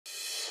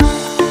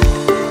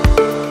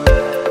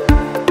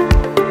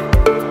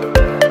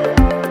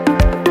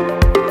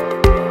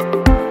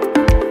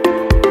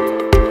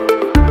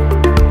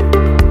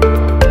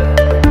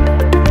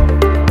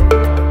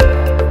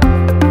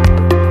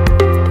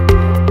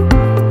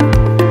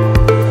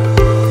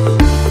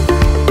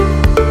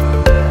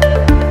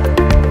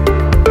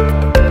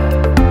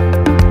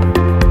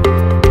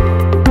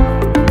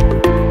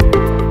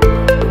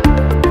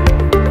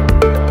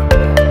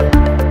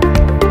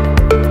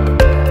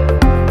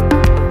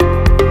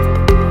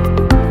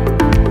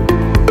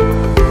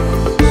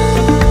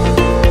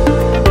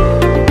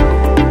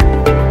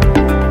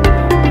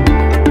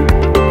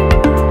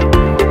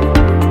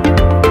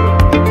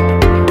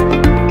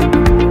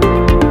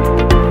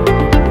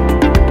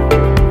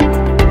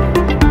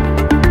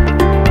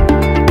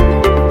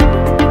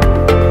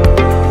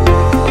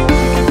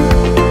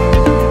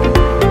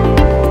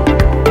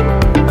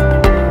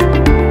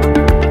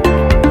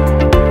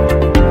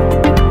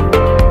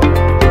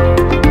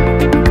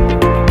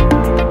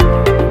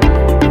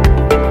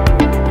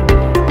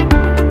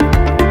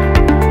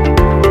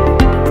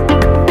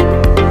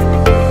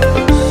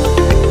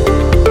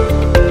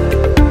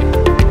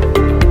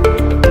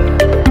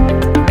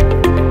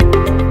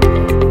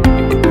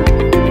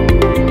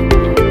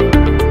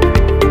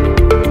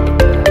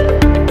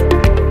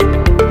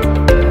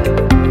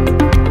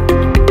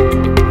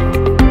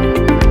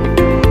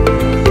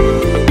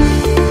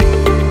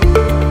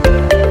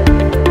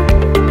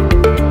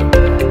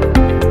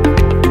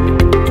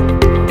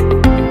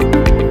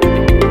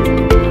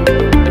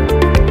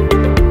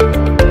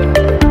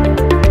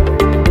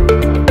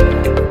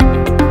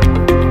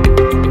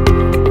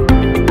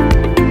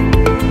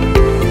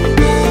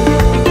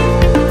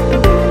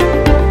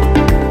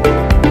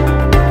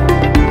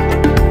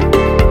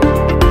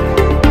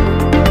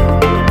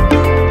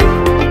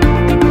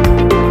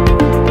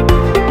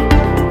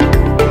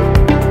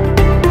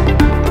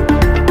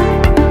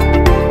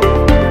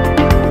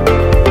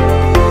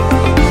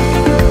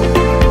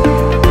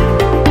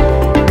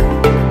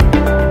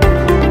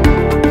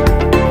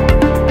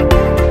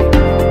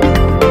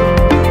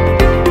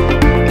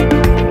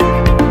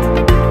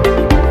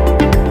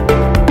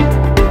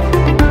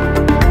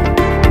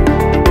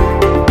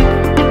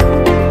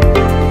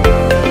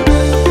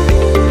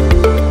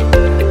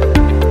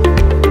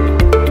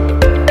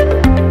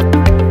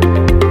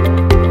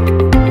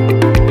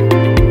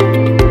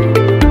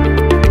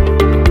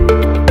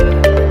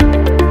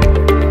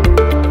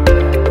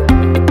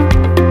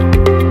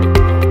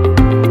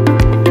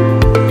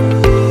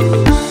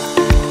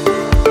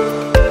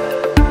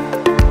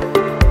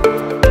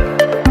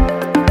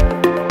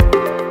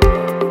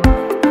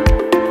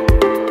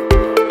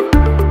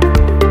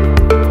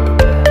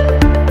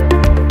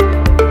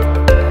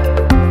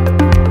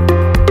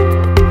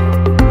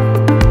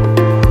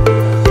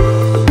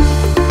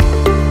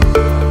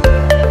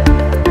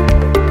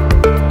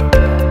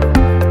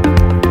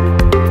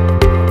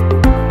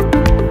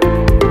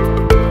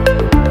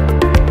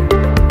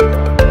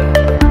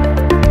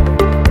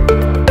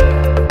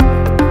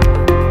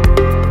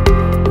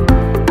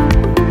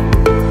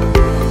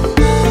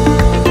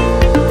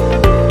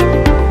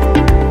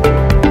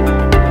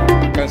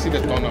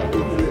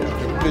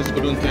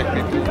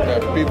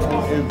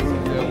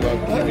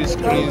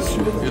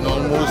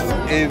almost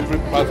every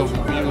part of the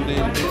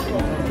building.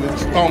 We're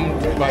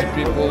stormed by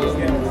people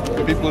you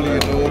know, people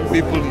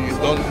you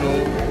don't know,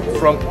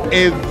 from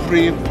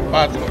every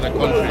part of the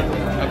country.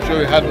 I'm sure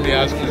you had me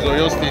ask, is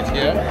Oyo State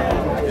here?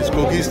 Is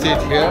Kogi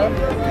State here?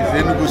 Is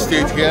Enugu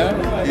State here?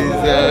 Is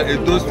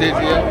Edo State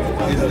here?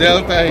 Is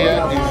Delta here?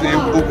 Is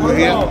Ogu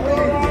here?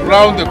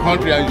 Around the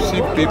country, and you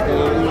see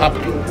people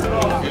happy.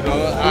 You know,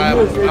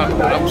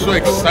 I'm so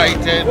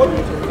excited,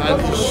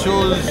 and it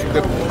shows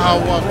the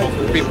power of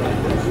people.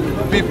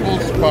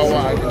 People's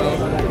power. You know,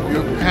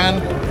 you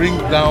can't bring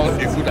down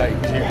a good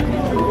idea.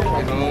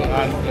 You know,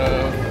 and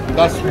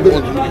that's what we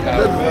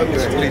have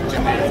displayed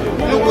today.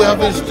 You know, we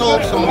have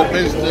installed some of the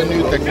best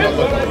new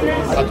technology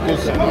at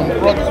Coson and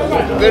brought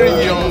very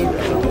young,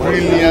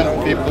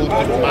 brilliant people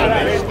to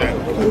manage them.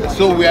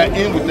 So we are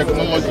in with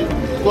technology.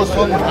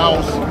 Coson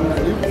House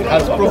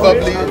has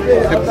probably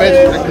the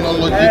best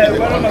technology in the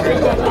country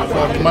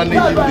for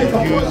managing the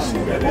use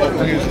of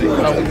music.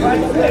 And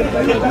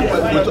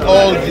with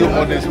all due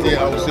modesty, I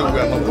would say we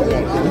are number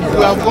one.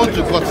 We have gone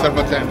to court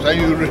several times, and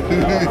you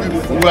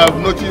have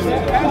noticed,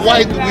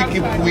 why do we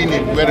keep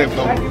winning wherever we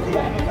go?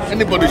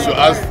 Anybody should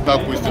ask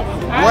that question.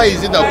 Why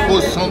is it that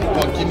Coson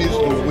continues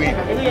to win?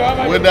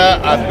 Whether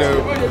at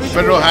the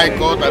federal high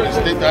court, at the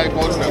state high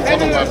court, the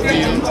court of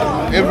appeal,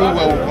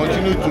 everywhere we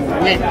continue to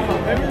win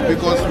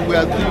because we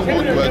are doing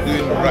what we are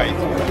doing right.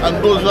 And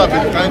those who have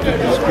been trying to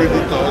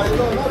discredit us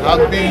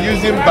have been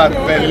using bad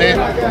belly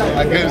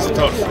against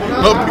us,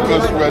 not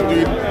because we are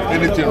doing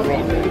anything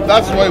wrong.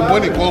 That's why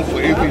when they call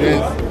for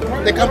evidence,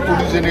 they can't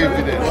produce any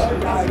evidence,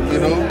 you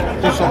know,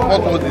 to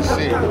support what they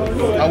say.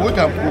 And we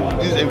can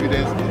produce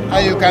evidence.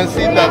 And you can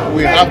see that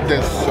we have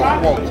the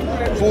support,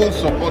 full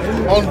support,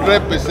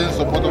 100%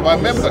 support of our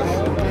members.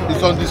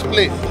 It's on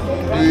display.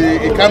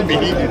 It can't be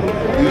hidden.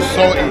 You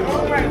saw it.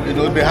 You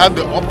know, they had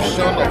the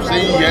option of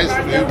saying yes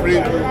to every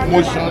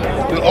motion,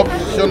 the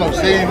option of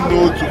saying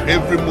no to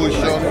every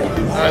motion,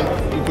 and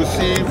you could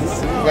see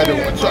where they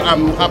went. So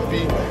I'm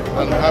happy,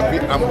 I'm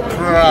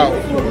proud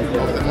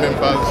of the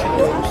members.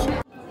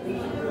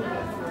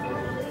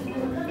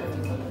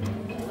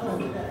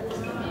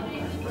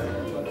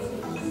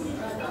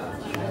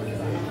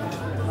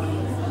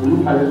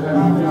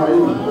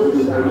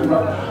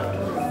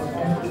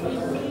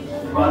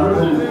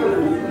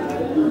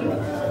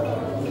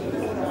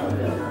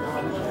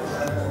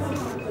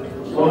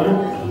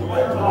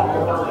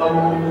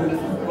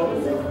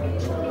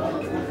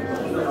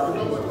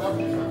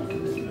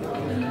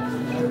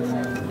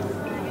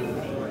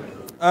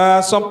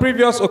 Some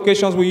previous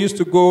occasions we used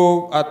to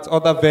go at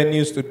other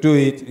venues to do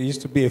it. It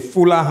used to be a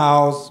fuller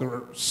house,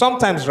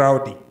 sometimes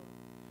rowdy.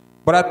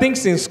 But I think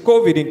since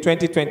COVID in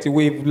 2020,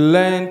 we've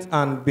learned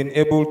and been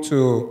able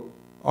to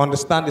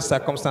understand the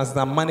circumstances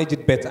and manage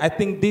it better. I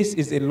think this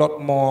is a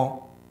lot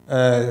more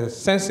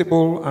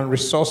sensible and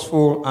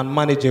resourceful and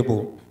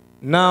manageable.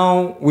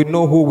 Now we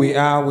know who we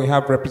are. We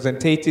have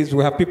representatives.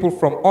 We have people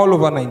from all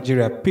over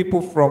Nigeria,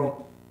 people from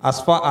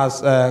as far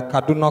as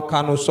Kaduna,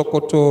 Kano,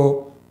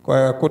 Sokoto,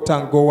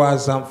 Kotangoa,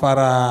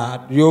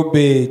 Zamfara,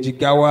 Yobe,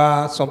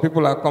 Jigawa. Some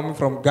people are coming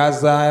from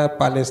Gaza,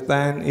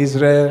 Palestine,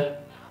 Israel.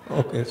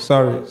 Okay,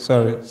 sorry.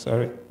 Okay,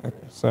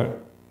 sorry.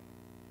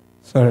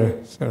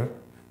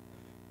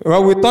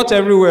 Well, we touch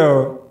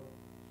everywhere.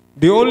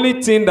 The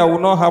only thing that will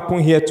not happen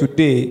here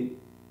today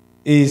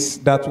is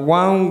that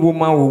one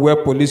woman will wear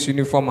police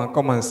uniform and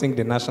come and sing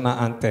the national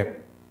anthem.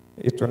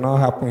 It will not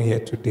happen here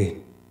today.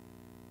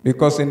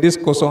 Because in this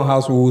Coson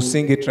house, we will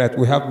sing it right.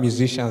 We have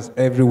musicians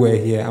everywhere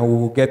here, and we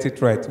will get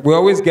it right. We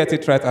always get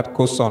it right at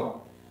Coson.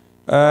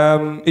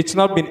 It's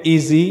not been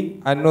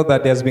easy. I know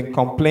that there's been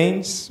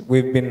complaints.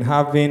 We've been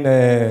having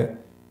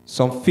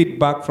some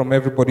feedback from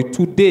everybody.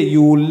 Today,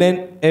 you will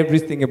learn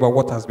everything about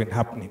what has been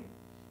happening.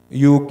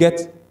 You will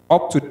get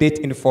up-to-date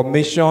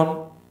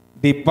information,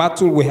 the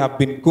battle we have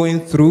been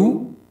going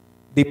through,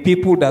 the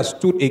people that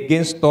stood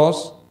against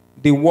us,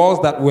 the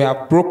walls that we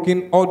have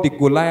broken, all the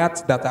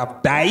Goliaths that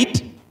have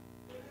died,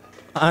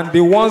 and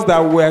the ones that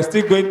we are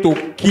still going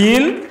to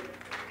kill.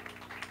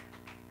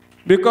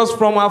 Because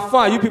from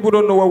afar, you people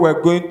don't know what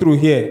we're going through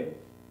here.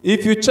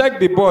 If you check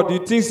the board,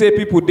 you think, say,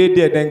 people did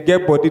there, then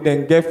get body,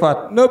 then get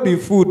fat. No be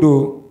food,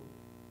 though.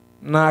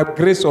 Now,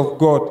 grace of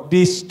God.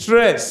 The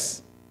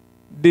stress.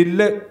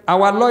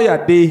 Our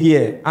lawyer, they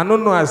here. I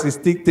don't know as he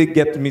still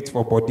get meat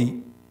for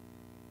body.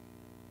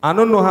 I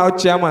don't know how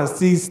chairman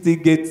still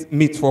get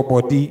meat for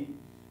body.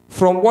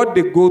 From what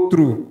they go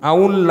through, I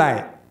won't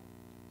lie.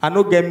 I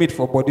don't get meat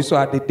for body, so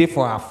I did day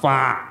for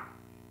afar.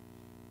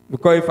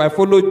 Because if I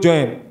follow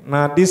join,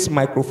 now this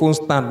microphone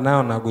stand now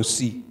and I go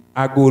see.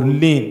 I go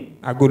lean,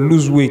 I go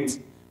lose weight.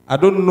 I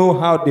don't know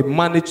how they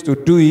manage to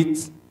do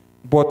it,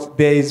 but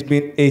there has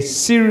been a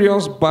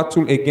serious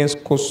battle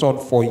against Coson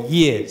for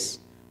years.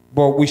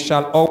 But we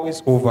shall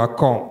always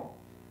overcome.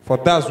 For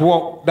that's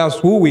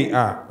who we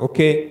are,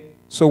 okay?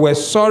 So we're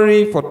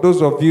sorry for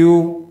those of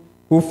you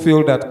who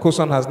feel that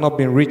Coson has not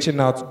been reaching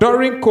out.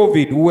 During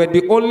COVID, we were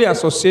the only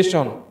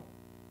association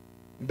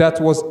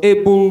that was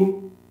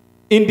able,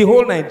 in the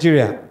whole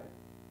Nigeria,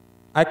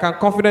 I can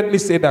confidently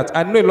say that.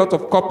 I know a lot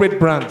of corporate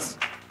brands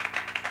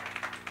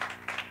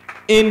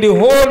in the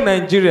whole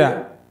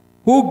Nigeria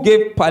who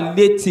gave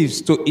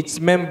palliatives to its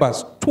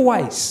members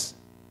twice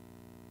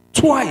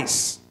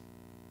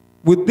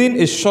within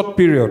a short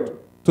period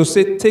to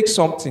say take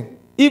something.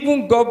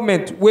 Even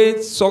government where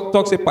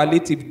talks a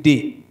palliative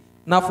day.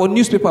 Now for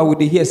newspaper would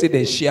they hear say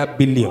they share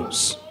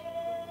billions.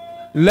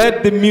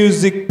 Let the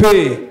music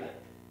pay.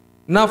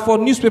 Now for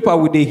newspaper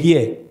would they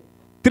hear.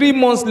 3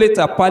 months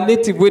later,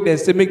 palliative where they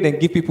say make them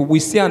give people. We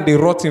see and they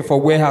rotting for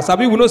warehouse. I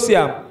mean we don't see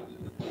them.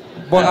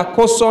 But at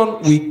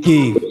Coson we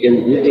gave.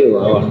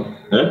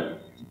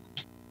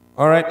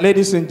 All right,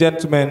 ladies and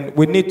gentlemen,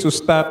 we need to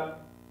start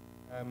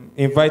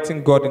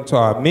inviting God into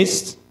our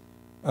midst.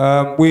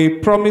 We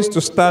promised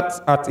to start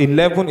at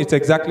 11. It's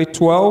exactly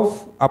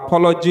 12.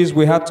 Apologies.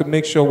 We had to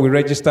make sure we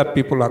registered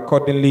people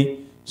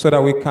accordingly so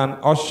that we can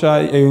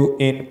usher you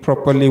in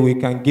properly. We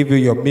can give you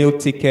your meal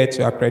ticket,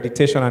 your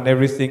accreditation, and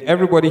everything.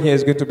 Everybody here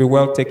is going to be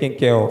well taken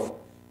care of.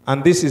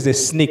 And this is a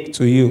sneak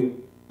to you.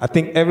 I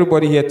think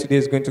everybody here today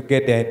is going to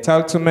get their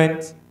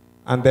entitlement,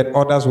 and then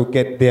others will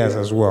get theirs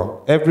as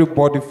well.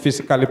 Everybody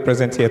physically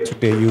present here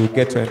today, you will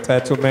get your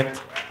entitlement.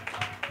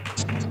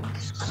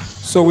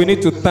 So we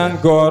need to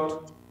thank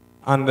God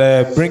and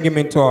bring him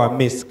into our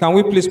midst. Can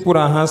we please put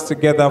our hands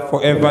together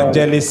for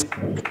Evangelist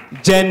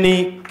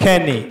Jenny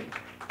Kenny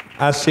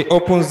as she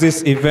opens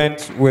this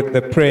event with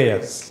the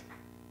prayers.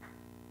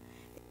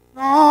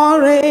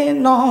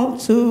 Not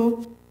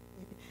to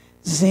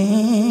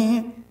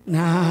sing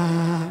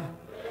now.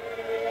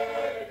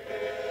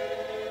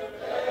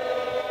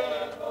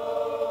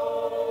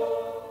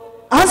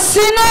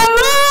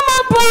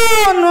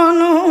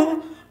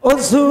 Asinarumapono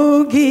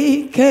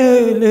ozugi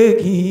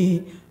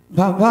kelegi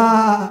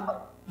baba.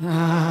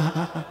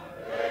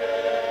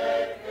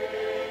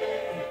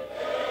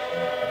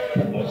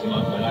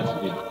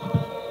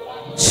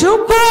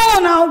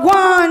 Chukuna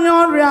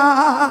wanyoria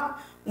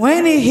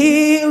when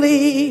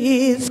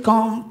healing is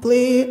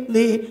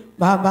completely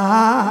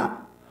baba.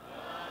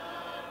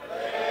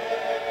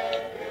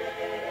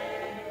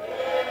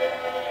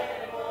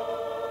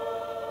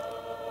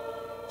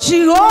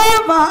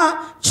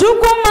 Jehovah,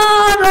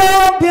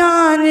 Chukumaro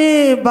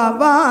Piani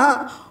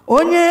Baba,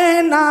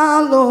 Onye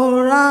na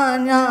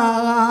Loranya,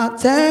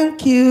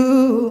 thank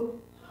you.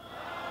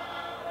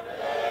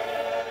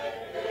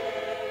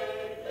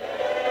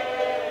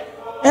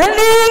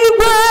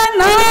 Eligwe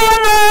na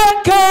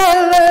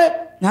rekele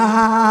na.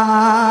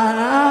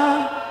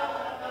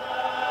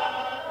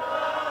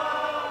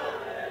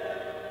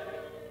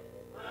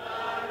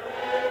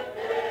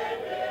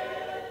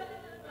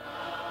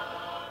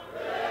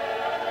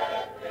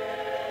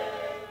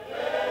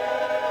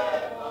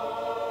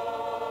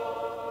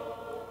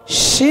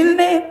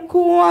 Shile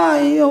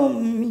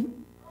kuayomi,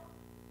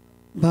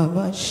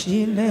 Baba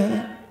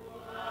Shile.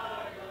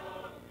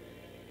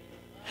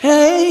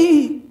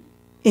 Hey,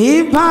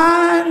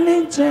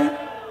 Ibanije,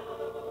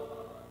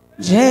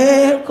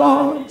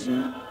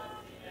 Jekoji.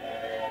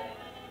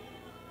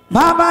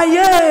 Baba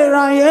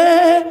Yera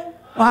ye,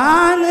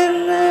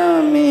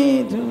 Wanene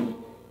midu,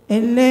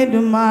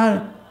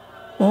 Eledumar,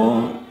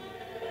 oh,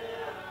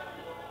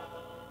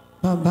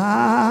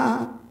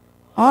 Baba,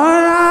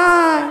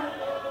 alright.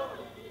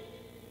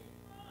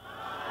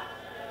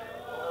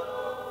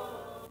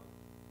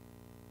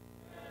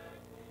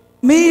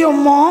 Mi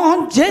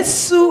ọmọ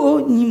Jésù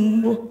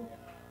òyìnbó,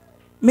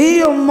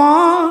 mi ọmọ,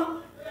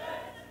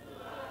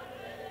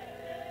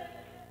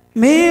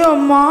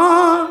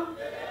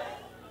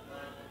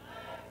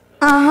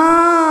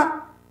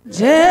 aha,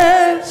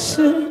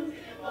 Jésù.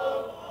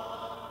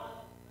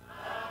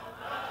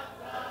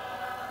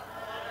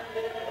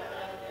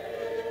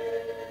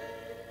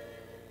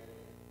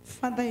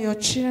 Father, your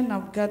children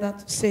have gathered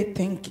to say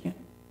thank you.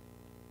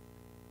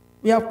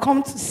 We have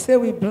come to say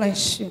we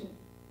bless you.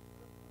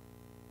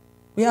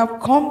 We have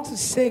come to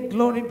say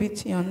glory be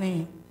to your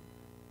name.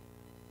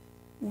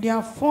 We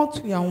have fought,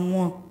 we are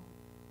won.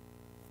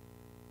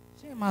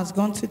 Shame has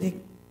gone to the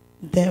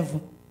devil.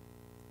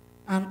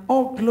 And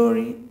all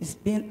glory is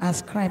being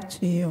ascribed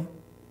to you.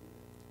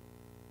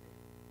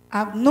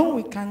 I've known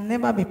we can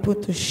never be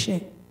put to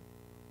shame.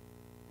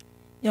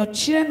 Your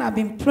children have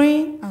been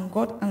praying and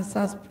God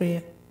answers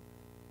prayer.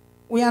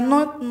 We are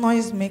not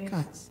noise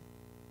makers.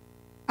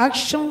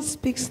 Action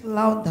speaks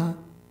louder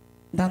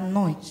than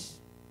noise.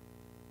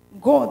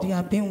 God, you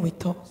have been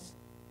with us.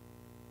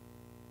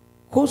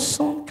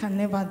 Coson can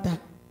never die.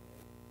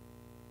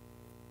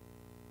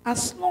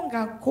 As long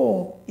as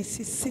God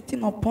is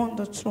sitting upon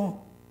the throne.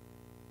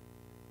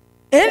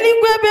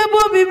 Eligwe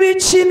bebo bibi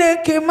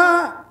Chineke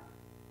ma.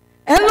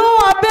 Elo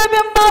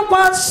abebe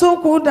mbakwa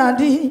soku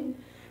dadi.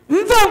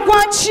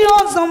 Mvekwa chi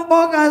ozo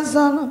mboga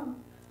zana.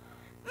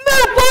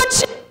 Mvekwa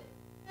chi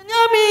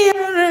nyami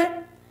yere.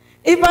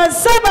 If I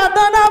serve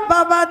another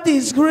Baba,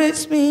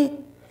 disgrace me.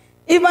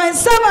 If I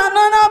serve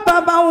another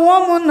Baba,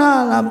 woman,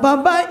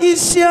 Baba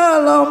is me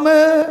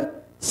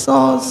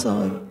so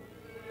sorry.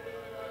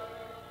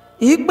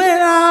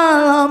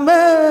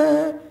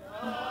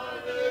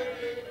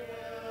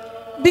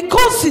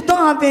 Because you don't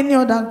have any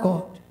other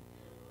God.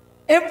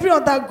 Every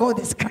other God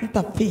is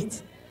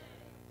counterfeit.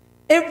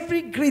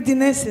 Every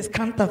greediness is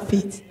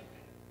counterfeit.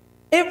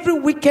 Every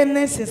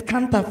wickedness is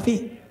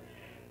counterfeit.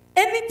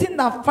 Anything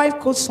that fights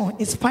Coson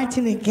is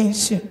fighting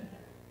against you.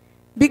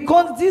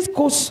 Because this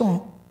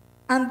Coson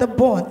and the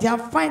board, they are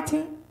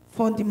fighting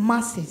for the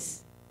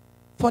masses,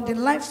 for the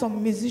lives of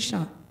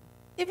musicians,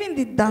 even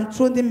the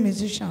downtrodden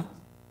musicians,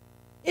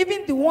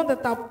 even the ones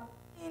that are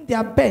in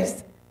their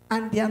best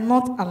and they are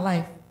not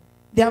alive.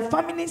 Their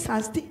families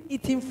are still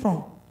eating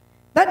from.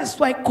 That is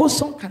why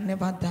Coson can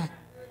never die.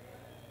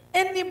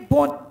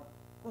 Anybody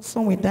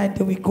Coson will die,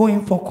 they will go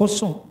in for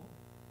Coson.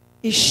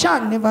 It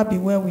shall never be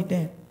well with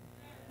them.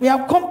 We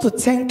have come to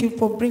thank you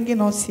for bringing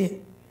us here.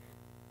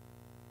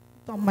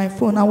 On my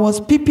phone, I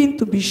was peeping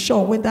to be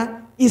sure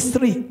whether it's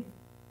 3.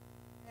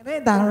 I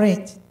read and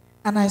read,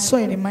 and I saw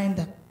a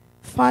reminder.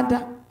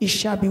 Father, it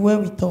shall be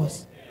well with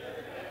us.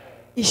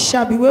 It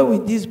shall be well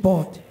with this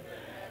board.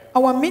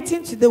 Our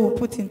meeting today will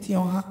put into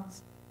your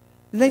hands.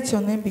 Let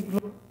your name be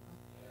glorified.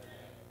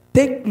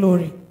 Take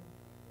glory.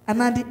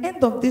 And at the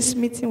end of this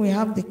meeting, we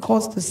have the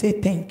cause to say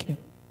thank you.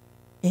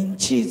 In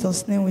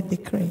Jesus' name we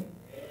decree.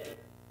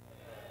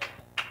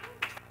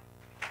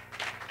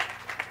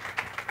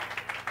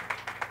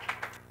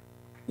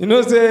 You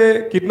know,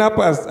 say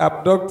kidnappers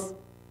abduct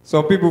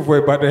some people for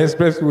about the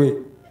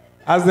expressway.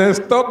 As they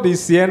stop the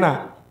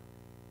Sienna,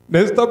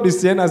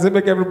 say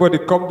make everybody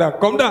come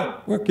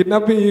down, we're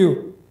kidnapping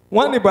you.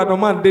 One Ibadan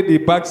man did the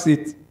back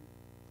seat.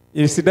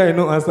 You see that you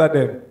don't answer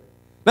them.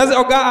 Now say,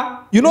 okay,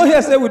 you know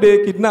here say we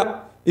they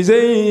kidnap. He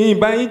say,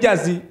 by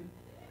Jazi,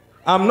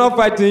 I'm not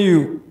fighting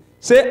you.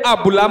 Say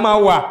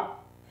Abulama wa.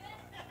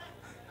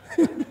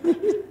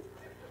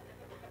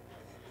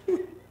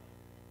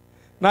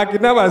 Now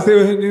kidnapper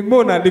say,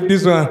 Mona leave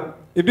this one.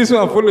 If this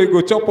one follow, you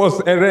go chop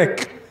us a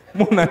wreck.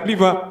 Mona leave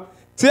her.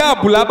 Say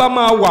Abulaba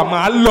ma wa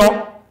ma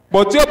lo.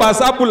 But your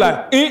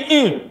basabula,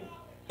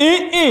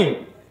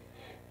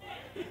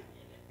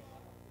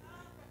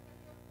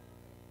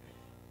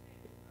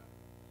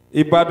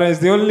 Ibadan is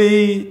the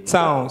only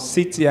town,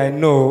 city I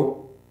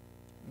know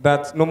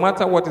that no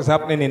matter what is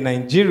happening in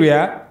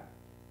Nigeria,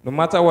 no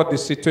matter what the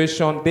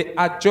situation, they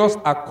adjust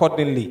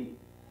accordingly.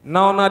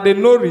 Now they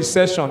no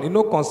recession, it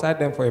no concern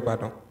them for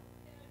Ibadan.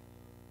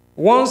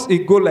 Once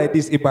it go like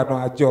this,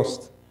 Ibadan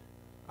adjust.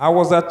 I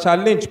was at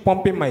Challenge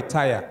pumping my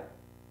tire.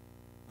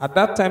 At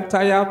that time,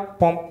 tire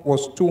pump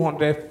was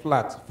 200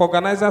 flat. For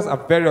organizers are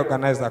very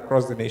organized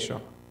across the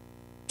nation.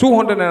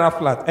 200 naira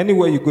flat,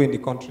 anywhere you go in the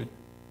country.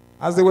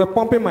 As they were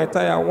pumping my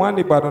tire, one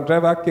Ibadan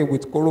driver came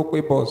with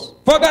Korokwe bus.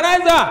 For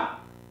organizer!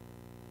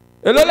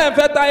 Hello,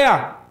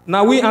 tire.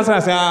 Now we answer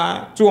and say,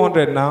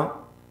 200 now.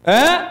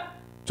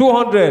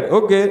 200,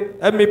 okay.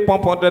 Let me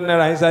pump 100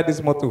 naira inside this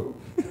motor.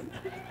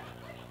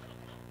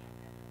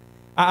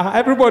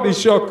 Everybody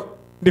shocked.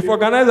 The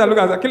organizer look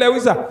at Kile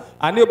Wisa.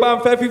 And you buy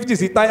 50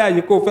 seat tire,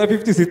 you go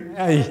 50 seat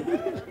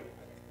tire.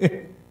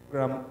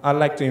 I'd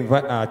like to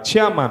invite our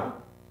chairman,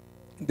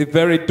 the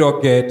very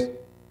dogged,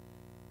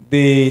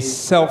 the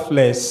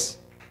selfless,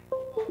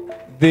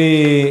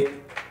 the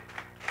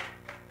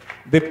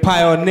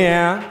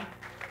pioneer,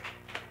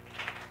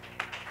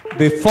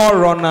 the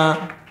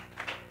forerunner,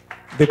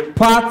 the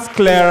path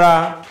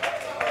clearer,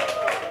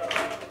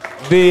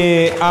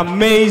 the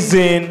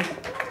amazing,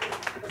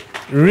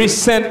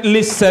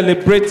 recently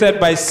celebrated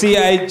by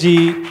CIG,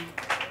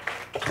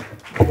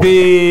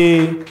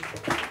 the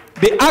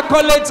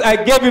accolades I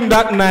gave him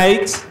that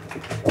night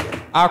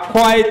are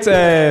quite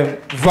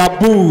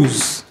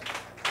verbose.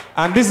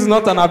 And this is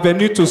not an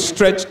avenue to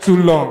stretch too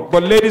long.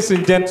 But ladies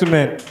and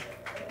gentlemen,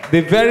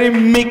 the very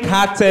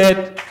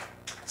meek-hearted,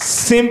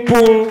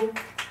 simple,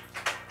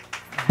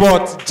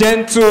 but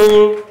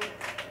gentle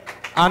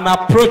and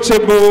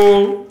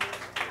approachable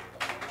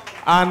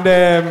and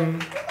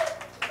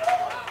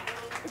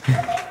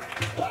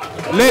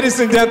ladies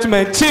and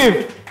gentlemen,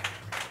 Chief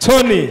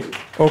Tony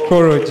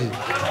Okoroji.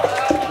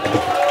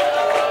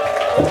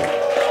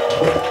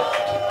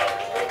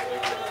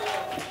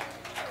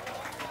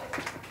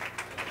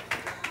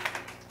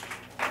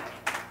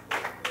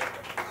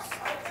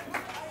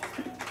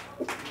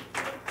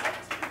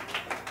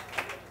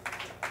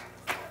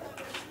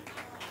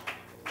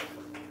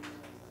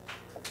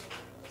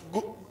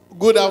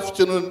 Good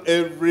afternoon,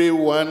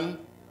 everyone.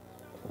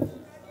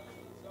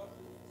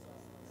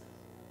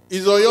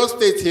 Is Oyo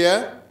State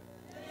here?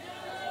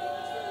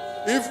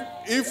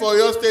 If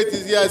Oyo State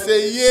is here,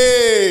 say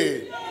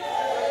yay.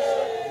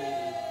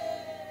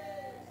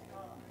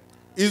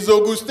 Is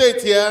Ogun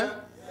State here?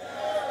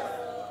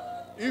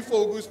 If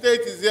Ogun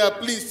State is here,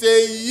 please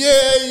say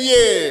yay,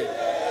 yay.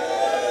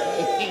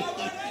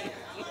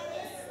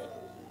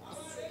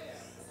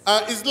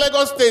 Is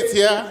Lagos State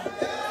here?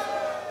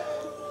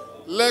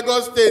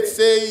 Lagos State,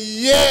 say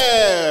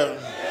yeah.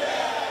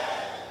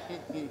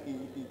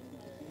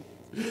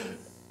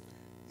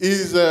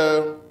 Is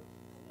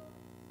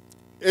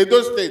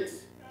Edo State?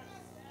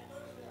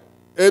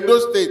 Edo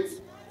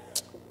State.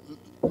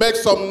 Make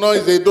some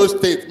noise, Edo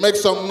State. Make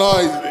some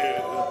noise.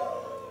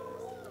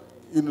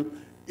 You know.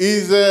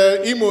 Is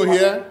Imo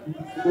here?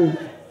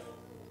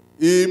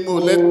 Imo,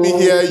 let me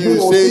hear you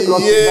say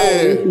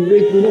yeah.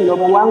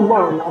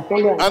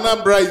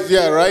 Anambra is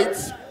here, right?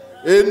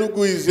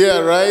 Enugu is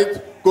here,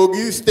 right?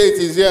 Kogi State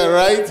is here,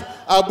 right?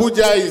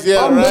 Abuja is here,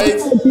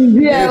 right?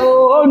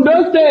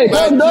 Ondo State.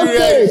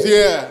 Nigeria is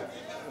here.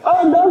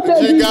 Ondo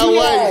State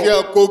Jigawa is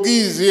here. Kogi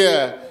is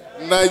here.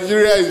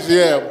 Nigeria is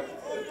here.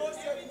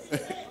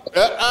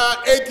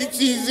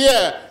 Ekiti is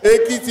here.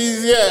 Ekiti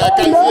is here. I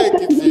can see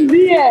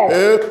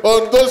Ekiti.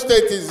 Ondo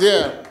State is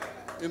here.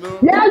 You know,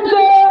 yes,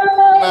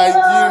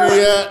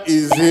 Nigeria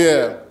is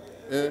here.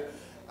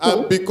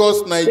 And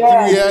because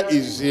Nigeria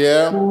is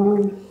here,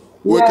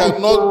 we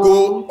cannot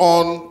go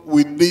on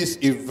with this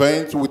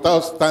event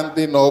without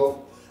standing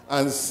up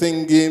and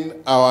singing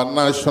our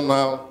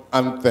national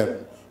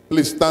anthem.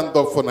 Please stand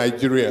up for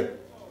Nigeria.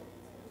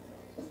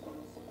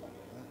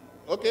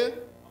 Okay?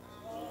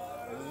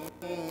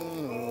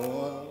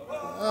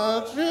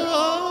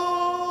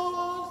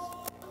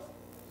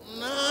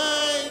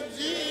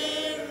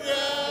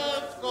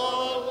 Nigeria's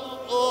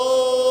call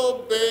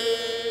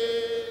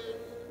obey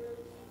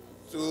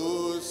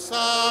to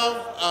serve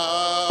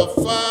our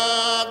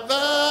fatherland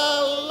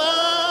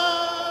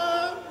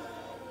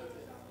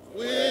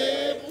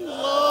with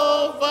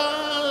love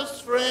and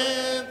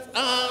strength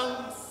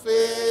and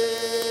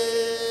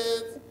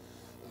faith.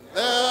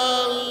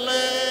 The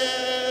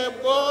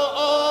labor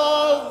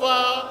of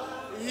our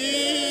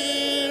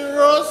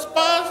heroes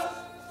past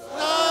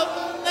have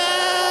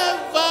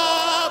never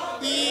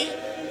been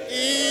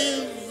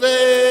in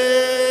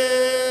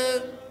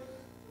vain.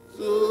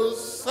 To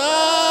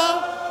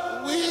serve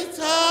with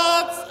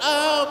heart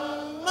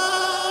and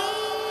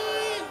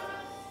mind,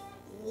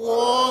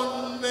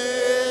 one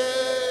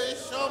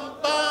nation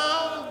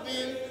bound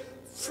in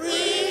freedom,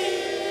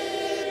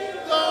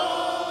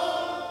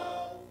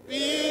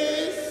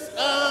 peace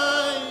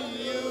and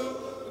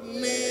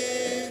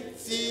unity.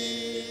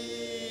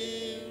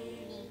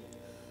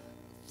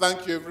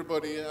 Thank you,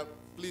 everybody.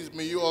 Please,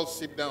 may you all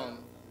sit down.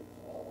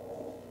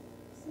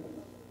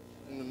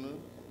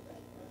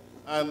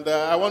 And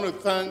I want to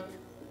thank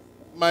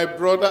my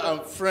brother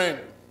and friend,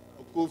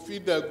 Kofi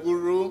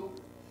Daguru,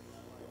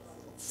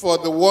 for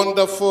the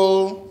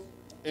wonderful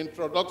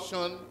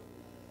introduction,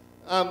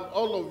 and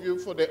all of you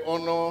for the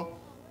honor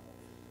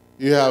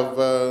you have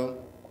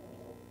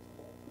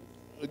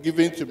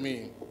given to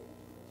me.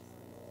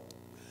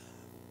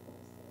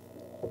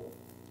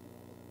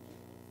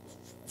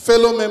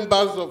 Fellow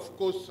members of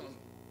Coson,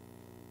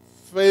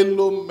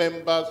 fellow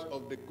members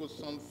of the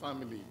Coson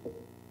family,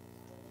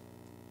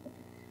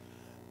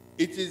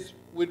 it is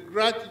with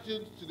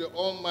gratitude to the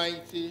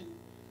Almighty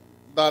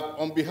that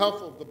on behalf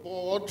of the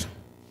board,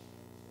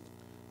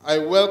 I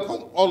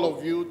welcome all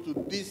of you to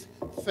this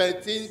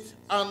 13th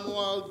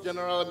annual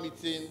general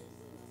meeting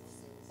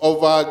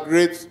of our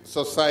great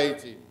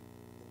society.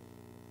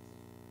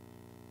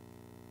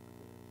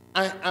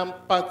 I am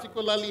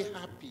particularly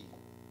happy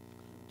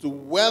to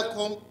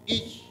welcome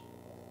each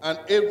and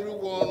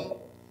everyone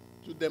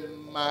to the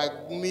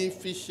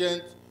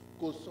magnificent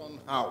Coson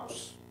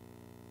House,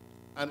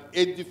 an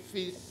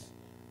edifice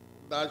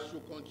that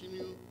should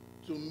continue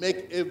to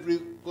make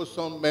every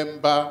Coson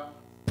member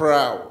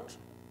proud.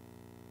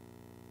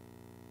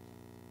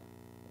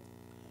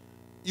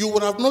 You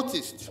would have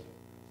noticed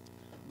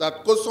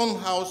that Coson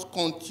House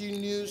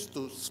continues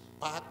to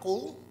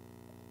sparkle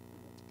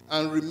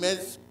and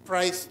remains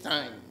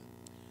pristine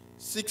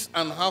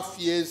 6.5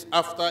 years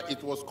after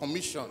it was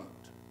commissioned.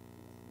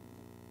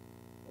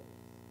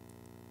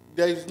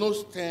 There is no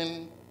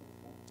stain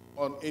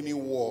on any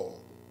wall,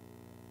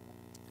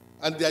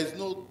 and there is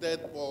no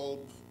dead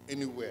bulb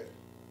anywhere.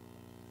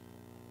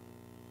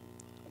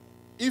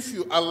 If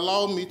you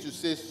allow me to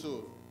say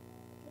so,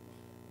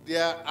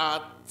 there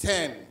are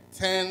 10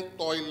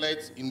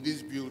 toilets in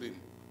this building.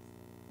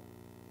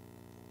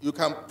 You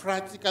can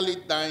practically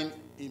dine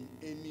in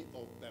any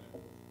of them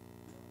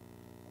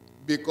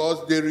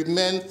because they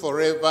remain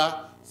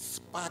forever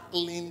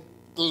sparkling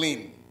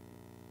clean.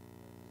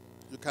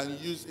 You can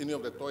use any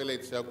of the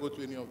toilets, go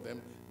to any of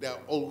them. They are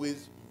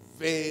always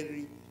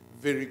very,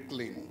 very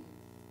clean.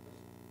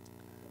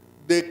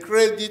 The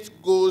credit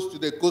goes to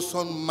the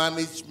Coson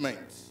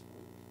management,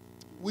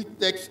 which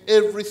takes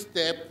every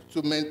step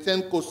to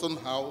maintain Coson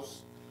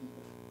House.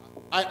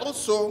 I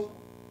also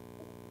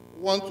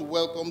want to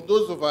welcome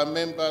those of our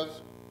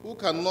members who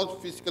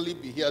cannot physically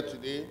be here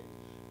today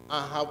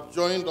and have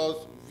joined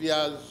us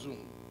via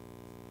Zoom.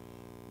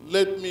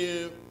 Let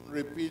me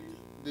repeat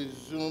the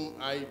Zoom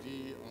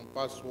ID and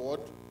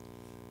password.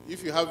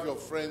 If you have your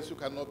friends who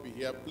cannot be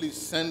here, please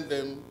send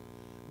them.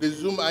 The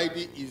Zoom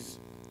ID is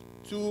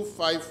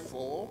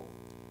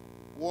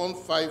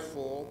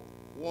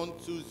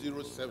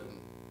 254-154-1207.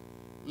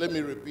 Let me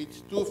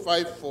repeat,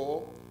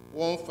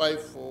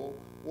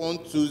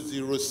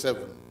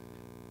 254-154-1207.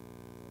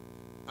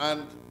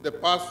 And the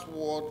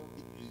password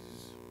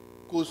is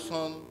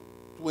Coson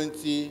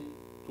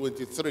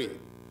 2023.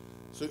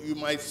 So you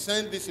might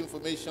send this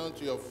information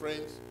to your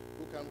friends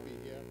who can be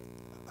here.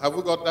 Have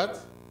we got that?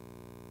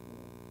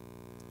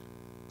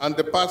 And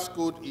the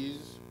passcode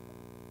is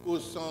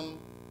Coson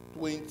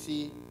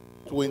 2023.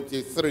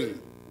 2023.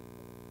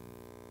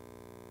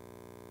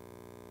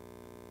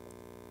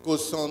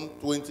 Coson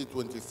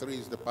 2023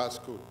 is the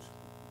passcode.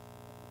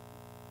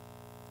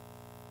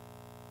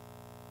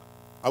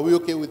 Are we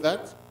okay with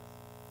that?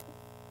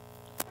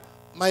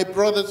 My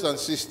brothers and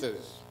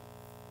sisters,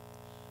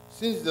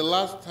 since the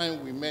last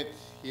time we met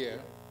here,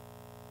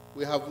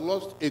 we have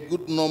lost a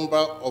good number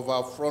of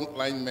our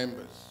frontline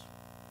members.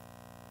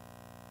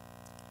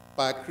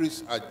 Pa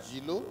Chris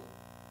Agilo,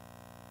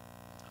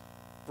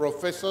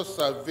 Professor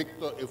Sir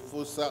Victor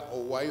Efosa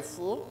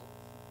Owaifo,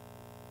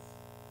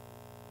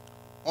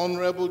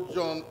 Honorable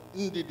John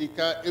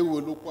Ndidika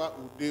Ewolukwa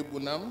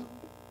Udebunam,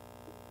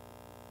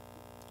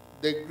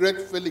 the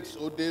great Felix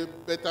Ode,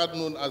 better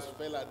known as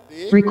Fela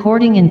Day.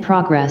 Recording in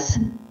progress.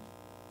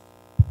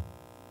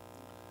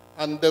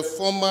 And the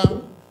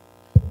former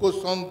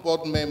Coson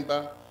board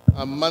member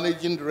and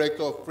managing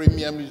director of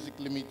Premier Music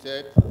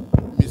Limited,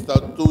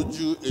 Mr.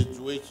 Toju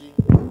Ejuechi.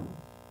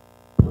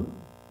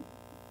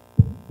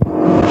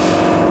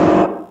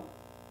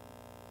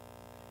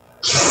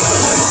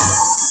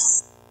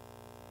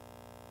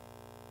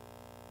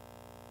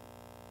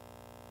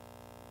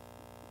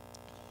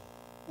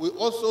 We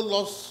also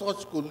lost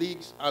such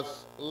colleagues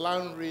as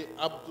Lanre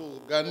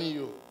Abdul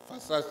Ganiyo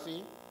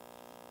Fasasi,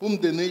 whom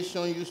the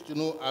nation used to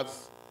know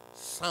as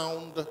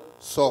Sound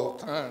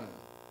Sultan.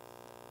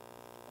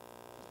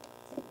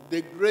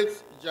 The great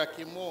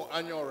Jakimo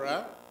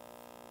Anyora,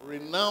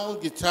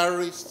 renowned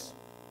guitarist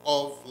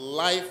of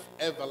Life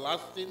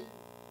Everlasting,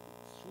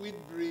 Sweet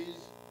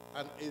Breeze,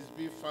 and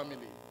SB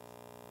Family.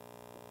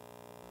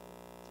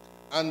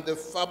 And the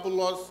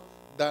fabulous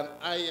Dan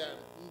Aya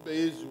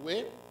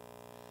Mbeizwe,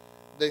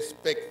 the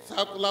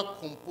spectacular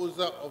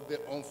composer of the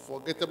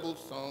unforgettable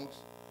songs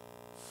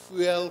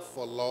Fuel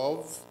for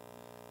Love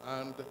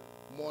and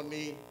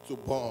Money to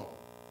Burn.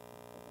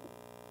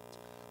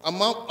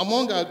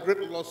 Among our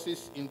great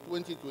losses in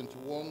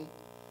 2021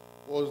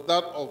 was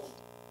that of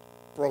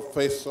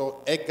Professor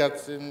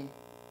Egerton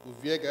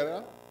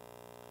Uviegara,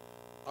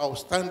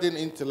 outstanding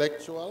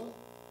intellectual,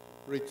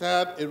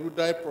 retired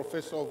erudite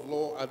professor of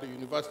law at the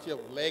University of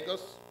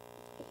Lagos,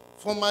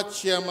 former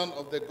chairman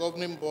of the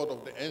governing board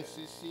of the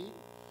NCC,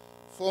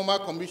 former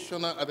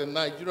commissioner at the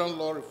Nigerian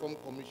Law Reform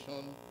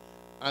Commission,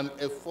 and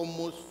a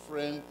foremost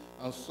friend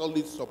and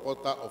solid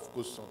supporter of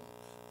Coson.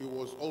 He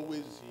was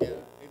always here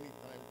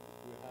anytime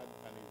we had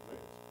an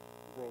event.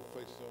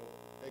 Professor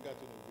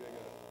Egerton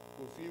Uviegara.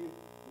 Kofi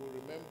will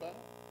remember,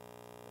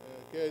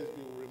 KSB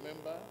will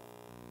remember,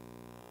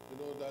 you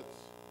know, that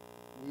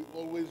we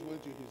always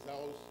went to his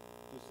house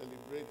to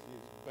celebrate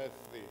his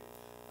birthday,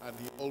 and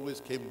he always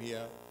came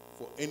here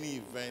for any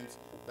event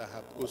that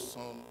had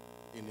Coson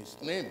in his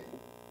name.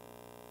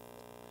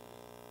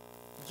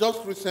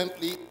 Just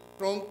recently,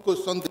 strong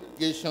Coson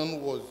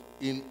delegation was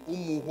in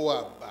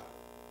Umuhuaba,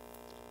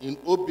 in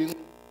Obing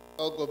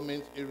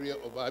government area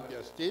of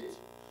Abia State,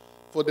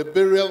 for the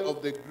burial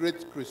of the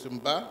great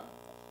Chrisimba,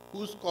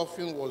 whose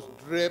coffin was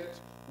draped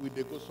with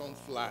the Coson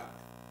flag.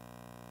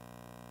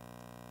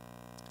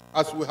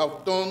 As we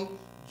have done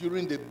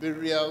during the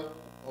burial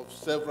of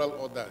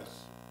several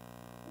others.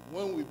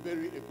 When we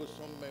bury a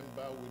Coson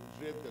member, we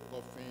drape the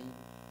coffin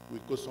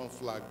with Coson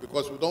flag,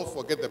 because we don't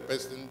forget the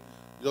person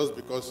just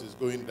because he's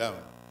going down.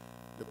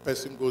 The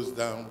person goes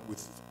down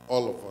with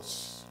all of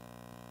us.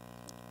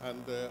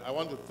 And I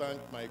want to thank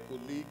my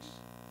colleagues,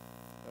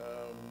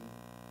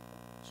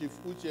 Chief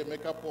Uche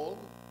Emeka Paul,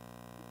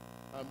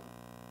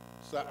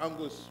 Sir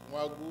Angus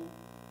Mwagu,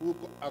 who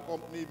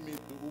accompanied me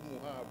to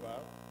Umuhaba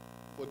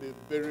for the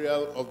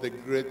burial of the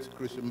great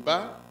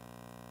Chrisimba.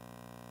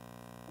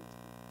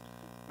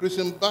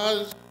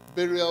 Chrisimba's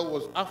burial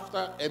was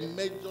after a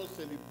major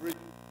celebration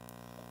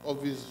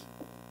of his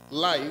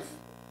life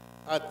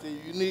at a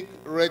unique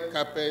red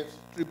carpet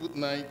tribute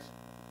night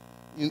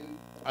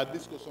at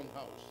this Coson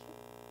house,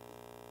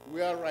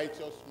 where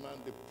Righteous Man,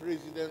 the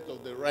president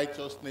of the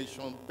righteous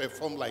nation,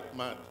 performed like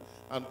mad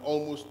and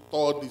almost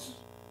tore this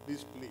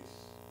place.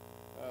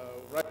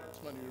 Righteous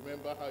Man, you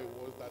remember how it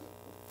was that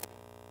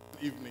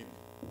evening.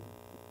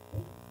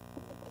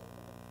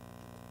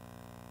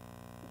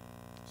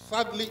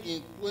 Sadly,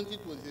 in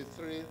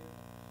 2023,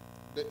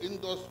 the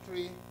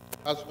industry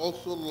has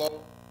also lost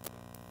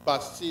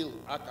Basil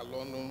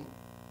Akalonum,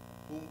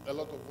 whom a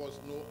lot of us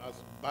know as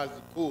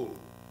Bazikol,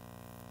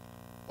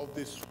 of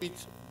the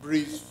Sweet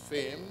Breeze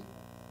fame,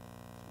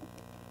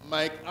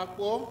 Mike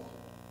Akwo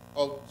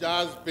of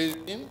Jazz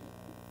Basin,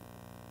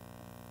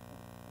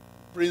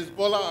 Prince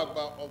Bola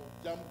Agba of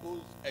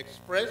Jambo's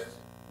Express,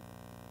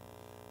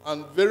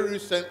 and very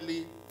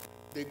recently,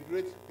 the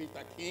great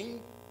Peter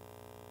King,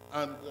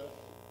 and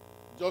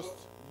just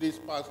this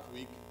past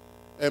week,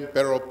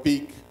 Emperor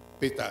Peak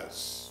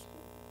Peters.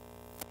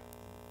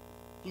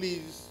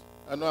 Please,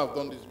 I know I've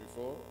done this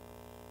before,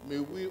 may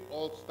we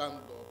all stand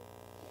up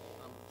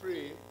and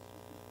pray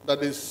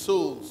that the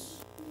souls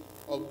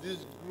of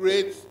these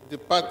great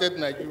departed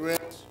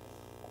Nigerians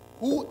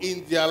who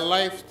in their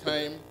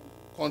lifetime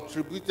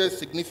contributed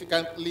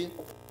significantly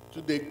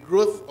to the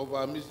growth of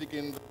our music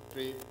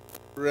industry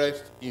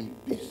rest in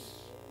peace.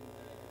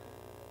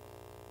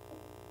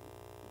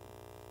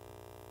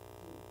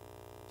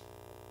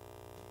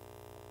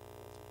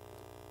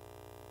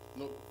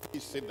 No,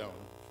 please sit down.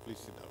 Please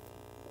sit down.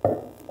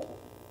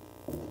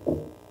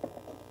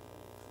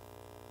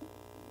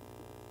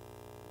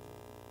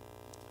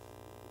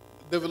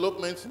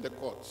 Developments in the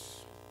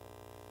courts.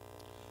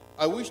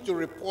 I wish to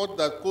report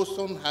that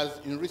Coson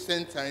has in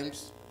recent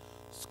times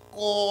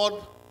scored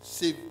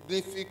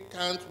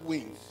significant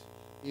wins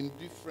in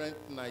different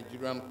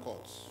Nigerian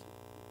courts.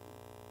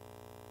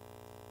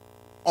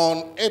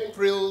 On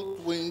April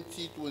 14,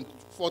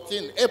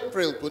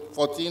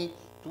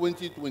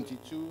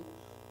 2022,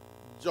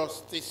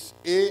 Justice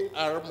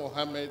A.R.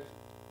 Mohammed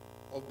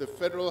of the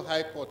Federal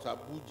High Court,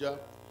 Abuja,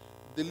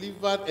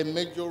 delivered a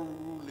major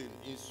ruling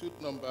in suit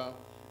number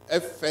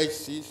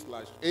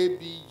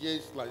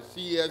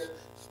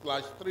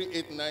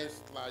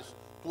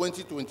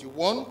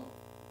FHC/ABJ/CS/389/2021,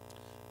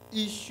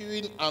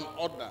 issuing an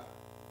order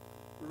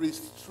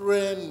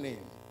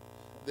restraining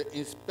the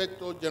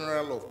Inspector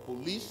General of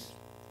Police,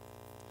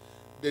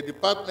 the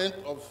Department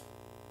of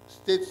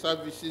State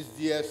Services,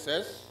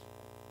 DSS,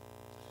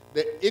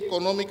 the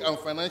Economic and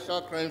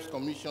Financial Crimes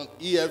Commission,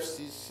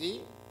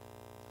 EFCC,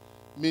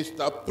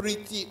 Mr.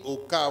 Priti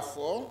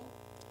Okafor,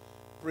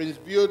 Prince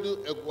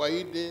Biodu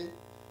Egwaide,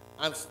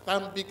 and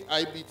Stanbic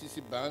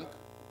IBTC Bank,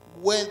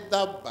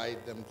 whether by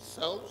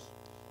themselves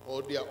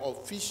or their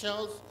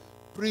officials,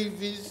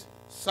 privies,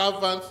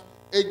 servants,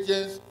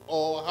 agents,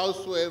 or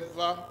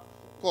howsoever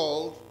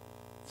called,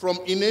 from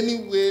in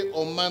any way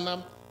or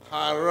manner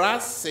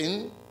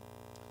harassing,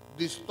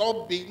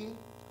 disturbing,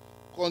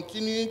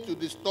 continuing to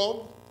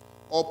disturb,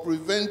 or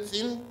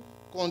preventing,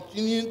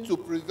 continuing to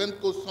prevent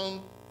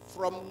Coson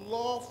from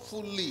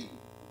lawfully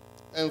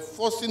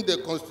enforcing the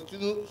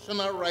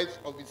constitutional rights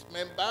of its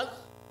members,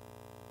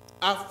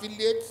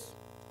 affiliates,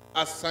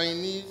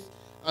 assignees,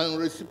 and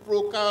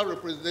reciprocal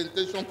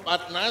representation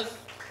partners,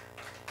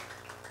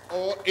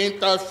 or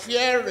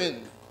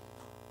interfering,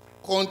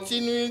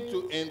 continuing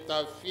to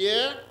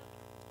interfere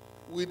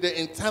with the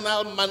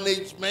internal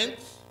management,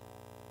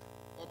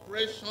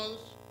 operations,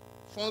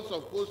 funds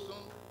of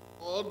Coson,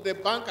 or the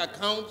bank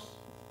accounts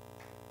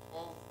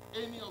of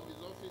any of his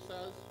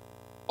officers,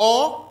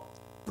 or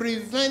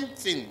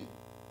preventing,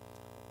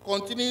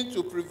 continuing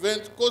to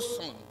prevent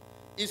Coson,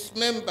 its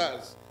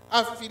members,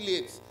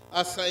 affiliates,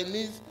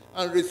 assignees,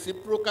 and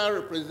reciprocal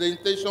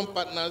representation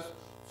partners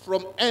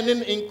from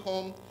earning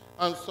income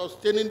and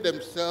sustaining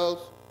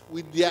themselves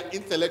with their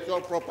intellectual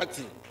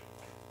property,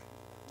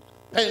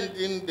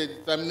 pending the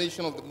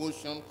determination of the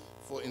motion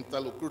for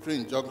interlocutory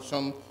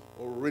injunction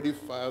already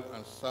filed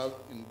and served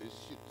in the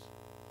suit.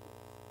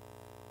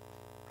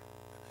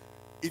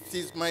 It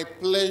is my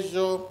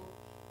pleasure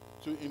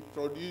to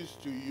introduce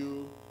to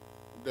you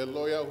the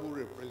lawyer who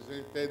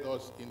represented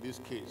us in this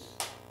case,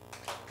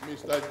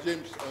 Mr.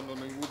 James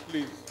Ononiwu,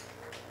 please.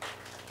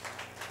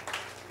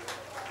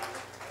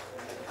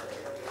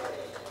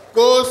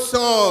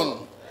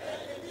 Coson.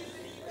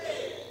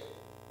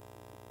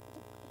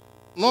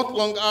 Not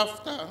long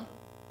after,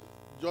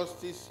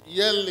 Justice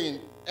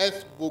Yelin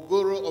S.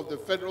 Bogoro of the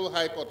Federal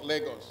High Court,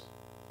 Lagos,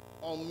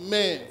 on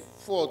May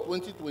 4,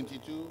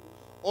 2022,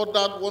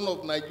 ordered one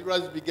of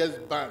Nigeria's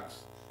biggest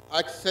banks,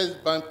 Access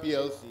Bank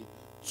PLC,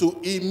 to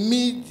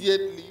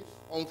immediately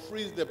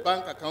unfreeze the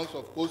bank accounts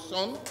of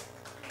Coson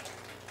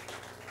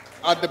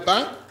at the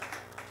bank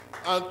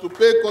and to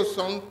pay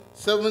Coson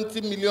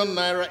 70 million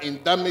naira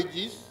in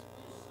damages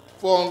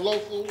for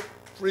unlawful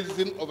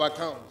freezing of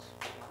accounts.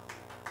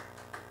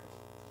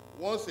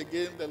 Once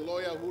again, the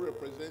lawyer who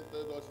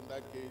represented us in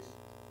that case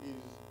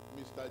is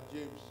Mr.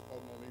 James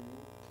Ononiwu,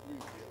 who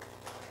is here.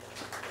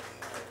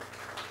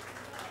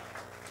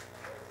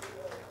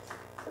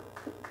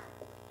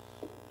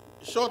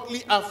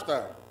 Shortly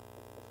after,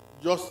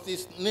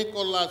 Justice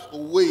Nicholas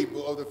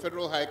Oweibo of the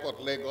Federal High Court,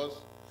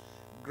 Lagos,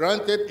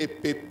 granted a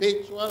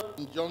perpetual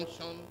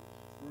injunction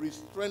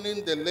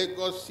restraining the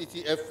Lagos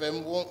City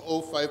FM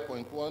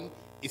 105.1,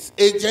 its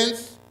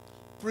agents,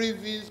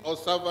 privies, or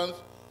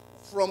servants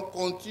from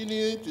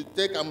continuing to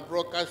take and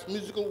broadcast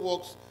musical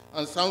works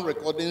and sound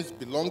recordings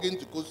belonging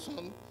to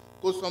Coson,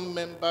 Coson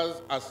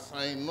members,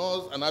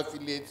 assignors, and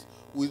affiliates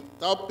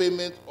without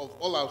payment of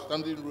all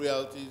outstanding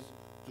royalties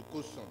to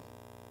Coson.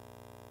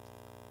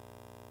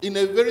 In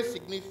a very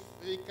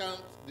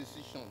significant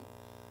decision,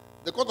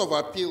 the Court of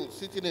Appeal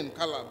sitting in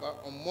Calabar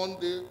on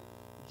Monday,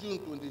 June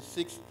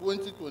 26,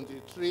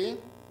 2023,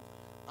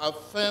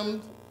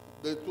 affirmed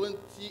the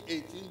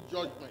 2018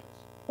 judgment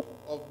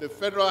of the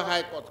Federal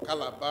High Court,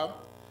 Calabar,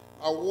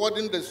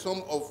 awarding the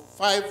sum of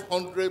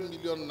 500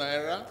 million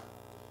naira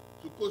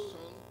to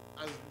Coson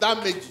as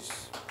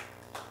damages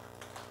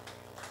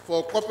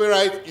for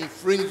copyright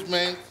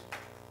infringement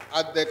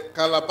at the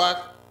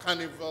Calabar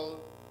Carnival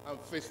and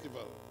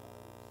Festival.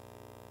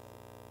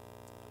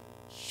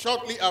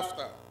 Shortly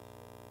after,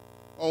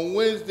 on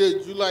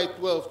Wednesday, July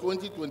 12,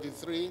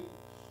 2023,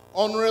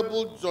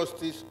 Honorable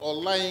Justice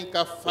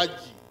Olayinka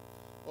Faji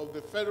of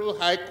the Federal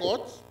High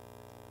Court,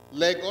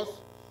 Lagos,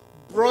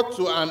 brought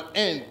to an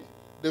end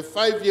the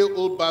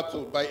 5-year-old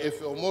battle by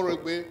Efe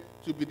Omoregbe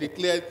to be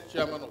declared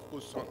chairman of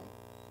Coson.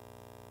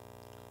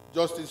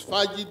 Justice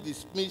Faji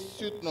dismissed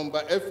suit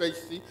number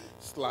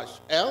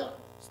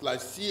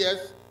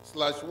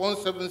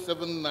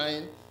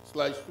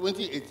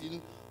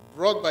FHC/L/CS/1779/2018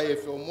 brought by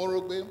Efe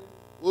Omorogbe,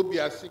 Obi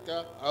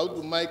Asika,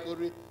 Audu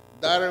Maikori,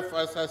 Dare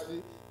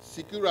Fasasi,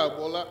 Sikura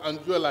Abola,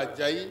 and Joel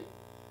Ajayi,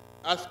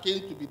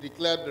 asking to be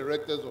declared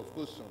directors of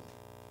Coson.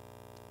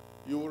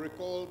 You will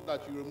recall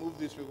that you removed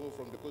these people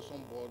from the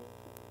Coson board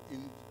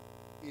in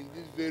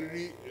this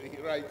very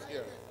right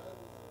here.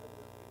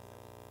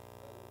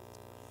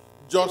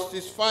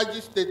 Justice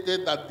Faji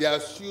stated that their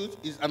suit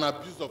is an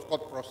abuse of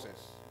court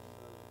process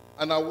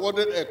and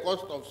awarded a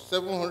cost of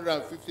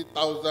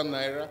 750,000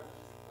 naira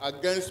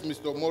against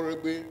Mr.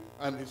 Morebe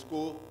and his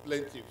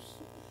co-plaintiffs.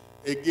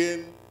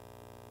 Again,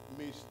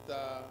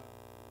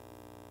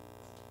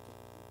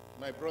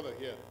 my brother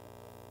here,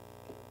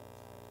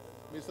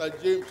 Mr.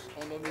 James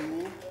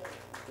Ononuru,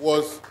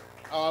 was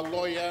our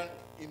lawyer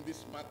in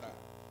this matter.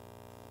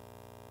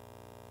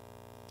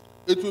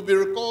 It will be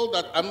recalled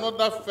that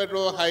another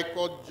federal high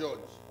court judge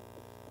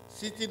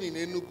sitting in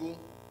Enugu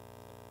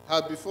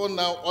had before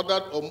now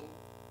ordered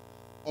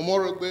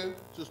Omorogbe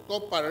to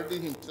stop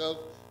parading himself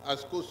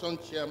as Coson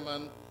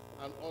chairman,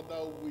 and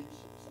order which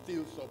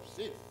still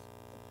subsists.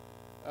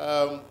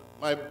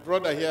 My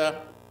brother here,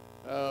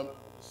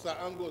 Sir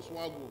Angus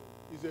Wagu,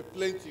 is a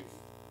plaintiff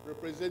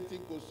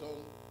representing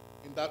Coson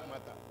in that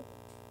matter.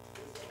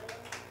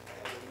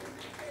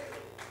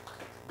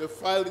 They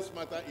filed this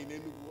matter in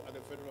Enugu at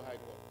the Federal High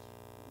Court.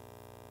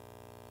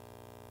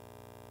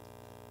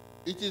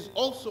 It is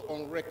also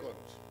on record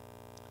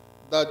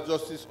that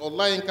Justice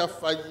Olayinka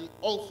Faji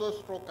also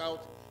struck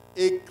out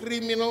a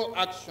criminal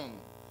action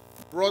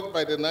brought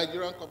by the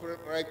Nigerian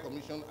Corporate Rights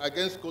Commission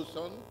against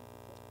Coson,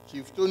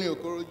 Chief Tony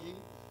Okoroji,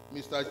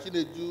 Mr.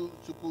 Chinedu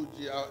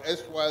Chukwuji, our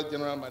erstwhile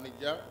general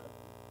manager,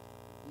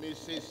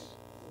 Mrs.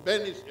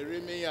 Benis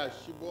Eremeya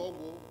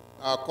Shibogo,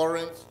 our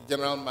current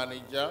general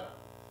manager,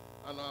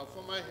 and our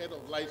former head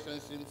of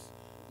licensing,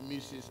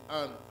 Mrs.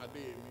 Anne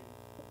Adeyemi.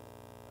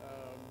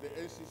 The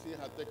NCC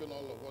had taken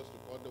all of us to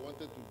court. They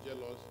wanted to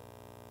jail us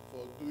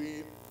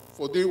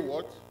for doing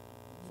what?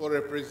 For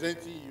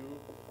representing you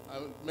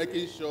and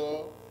making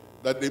sure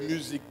that the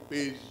music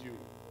pays you.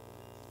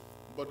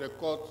 But the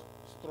court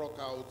struck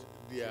out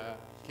their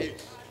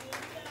case.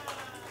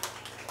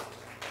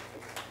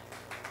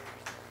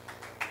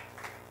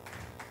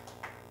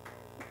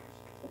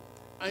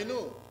 I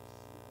know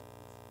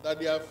that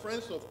there are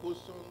friends of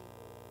Coson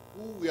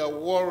who were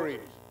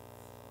worried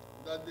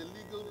that the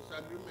legal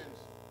disagreements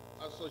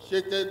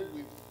associated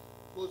with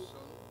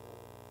Coson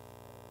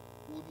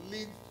would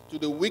lead to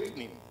the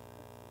weakening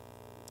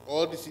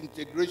or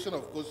disintegration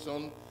of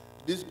Coson,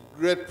 this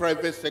great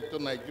private sector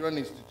Nigerian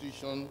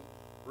institution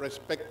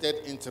respected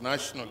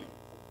internationally.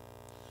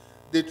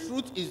 The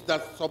truth is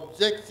that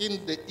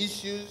subjecting the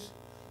issues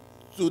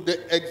to the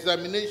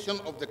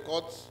examination of the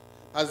courts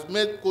has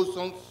made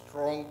Coson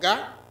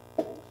stronger,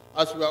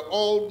 as we are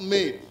all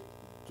made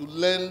to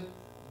learn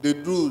the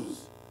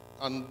do's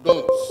and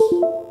don'ts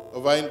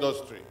of our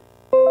industry.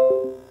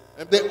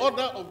 And the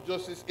order of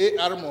Justice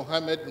A.R.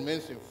 Mohammed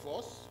remains in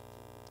force.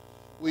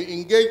 We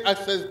engaged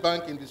Access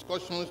Bank in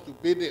discussions to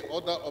pay the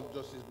order of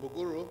Justice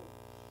Bogoro.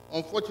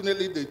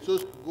 Unfortunately, they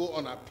chose to go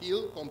on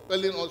appeal,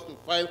 compelling us to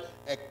file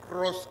a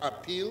cross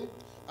appeal,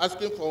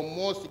 asking for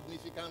more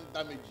significant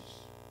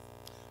damages.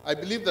 I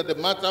believe that the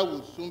matter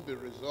will soon be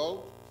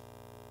resolved.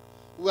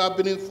 We have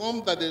been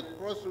informed that the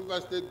Cross River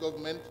State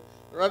government,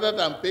 rather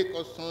than pay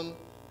Coson,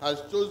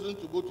 has chosen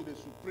to go to the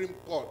Supreme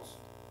Court.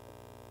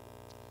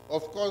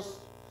 Of course,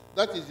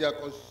 that is their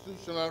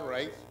constitutional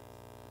right,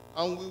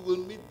 and we will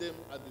meet them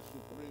at the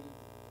Supreme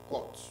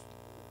Court.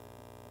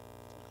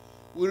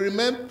 We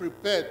remain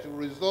prepared to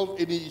resolve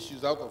any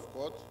issues out of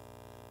court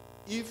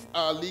if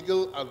our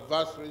legal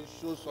adversaries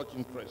show such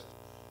interest.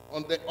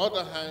 On the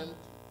other hand,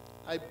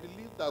 I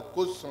believe that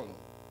Coson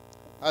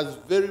has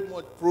very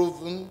much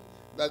proven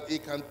that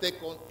it can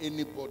take on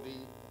anybody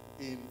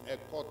in a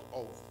court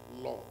of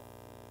law.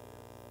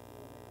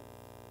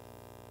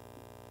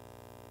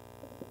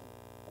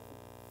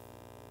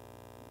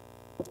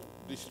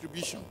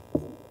 Distribution.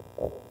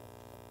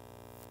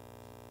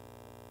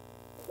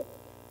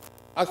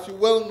 As you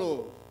well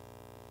know,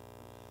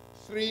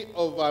 3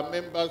 of our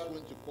members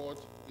went to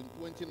court in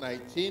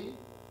 2019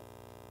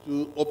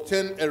 to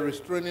obtain a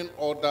restraining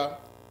order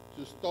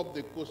to stop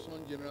the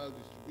Coson general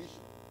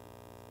distribution.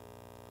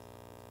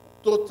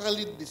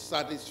 Totally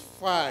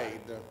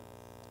dissatisfied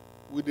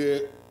with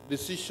the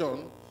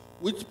decision,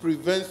 which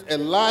prevents a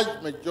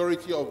large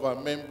majority of our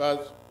members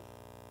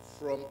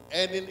from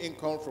earning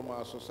income from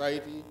our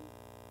society,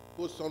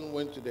 Coson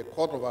went to the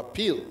Court of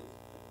Appeal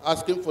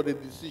asking for the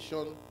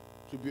decision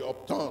to be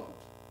upturned.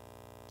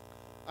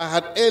 I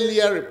had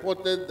earlier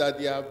reported that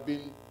there have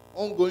been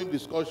ongoing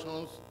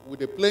discussions with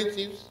the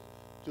plaintiffs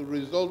to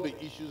resolve the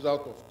issues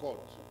out of court.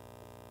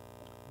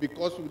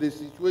 Because with the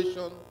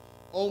situation,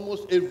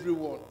 almost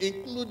everyone,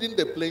 including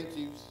the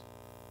plaintiffs,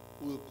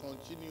 will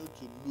continue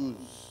to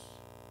lose.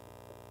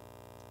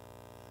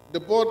 The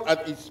board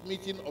at its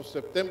meeting of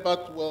September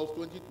 12,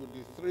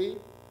 2023,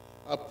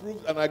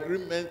 approved an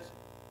agreement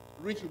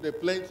reached with the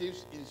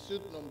plaintiffs in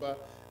suit number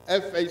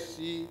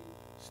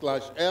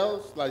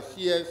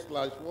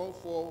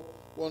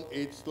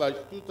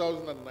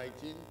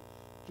FHC/L/CS/1418/2019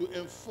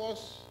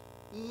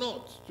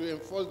 not to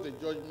enforce the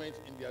judgment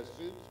in their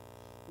suit,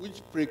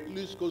 which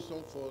precludes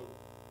Coson for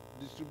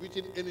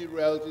distributing any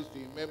royalties to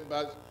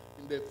members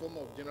in the form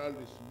of general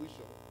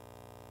distribution,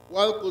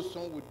 while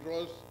Coson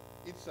withdraws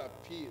its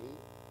appeal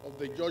of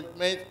the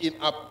judgment in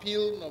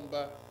appeal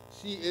number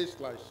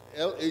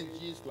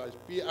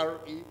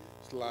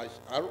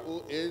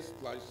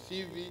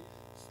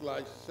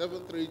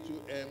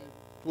CA/LAG/PRE/ROA/CV/732M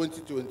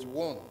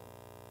 2021.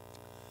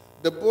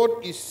 The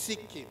board is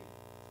seeking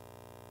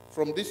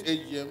from this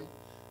AGM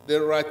the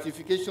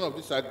ratification of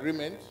this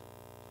agreement.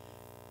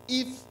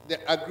 If the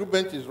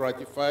agreement is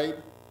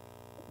ratified,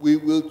 we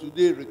will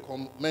today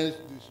recommence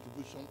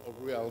distribution of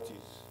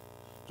royalties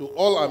to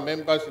all our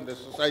members in the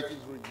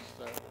society's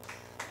register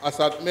as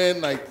at May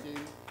 19,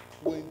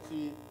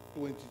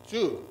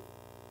 2022.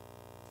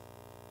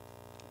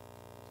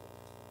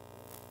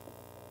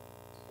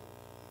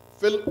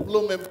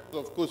 Fellow members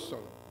of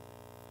Coson,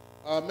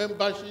 our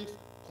membership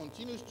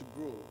continues to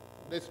grow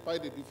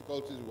despite the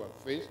difficulties we have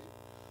faced.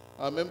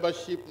 Our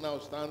membership now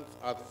stands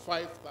at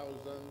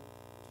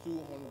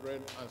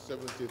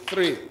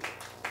 5,273.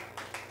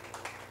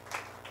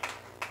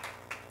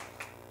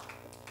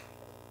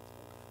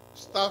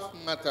 Staff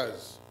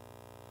matters.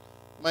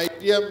 My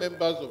dear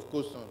members of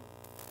Coson,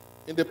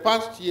 in the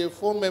past year,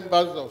 4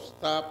 members of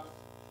staff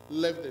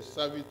left the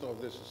service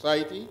of the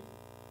society.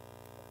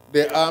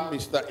 They are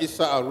Mr.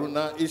 Issa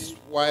Aruna,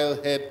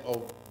 Eastwhile Head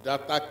of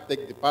Data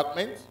Tech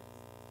Department,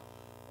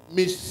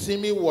 Ms.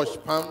 Simi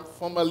Washpam,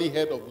 formerly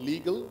Head of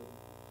Legal,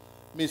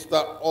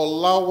 Mr.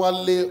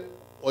 Olawale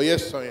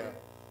Oyesoya,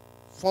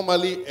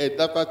 formerly a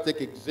Data Tech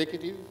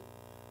Executive,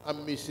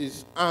 and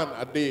Mrs. Anne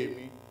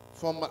Ademi,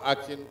 former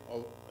acting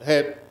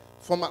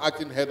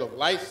head of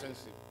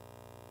licensing.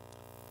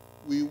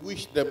 We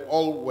wish them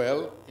all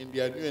well in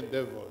their new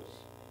endeavors.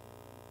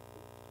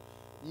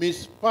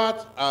 Ms.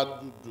 Pat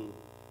Adudu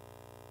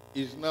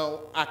is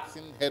now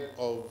acting head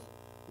of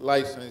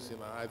licensing.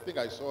 I think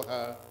I saw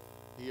her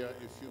here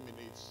a few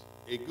minutes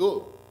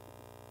ago.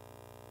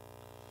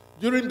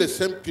 During the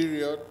same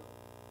period,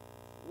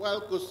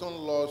 while Coson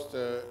lost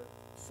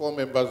 4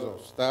 members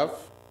of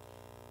staff,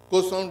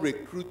 Coson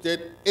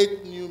recruited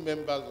 8 new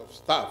members of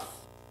staff.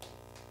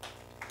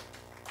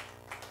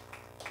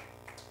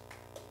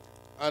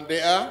 And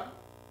they are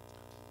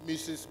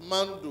Mrs.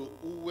 Mando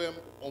Uwem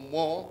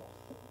Omo,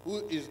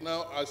 who is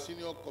now our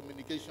Senior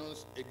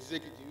Communications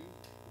Executive.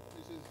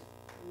 Mrs.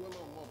 Uwem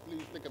Omo,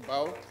 please take a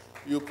bow.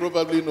 You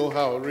probably know her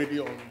already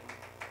on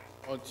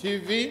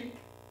TV,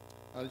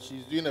 and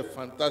she's doing a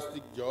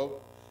fantastic job.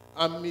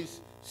 And Miss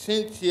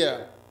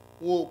Cynthia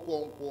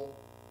Wokonko.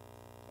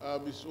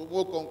 Miss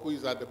Wokonko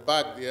is at the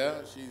back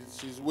there.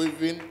 She's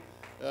waving.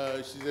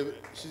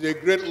 She's a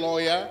great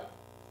lawyer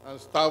and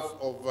staff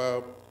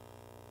of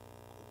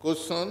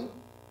Coson.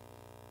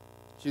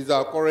 She's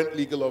our current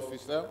legal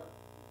officer.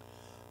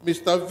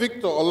 Mr.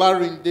 Victor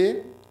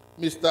Olarinde,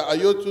 Mr.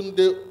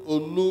 Ayotunde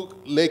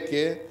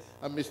Oluleke,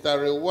 and Mr.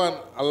 Rewan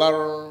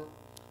Alaron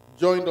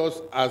joined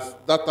us as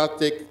Data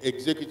Tech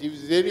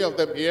executives. Is any of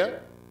them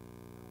here?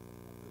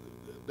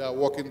 They are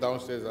working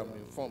downstairs, I'm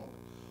informed.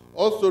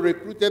 Also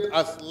recruited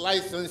as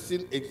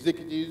licensing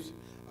executives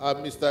are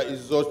Mr.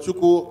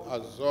 Izochukwu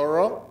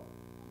Azoro.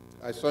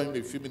 I saw him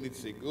a few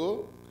minutes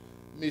ago.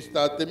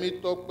 Mr.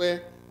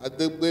 Temitope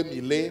Adegbe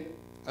Mile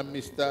and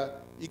Mr.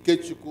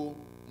 Ikechukwu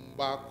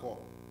Mbako.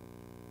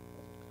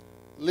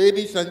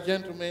 Ladies and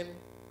gentlemen,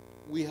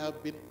 we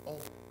have been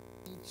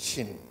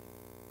unflinching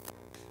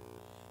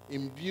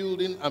in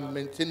building and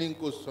maintaining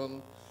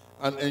Coson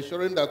and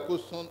ensuring that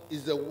Coson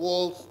is a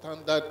world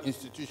standard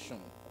institution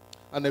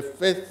and a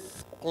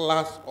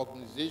first-class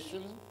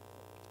organization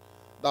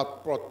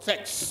that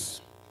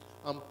protects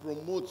and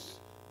promotes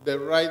the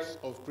rights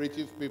of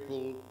creative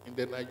people in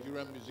the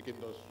Nigerian music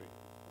industry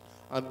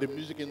and the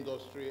music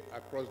industry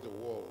across the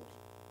world.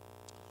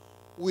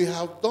 We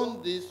have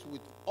done this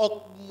with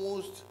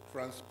utmost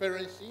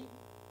transparency.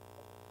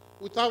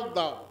 Without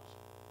doubt,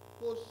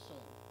 Coson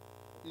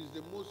is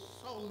the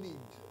most solid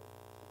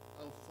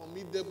and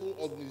formidable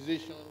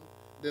organization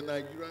the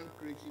Nigerian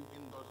creative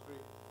industry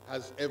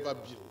has ever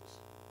built.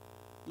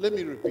 Let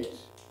me repeat.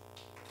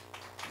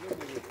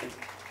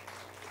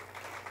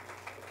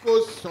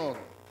 Coson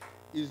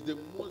is the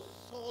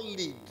most solid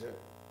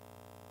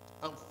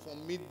and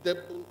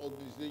formidable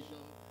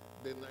organization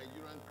the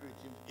Nigerian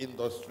creative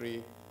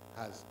industry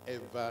has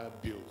ever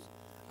built.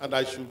 And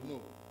I should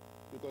know,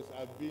 because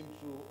I've been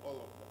through all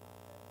of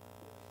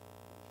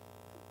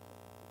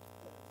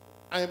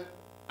that.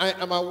 I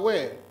am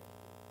aware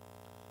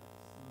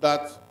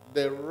that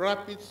the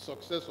rapid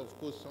success of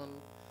Coson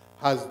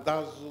has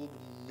dazzled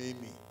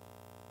many.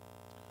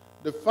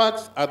 The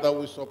facts are that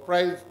we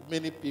surprised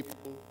many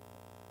people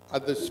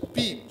at the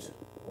speed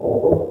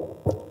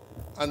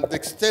and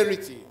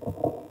dexterity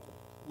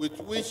with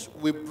which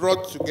we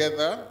brought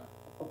together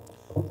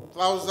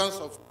thousands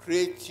of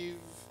creative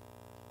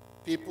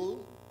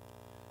people,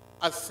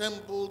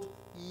 assembled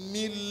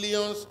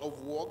millions of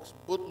works,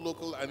 both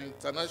local and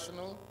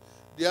international,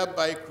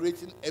 thereby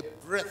creating a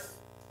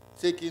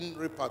breathtaking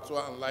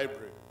repertoire and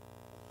library.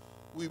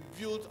 We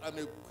built and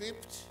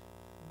equipped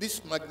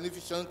this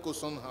magnificent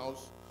Coson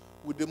house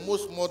with the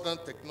most modern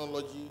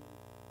technology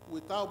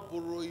without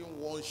borrowing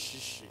one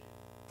shishi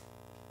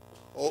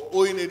or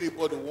owing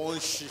anybody one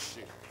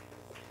shishi,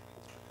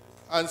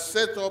 and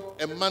set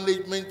up a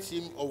management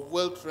team of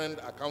well-trained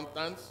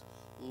accountants,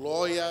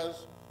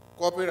 lawyers,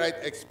 copyright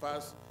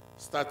experts,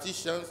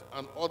 statisticians,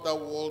 and other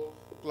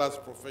world-class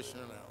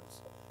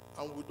professionals.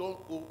 And we don't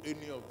owe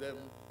any of them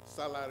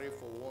salary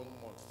for 1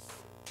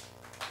 month.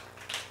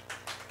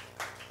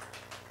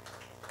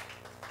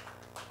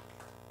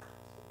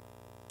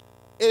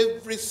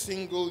 Every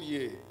single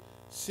year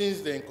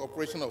since the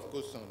incorporation of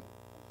Coson,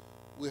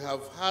 we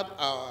have had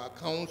our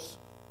accounts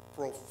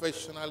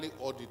professionally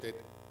audited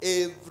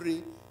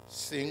every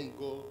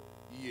single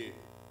year.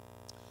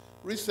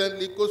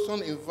 Recently,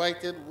 Coson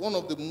invited one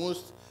of the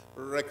most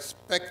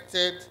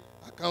respected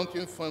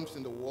accounting firms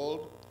in the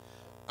world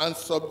and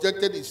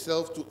subjected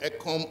itself to a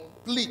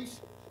complete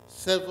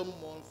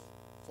 7-month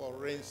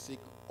forensic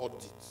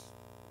audit,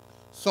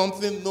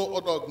 something no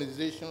other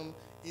organization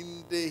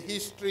in the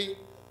history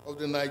of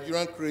the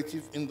Nigerian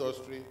creative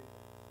industry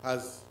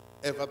has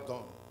ever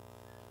done.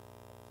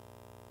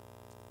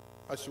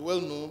 As you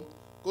well know,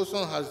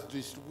 Coson has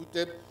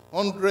distributed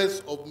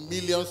hundreds of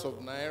millions of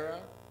naira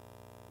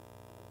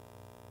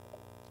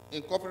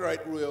in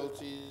copyright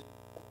royalties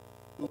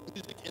to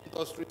music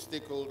industry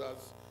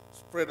stakeholders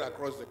spread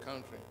across the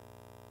country.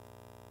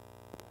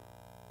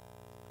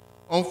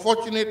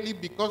 Unfortunately,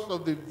 because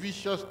of the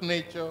vicious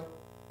nature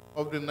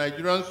of the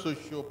Nigerian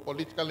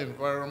socio-political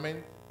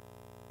environment,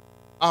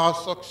 our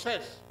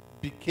success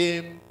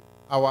became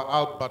our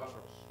albatross.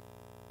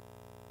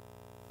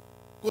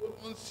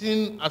 Coson,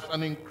 seen as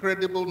an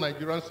incredible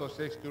Nigerian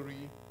success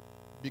story,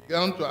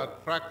 began to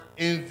attract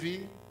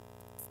envy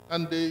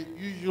and the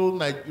usual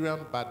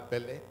Nigerian bad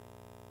belly.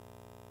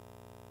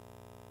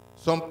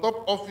 Some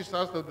top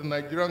officers of the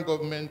Nigerian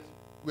government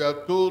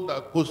were told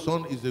that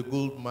Coson is a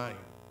gold mine.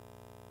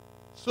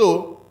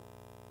 So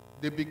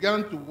they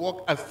began to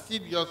work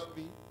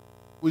assiduously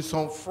with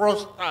some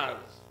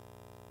fraudsters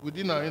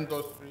within our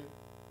industry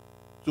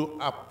to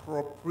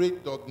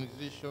appropriate the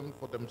organization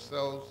for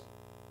themselves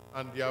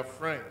and their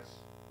friends.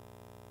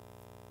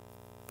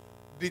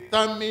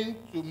 Determined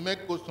to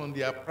make Coson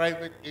their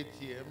private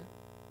ATM,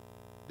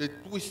 they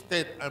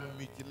twisted and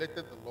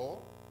mutilated the law,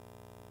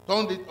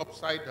 turned it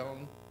upside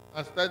down,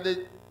 and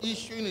started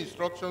issuing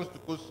instructions to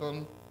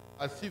Coson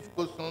as if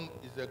Coson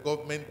is a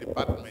government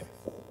department.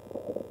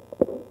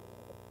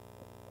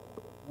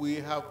 We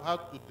have had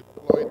to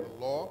deploy the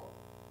law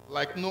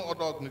like no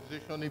other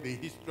organization in the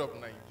history of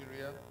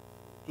Nigeria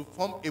to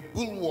form a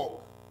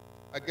bulwark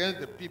against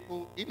the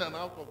people in and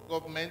out of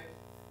government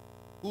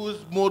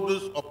whose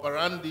modus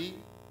operandi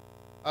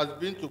has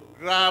been to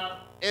grab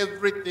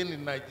everything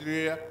in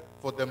Nigeria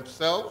for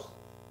themselves,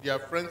 their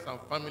friends and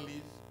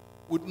families,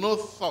 with no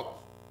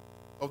thought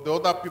of the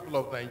other people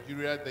of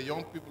Nigeria, the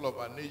young people of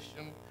our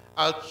nation,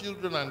 our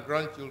children and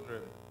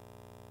grandchildren.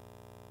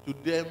 To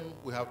them,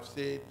 we have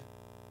said,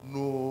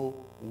 no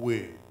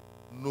way,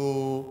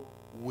 no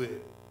way.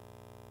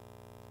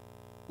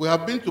 We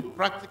have been to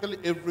practically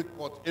every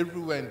court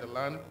everywhere in the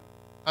land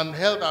and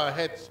held our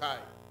heads high.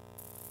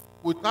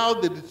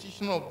 Without the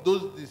decision of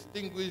those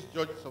distinguished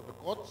judges of the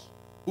courts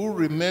who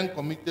remain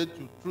committed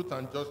to truth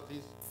and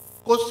justice,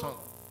 Coson,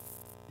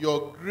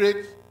 your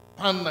great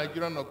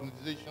pan-Nigerian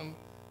organization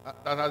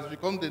that has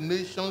become the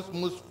nation's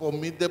most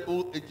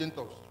formidable agent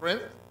of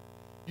strength,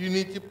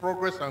 unity,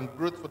 progress, and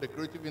growth for the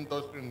creative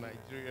industry in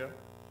Nigeria,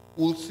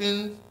 will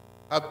since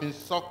have been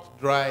sucked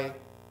dry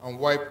and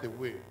wiped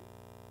away.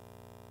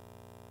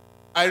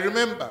 I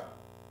remember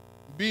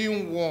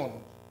being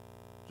warned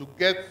to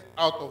get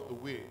out of the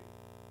way,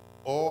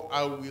 or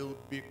I will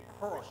be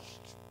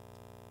crushed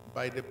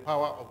by the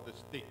power of the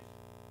state.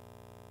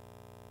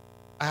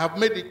 I have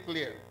made it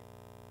clear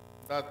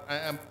that I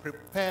am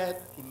prepared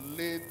to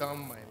lay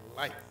down my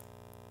life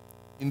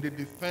in the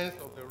defense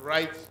of the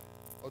rights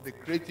of the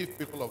creative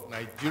people of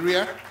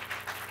Nigeria,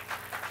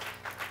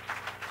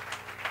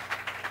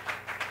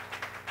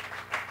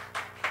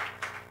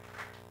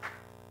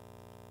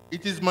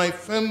 It is my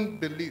firm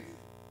belief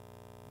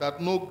that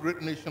no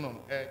great nation on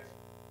earth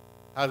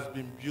has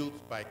been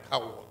built by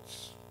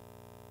cowards.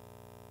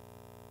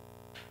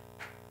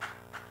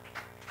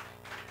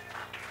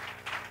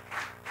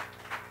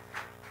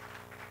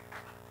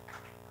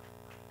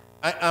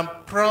 I am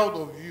proud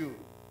of you,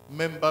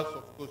 members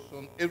of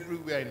Coson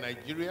everywhere in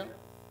Nigeria,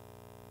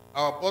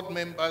 our board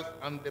members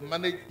and the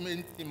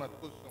management team at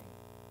Coson.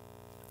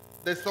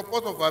 The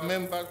support of our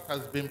members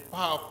has been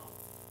powerful.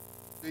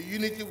 The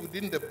unity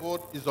within the board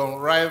is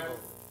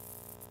unrivaled.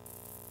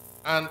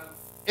 And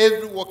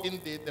every working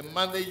day, the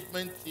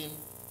management team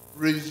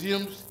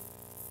resumes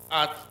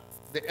at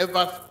the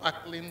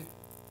ever-sparkling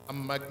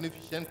and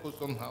magnificent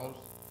Coson House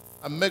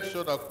and make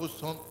sure that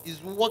Coson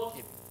is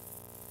working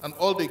and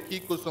all the key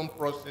Coson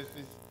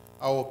processes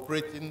are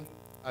operating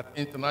at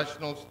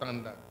international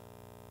standard.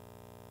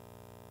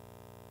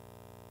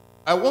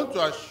 I want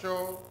to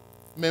assure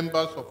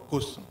members of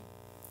Coson,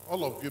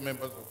 all of you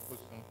members of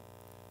Coson,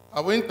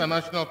 our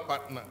international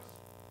partners,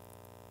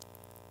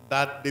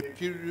 that the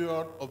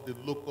period of the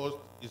locust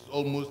is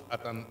almost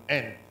at an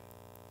end,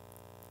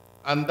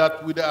 and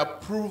that with the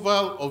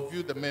approval of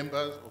you, the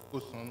members of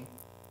Coson,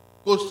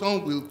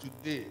 Coson will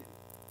today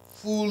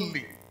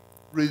fully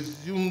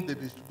resume the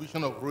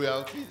distribution of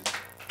royalties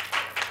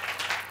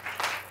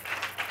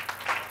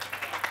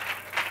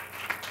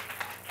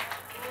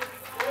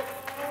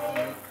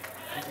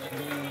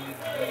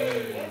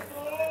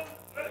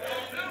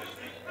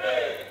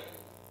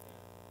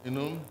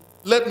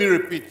Let me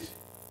repeat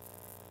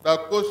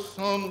that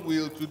Coson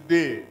will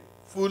today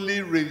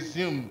fully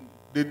resume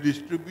the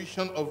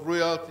distribution of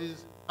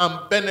royalties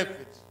and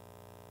benefits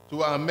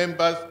to our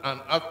members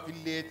and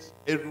affiliates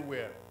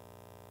everywhere.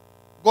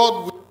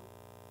 God will,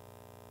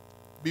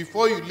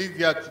 before you leave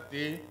here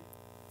today,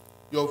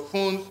 your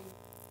phones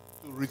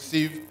to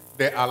receive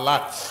the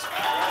alerts.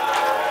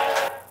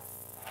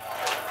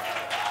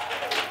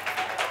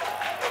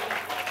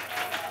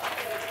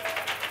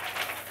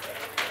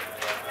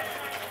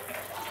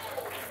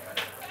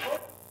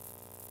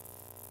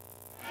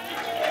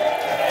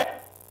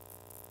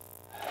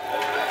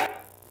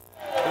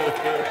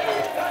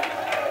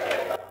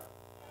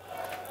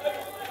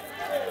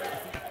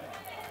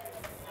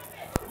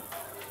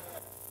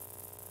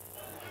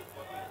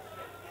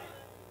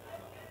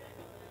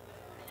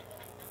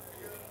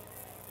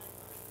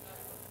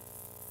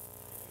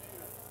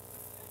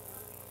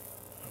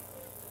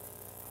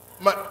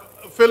 My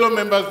fellow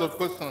members of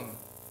Coson,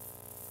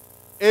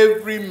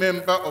 every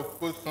member of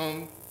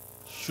Coson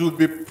should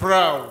be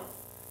proud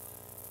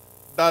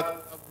that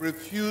have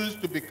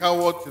refused to be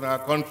cowards in our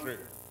country.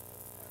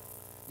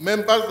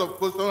 Members of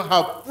Coson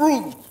have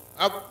proved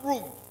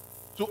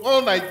to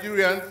all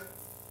Nigerians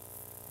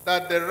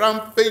that the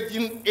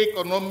rampaging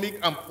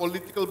economic and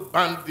political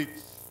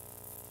bandits,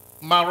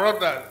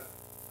 marauders,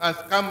 and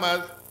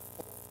scammers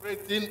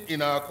operating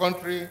in our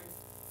country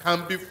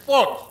can be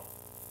fought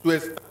to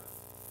establish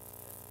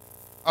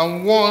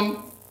and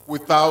won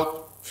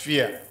without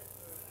fear.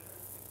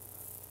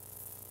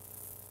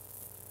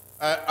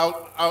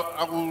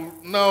 I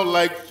would now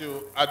like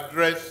to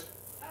address,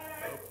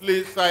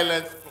 please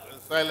silence,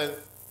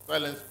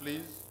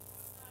 please.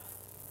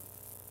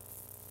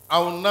 I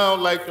would now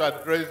like to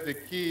address the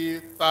key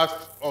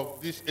tasks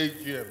of this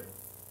AGM.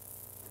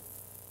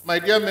 My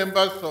dear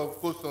members of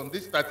Coson,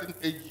 this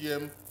 13th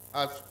AGM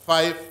has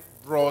 5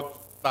 broad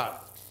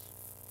tasks.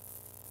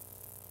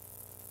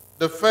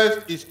 The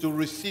first is to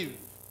receive,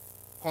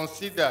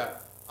 consider,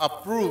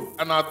 approve,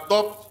 and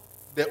adopt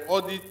the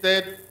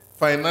audited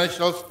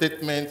financial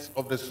statements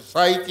of the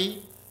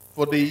Society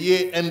for the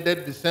year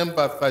ended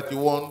December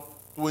 31,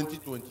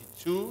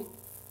 2022,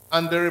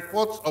 and the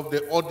reports of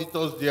the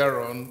auditors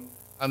thereon,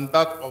 and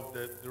that of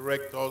the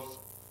directors,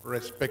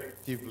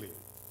 respectively.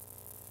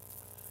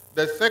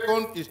 The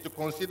second is to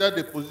consider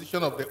the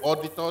position of the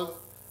auditors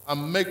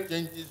and make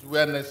changes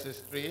where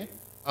necessary,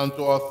 and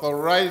to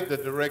authorize the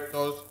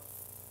directors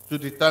to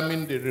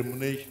determine the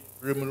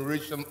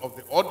remuneration of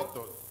the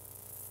auditors.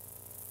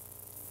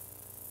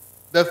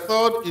 The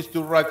third is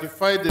to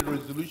ratify the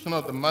resolution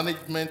of the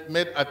management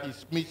made at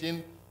its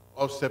meeting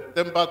of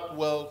September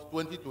 12,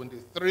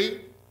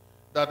 2023,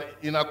 that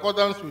in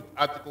accordance with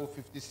Article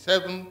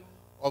 57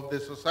 of the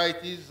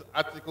Society's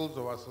Articles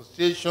of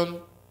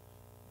Association,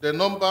 the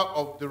number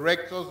of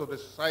directors of the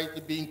Society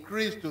be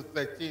increased to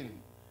 13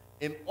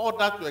 in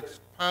order to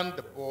expand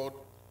the board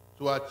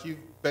to achieve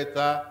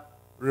better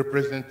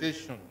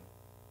representation.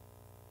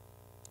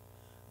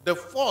 The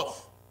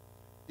fourth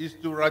is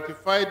to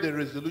ratify the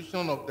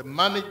resolution of the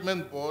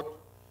Management Board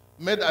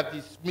made at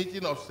its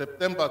meeting of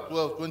September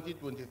 12,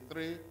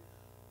 2023,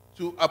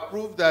 to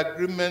approve the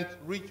agreement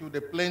reached with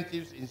the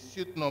plaintiffs in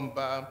suit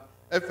number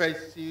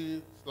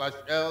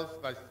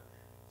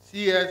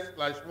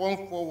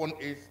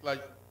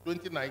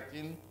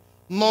FIC/L/CS/1418/2019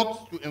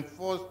 not to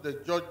enforce the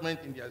judgment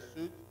in their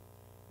suit,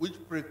 which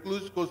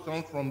precludes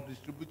Coson from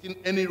distributing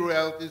any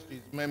royalties to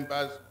its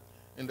members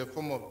in the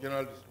form of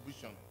general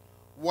distribution,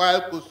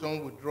 while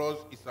Coson withdraws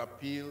its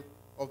appeal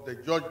of the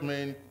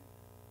judgment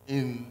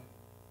in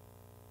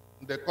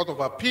the Court of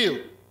Appeal.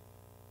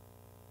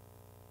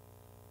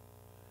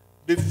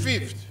 The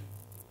fifth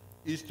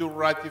is to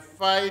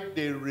ratify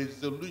the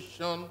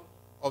resolution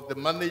of the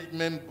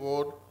Management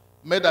Board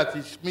made at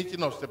its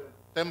meeting of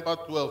September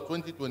 12,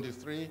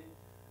 2023,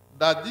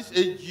 that this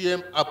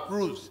AGM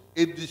approves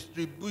a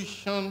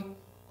distribution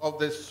of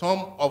the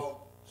sum of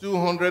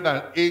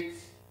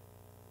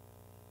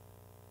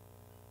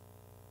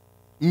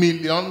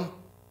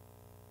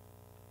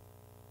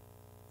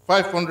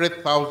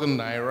 208,500,000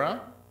 naira.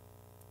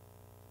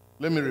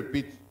 Let me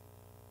repeat,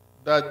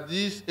 that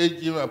this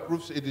AGM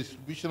approves a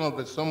distribution of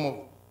the sum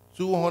of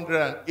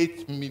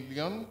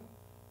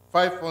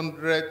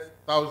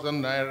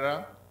 208,500,000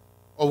 naira,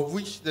 of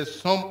which the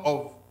sum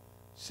of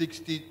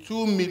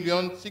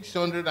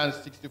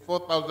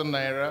 62,664,000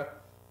 naira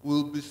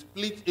will be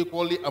split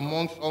equally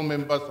amongst all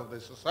members of the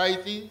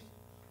society,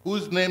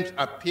 whose names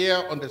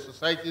appear on the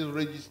society's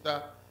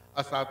register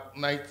as at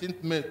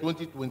 19th May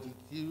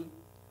 2022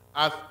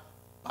 as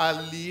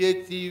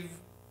palliative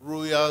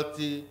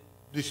royalty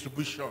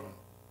distribution.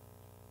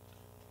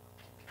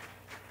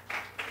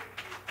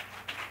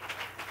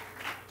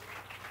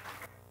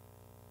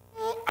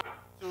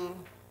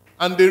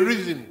 And the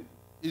reason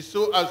is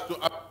so as to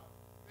address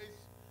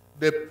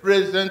the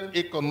present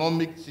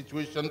economic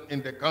situation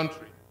in the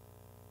country,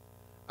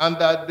 and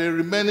that the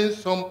remaining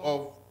sum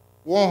of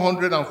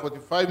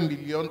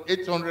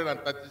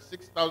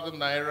 145,836,000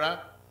 naira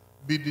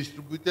be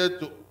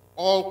distributed to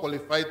all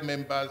qualified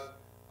members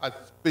as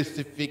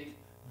specific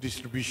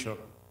distribution.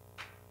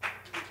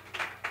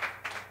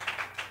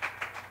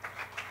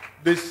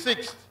 The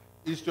sixth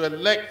is to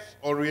elect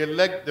or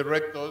re-elect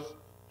directors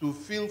to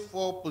fill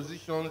 4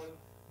 positions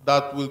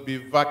that will be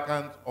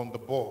vacant on the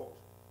board.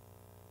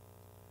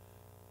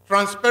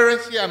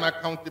 Transparency and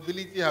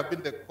accountability have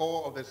been the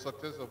core of the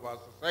success of our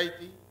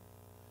society.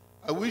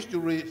 I wish to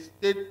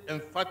restate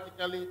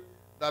emphatically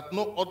that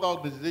no other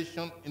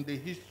organization in the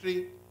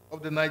history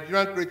of the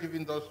Nigerian creative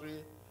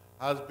industry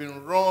has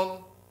been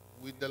run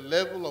with the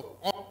level of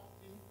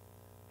honesty,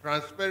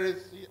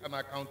 transparency, and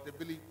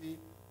accountability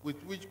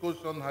with which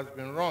Coson has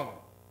been run.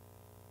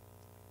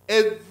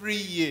 Every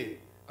year,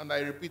 and I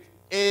repeat,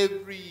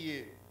 every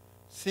year,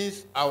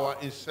 since our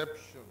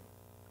inception,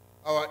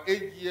 our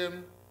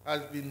AGM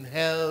has been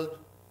held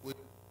with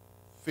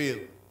fail.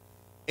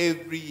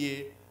 Every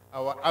year,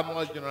 our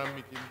annual general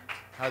meeting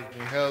has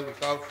been held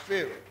without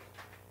fail.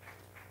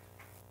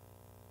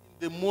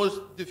 In the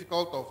most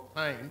difficult of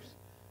times,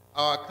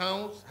 our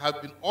accounts have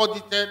been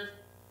audited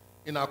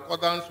in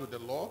accordance with the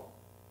law.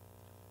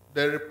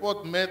 The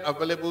report made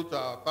available to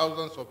our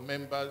thousands of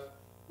members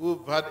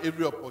who've had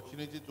every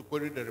opportunity to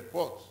query the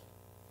reports.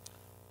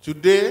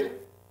 Today,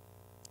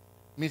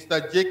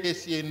 Mr.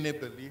 JKC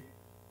Nebeli,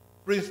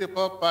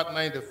 principal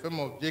partner in the firm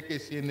of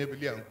JKC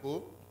Nebeli &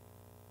 Co.,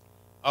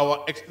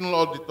 our external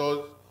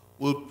auditors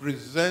will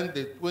present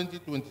the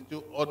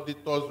 2022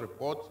 auditors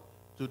report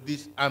to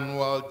this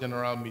annual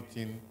general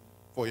meeting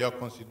for your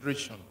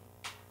consideration.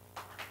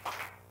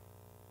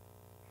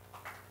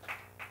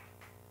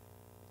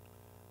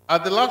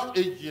 At the last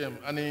AGM,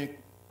 and in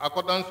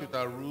accordance with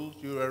our rules,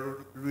 you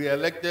were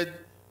re-elected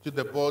to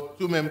the board,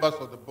 2 members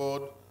of the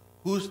board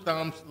whose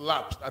terms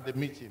lapsed at the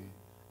meeting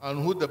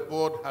and who the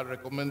board had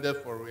recommended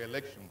for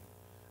re-election.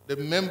 The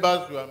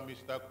members were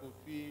Mr.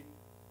 Kofi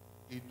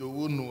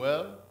Idowu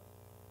Noel,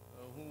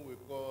 whom we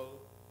call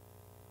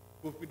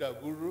Kofi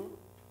Daguru,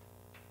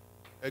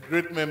 a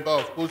great member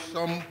of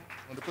Coson,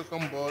 on the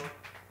Coson board,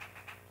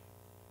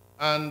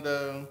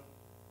 and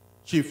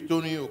Chief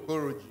Tony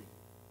Okoroji.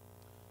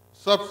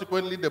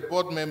 Subsequently, the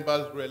board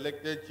members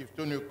re-elected Chief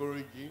Tony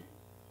Okoroji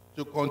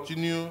to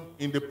continue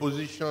in the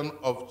position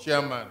of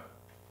chairman.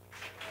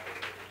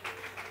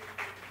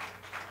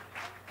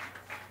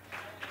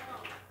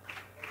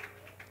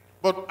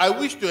 But I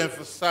wish to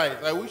emphasize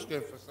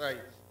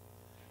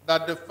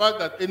that the fact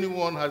that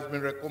anyone has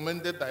been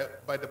recommended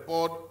by the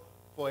board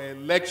for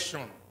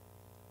election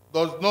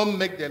does not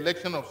make the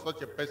election of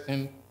such a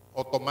person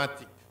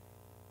automatic.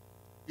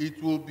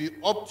 It will be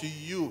up to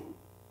you,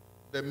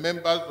 the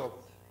members of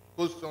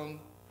Coson,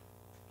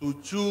 to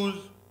choose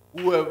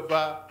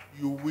whoever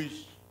you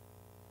wish.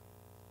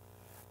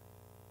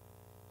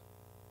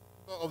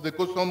 Of the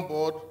Coson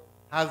board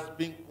has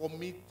been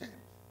committed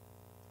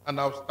and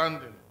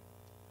outstanding.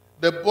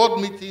 The board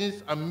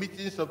meetings and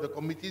meetings of the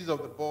committees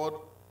of the board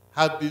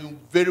have been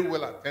very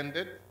well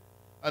attended,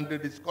 and the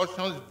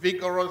discussions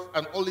vigorous,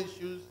 and all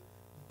issues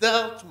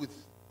dealt with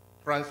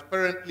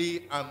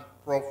transparently and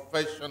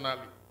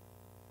professionally.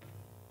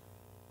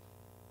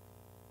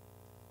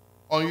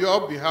 On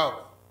your behalf,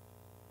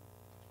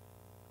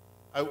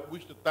 I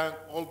wish to thank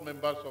all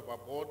members of our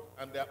board,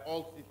 and they're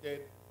all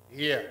seated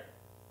here.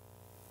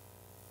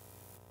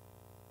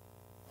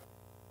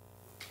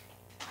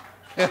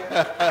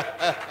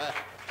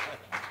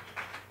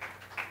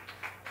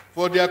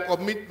 For their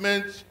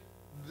commitment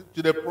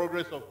to the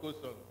progress of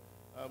Coson.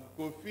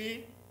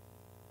 Kofi,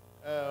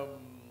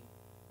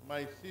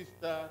 my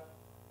sister,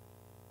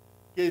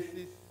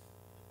 KSB,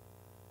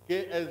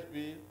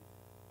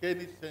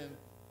 Kenny St.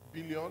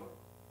 Billion,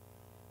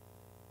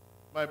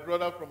 my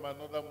brother from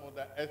another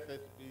mother,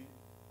 SSP,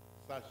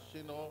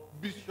 Sashino,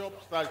 Bishop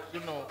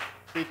Sashino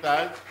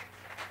Peters,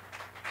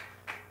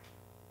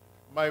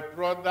 my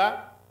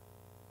brother,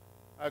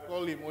 I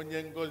call him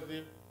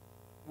Onyengozi.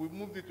 We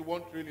moved it to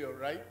 1 trillion,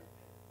 right?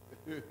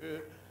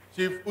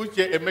 Chief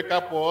Uche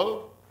Emeka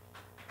Paul,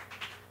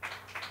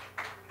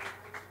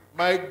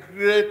 my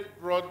great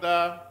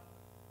brother,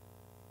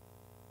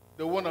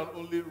 the one and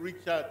only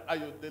Richard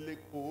Ayodele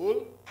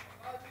Cole,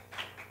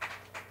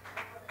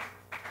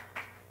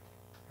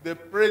 the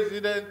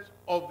president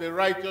of the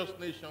righteous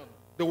nation,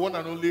 the one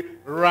and only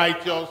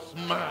righteous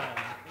man.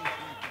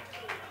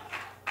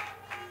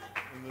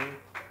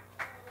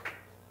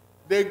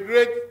 The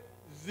great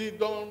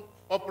Zidon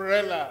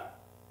Operella,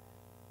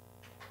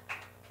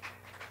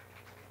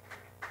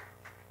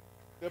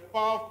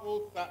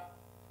 powerful Sir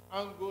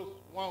Angus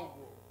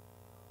Wango,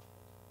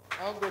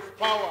 Angus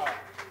Power,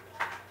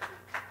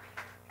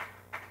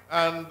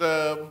 and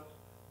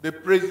the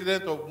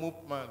president of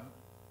Movement,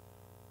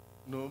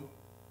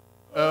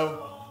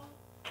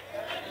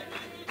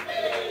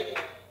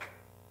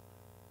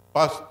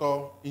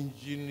 Pastor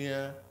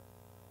Engineer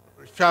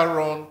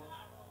Sharon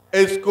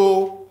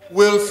Esco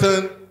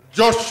Wilson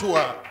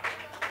Joshua.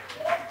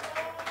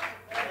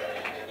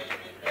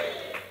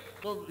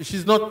 So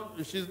she's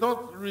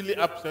not really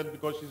absent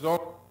because she's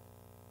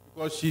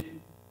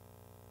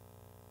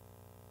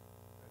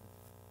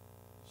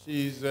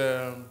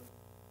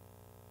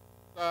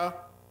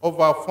of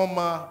our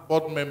former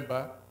board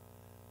member,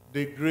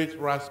 the great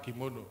Ras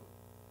Kimono,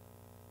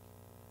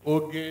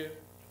 Oge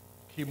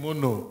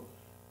Kimono.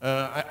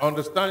 I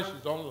understand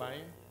she's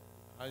online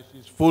and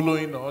she's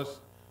following us.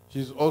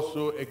 She's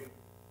also a...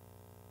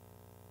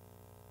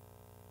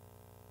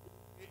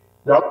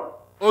 Yep.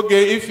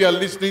 Okay, if you're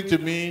listening to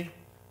me,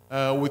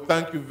 we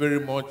thank you very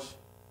much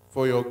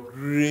for your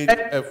great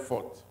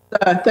effort.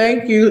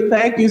 Thank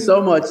you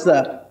so much,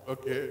 sir.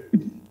 Okay.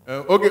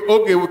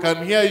 Okay, we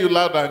can hear you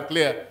loud and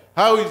clear.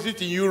 How is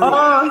it in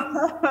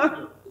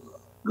Europe?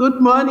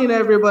 Good morning,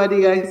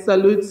 everybody. I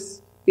salute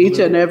each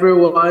and every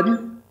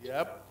one.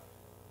 Yep.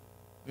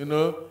 You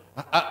know,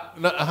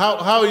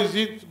 how is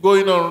it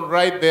going on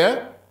right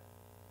there?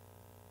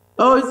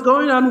 Oh, it's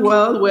going on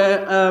well.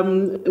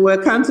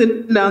 We're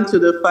counting down to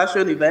the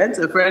fashion event.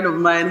 A friend of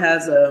mine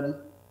has a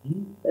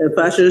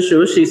fashion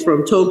show. She's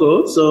from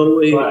Togo, so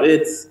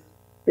it's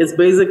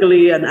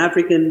basically an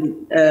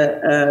African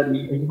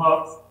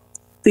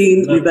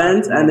themed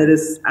event, and it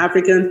is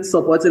African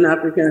supporting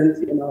Africans.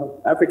 You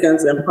know,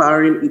 Africans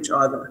empowering each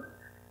other.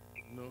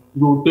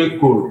 You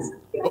take good.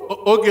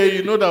 Okay,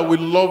 you know that we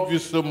love you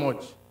so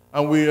much,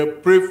 and we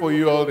pray for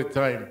you all the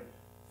time.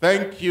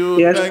 Thank you,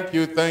 yes.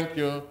 Thank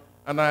you.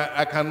 And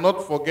I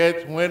cannot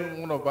forget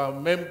when one of our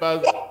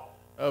members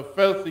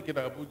fell sick in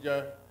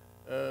Abuja,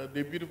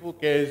 the beautiful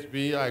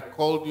KSB, I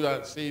called you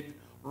and said,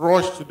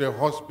 rush to the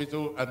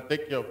hospital and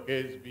take care of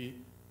KSB.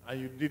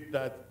 And you did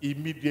that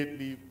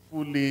immediately,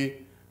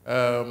 fully.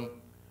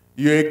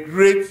 You're a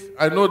great,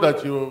 I know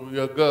that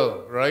you're a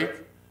girl, right?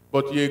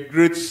 But you're a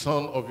great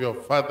son of your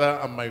father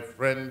and my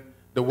friend,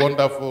 the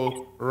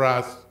wonderful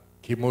Ras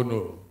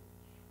Kimono.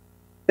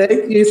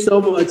 Thank you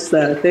so much,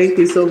 sir. Thank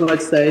you so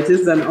much, sir. It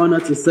is an honor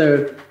to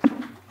serve.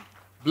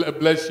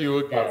 Bless you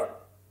again.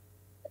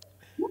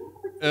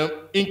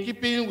 In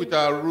keeping with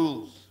our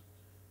rules,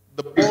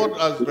 the board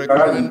has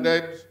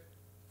recommended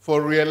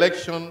for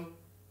re-election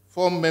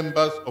 4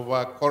 members of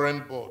our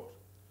current board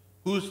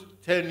whose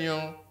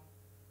tenures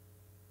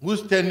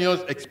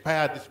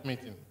expire this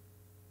meeting.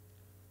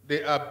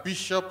 They are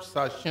Bishop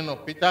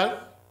Sashino Peters,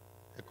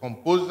 a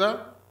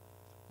composer,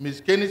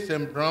 Ms. Kenny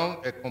Brown,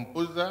 a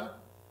composer,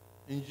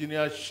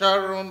 Engineer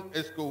Sharon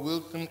Esco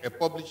Wilson, a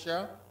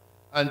publisher,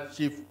 and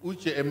Chief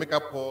Uche Emeka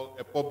Paul,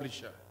 a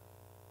publisher.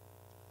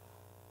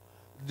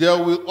 There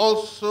will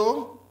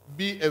also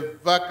be a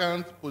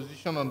vacant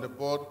position on the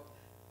board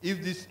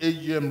if this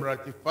AGM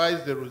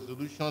ratifies the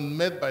resolution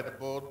made by the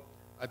board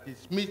at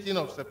its meeting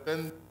of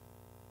September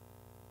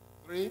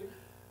 3,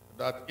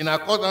 that in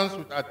accordance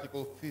with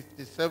Article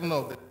 57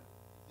 of the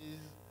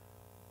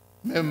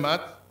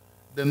MEMAT,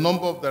 the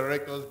number of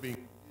directors being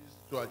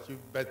increased to achieve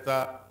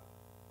better.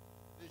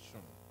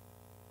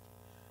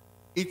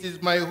 It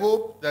is my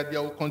hope that there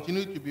will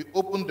continue to be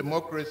open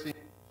democracy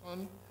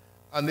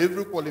and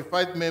every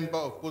qualified member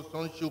of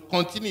Coson should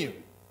continue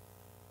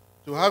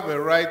to have a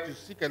right to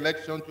seek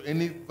election to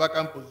any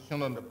vacant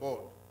position on the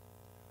board.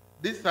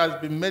 This has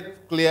been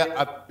made clear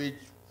at page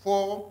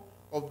 4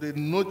 of the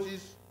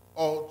notice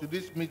to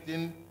this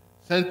meeting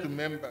sent to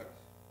members.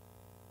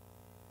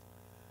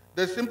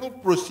 The simple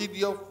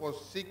procedure for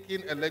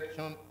seeking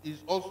election is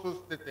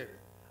also stated,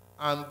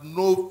 and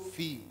no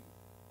fee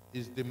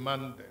is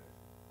demanded.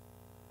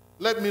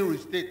 Let me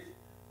restate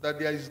that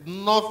there is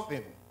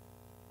nothing,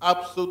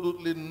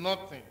 absolutely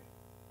nothing,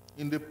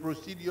 in the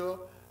procedure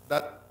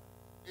that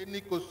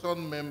any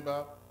Coson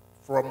member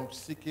from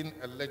seeking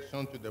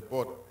election to the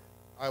board.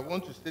 I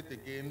want to state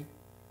again,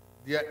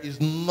 there is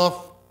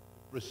no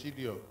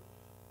procedure.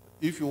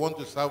 If you want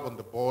to serve on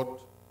the board,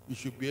 you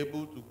should be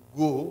able to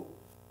go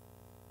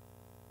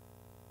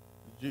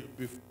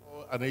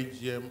before an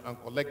AGM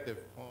and collect a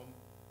form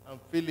and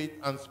fill it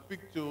and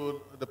speak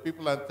to the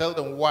people and tell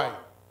them why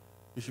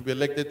you should be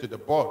elected to the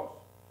board.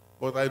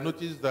 But I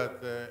noticed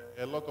that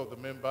a lot of the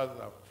members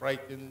are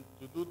frightened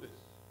to do this.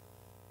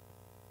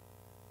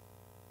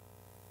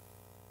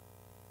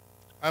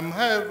 I'm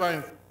however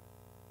informed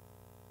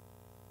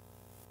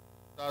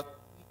that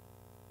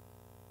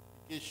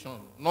application,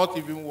 not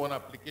even one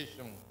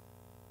application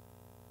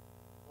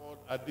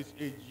at this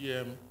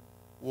AGM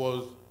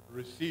was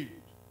received.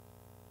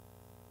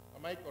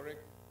 Am I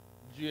correct,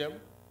 GM?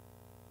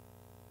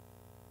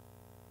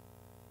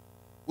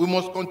 We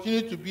must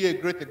continue to be a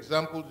great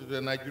example to the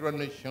Nigerian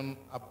nation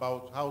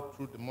about how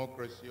true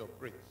democracy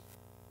operates.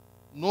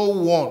 No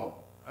one,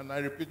 and I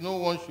repeat, no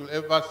one should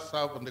ever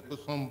serve on the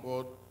Coson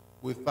board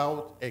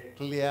without a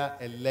clear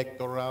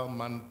electoral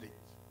mandate.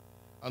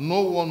 And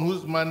no one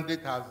whose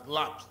mandate has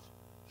lapsed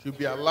should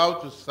be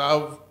allowed to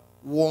serve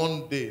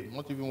 1 day,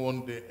 not even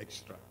 1 day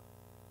extra.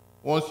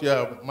 Once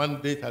your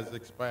mandate has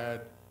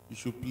expired, you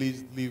should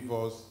please leave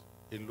us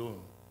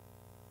alone.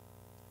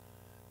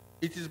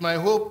 It is my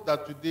hope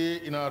that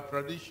today, in our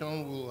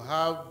tradition, we will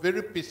have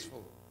very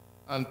peaceful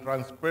and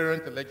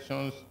transparent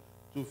elections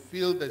to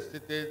fill the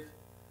stated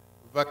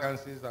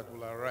vacancies that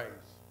will arise.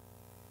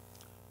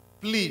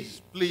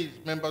 Please,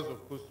 members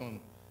of Coson,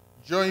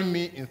 join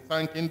me in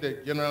thanking the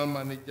General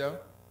Manager,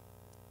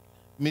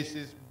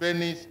 Mrs.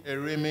 Bernice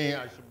Ereme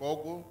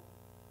Ashibogo,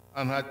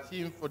 and her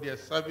team for their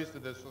service to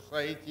the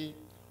society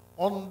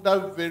under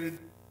very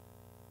circumstances.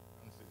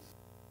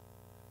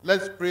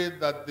 Let's pray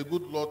that the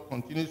good Lord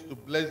continues to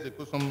bless the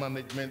Coson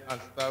management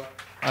and staff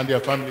and their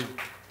families.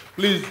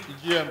 Please,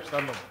 GM,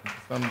 stand up,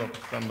 stand up,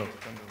 stand up,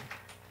 stand up.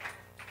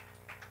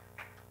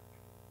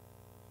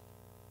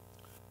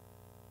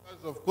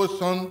 Of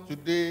Coson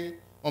today,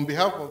 on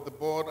behalf of the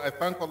board, I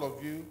thank all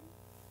of you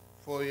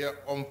for your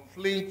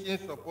unflinching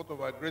support of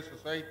our great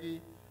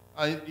society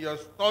and your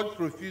staunch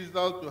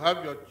refusal to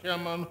have your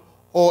chairman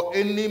or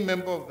any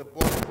member of the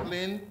board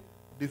slain,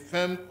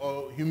 defamed,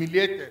 or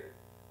humiliated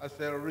as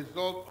a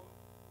result of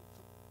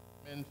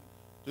commitment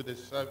to the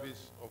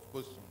service of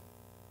Coson.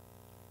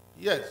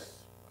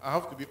 Yes, I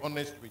have to be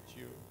honest with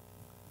you.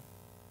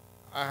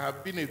 I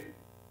have been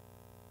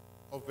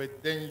of a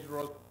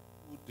dangerous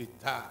coup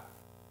d'etat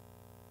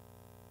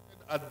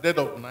at dead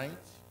of night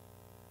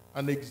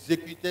and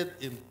executed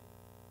in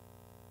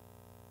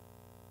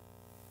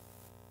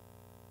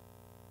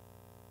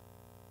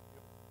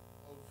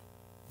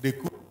the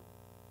coup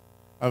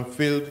and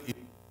failed in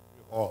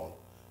all.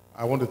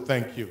 I want to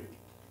thank you.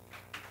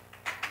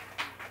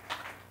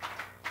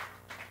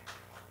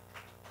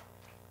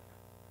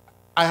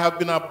 I have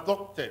been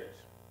abducted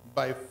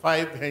by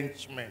 5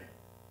 henchmen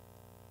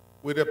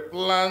with a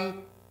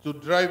plan to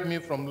drive me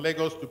from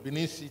Lagos to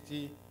Benin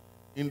City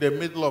in the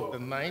middle of the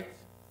night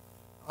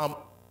and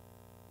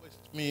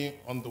waste me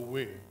on the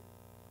way.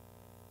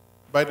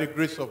 By the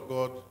grace of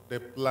God, the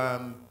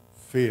plan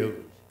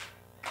failed.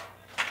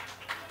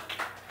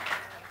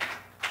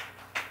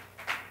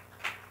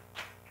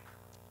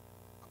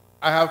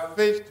 I have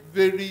faced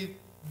very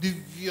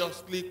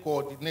deviously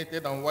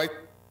coordinated and white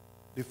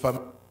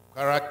defamation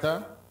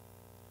character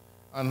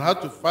and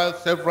had to file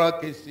several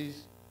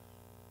cases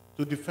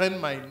to defend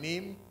my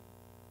name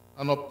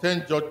and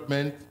obtain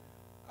judgment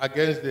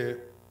against the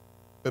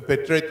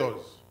perpetrators.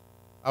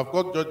 I've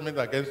got judgment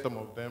against some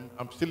of them.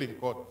 I'm still in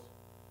court,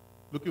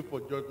 looking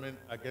for judgment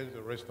against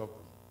the rest of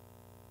them.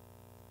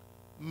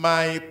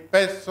 My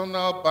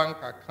personal bank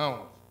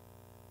account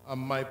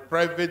and my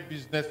private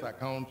business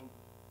account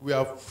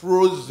were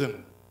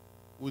frozen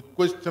with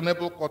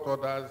questionable court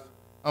orders,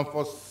 and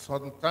for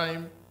some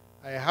time,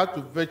 I had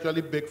to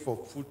virtually beg for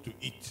food to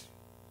eat.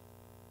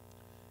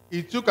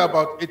 It took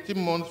about 18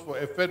 months for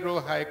a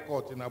federal high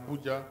court in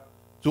Abuja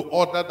to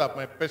order that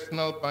my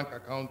personal bank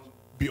account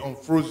be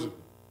unfrozen.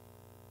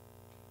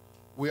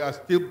 We are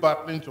still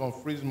battling to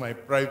unfreeze my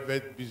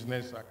private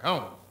business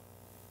account.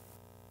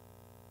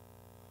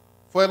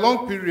 For a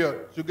long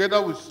period,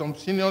 together with some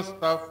senior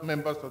staff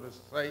members of the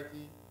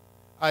society,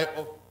 I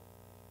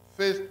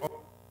faced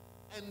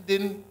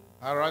unending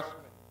harassment.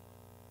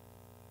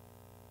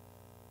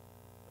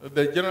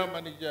 The general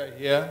manager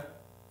here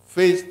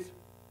faced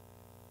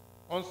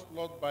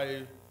onslaught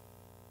by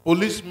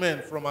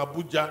policemen from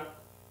Abuja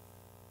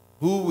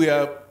who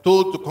were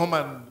told to come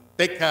and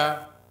take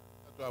her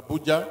to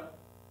Abuja.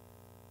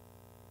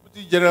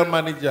 The general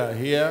manager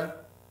here,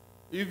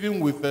 even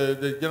with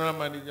the general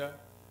manager,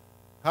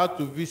 had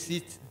to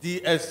visit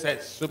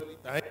DSS so many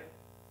times.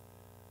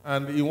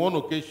 And in one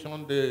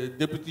occasion, the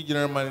deputy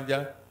general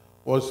manager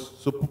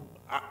was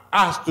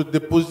asked to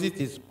deposit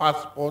his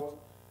passport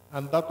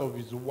and that of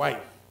his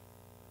wife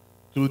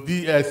to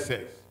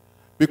DSS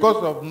because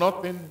of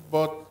nothing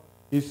but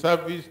his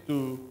service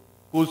to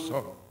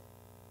Coson.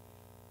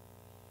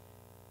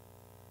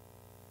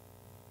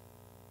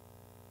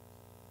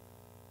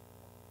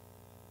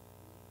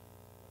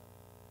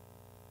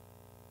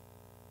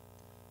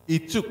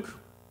 It took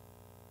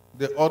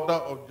the order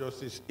of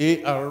Justice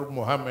A.R.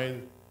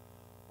 Mohammed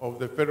of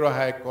the Federal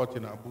High Court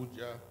in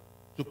Abuja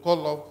to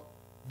call off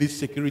these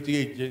security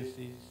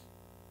agencies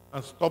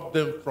and stop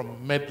them from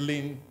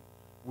meddling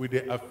with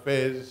the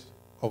affairs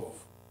of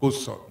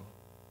Coson.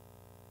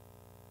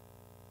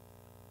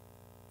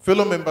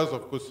 Fellow members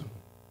of Coson,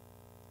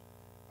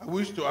 I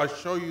wish to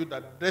assure you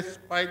that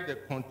despite the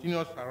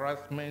continuous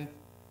harassment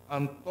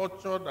and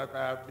torture that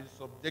I have been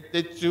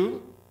subjected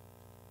to,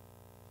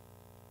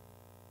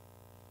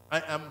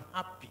 I am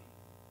happy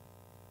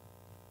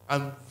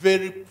and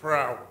very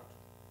proud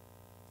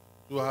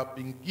to have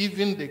been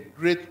given the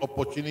great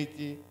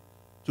opportunity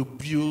to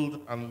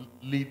build and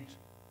lead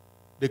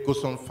the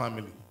Coson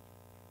family.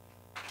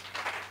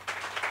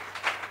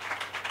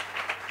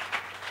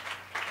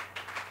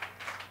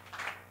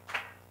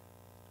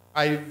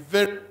 I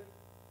very,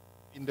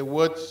 in the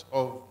words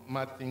of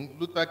Martin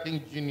Luther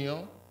King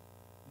Jr.,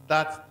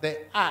 that the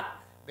arc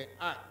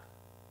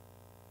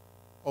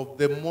of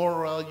the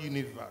moral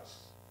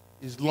universe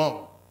is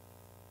long,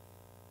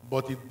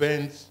 but it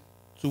bends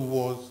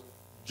towards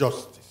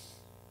justice.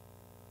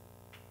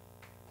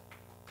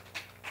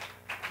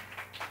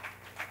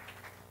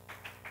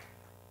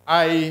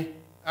 I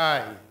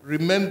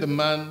remain the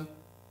man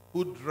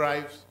who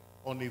drives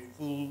on a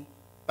full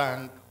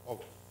tank of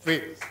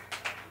faith.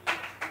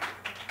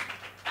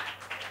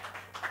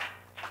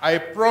 I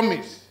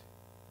promise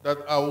that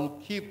I will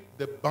keep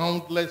the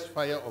boundless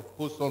fire of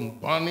Coson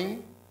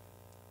burning,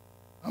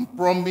 and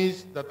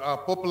promise that our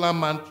popular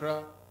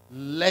mantra,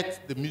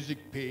 "Let the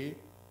music pay,"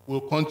 will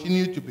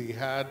continue to be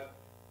heard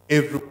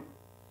everywhere.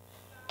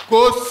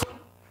 Coson.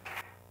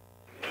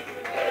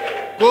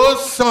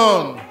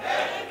 Coson.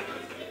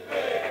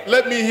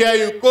 Let me hear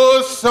you.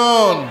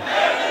 Coson.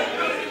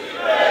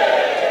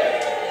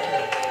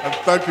 And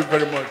thank you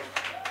very much.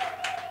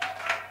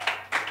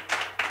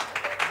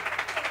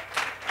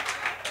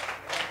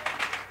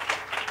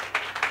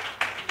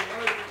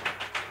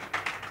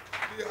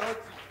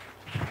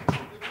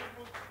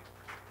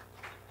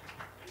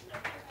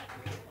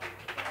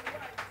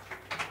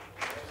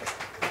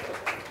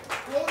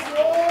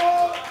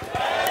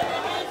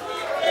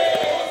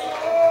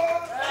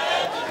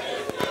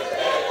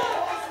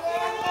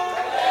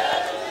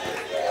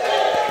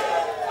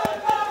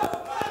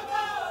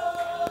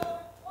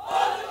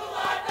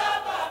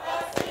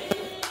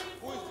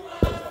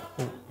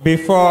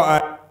 Before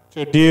I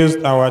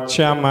introduced our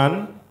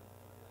chairman,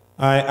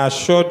 I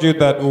assured you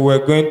that we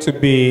were going to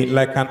be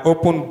like an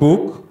open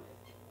book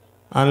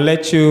and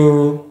let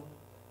you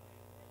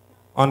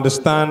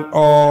understand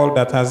all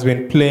that has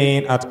been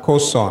playing at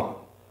Coson.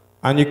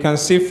 And you can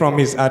see from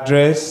his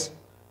address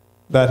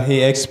that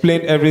he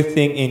explained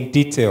everything in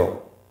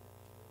detail.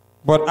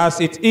 But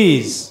as it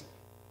is,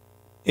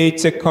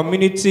 it's a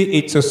community,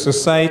 it's a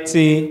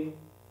society.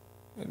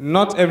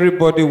 Not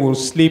everybody will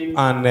sleep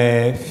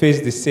and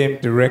face the same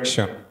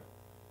direction.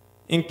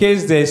 In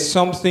case there's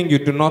something you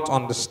do not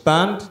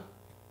understand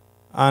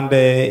and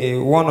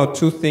one or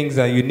two things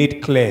that you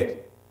need cleared,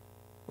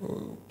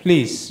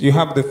 please, you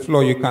have the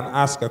floor. You can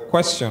ask a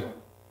question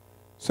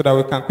so that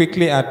we can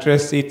quickly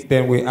address it,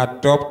 then we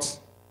adopt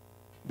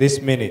these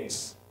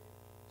minutes.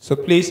 So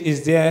please,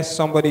 is there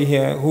somebody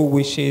here who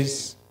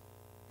wishes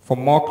for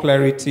more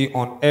clarity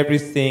on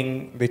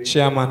everything the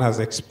chairman has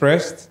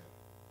expressed?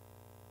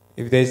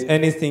 If there's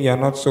anything you're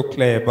not so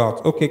clear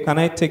about. Okay, can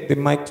I take the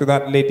mic to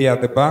that lady at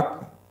the back?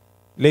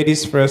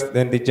 Ladies first,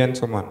 then the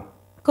gentleman.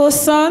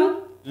 Coson.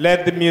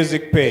 Let the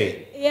music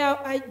pay. Yeah,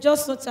 I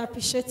just want to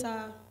appreciate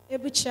our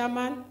able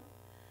chairman.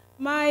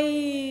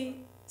 My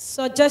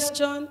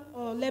suggestion,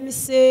 or let me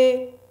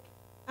say,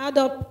 add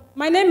up.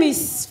 My name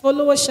is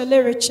Follower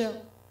Shale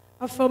Rachel.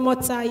 I'm from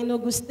Ota in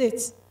Ogun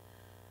State.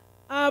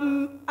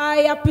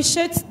 I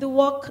appreciate the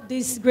work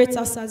this great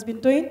house has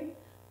been doing.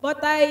 But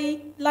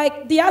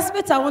the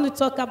aspect I want to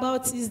talk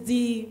about is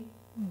the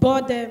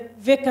board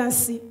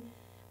vacancy.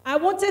 I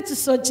wanted to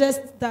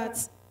suggest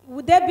that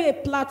would there be a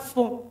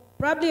platform,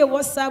 probably a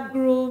WhatsApp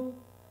group,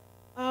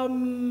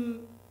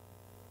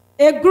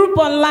 a group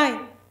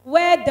online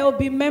where there will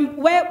be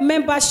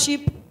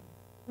membership,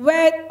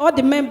 where all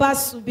the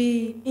members will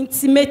be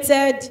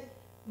intimated,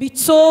 be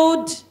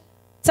told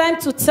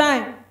time to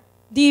time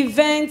the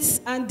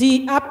events and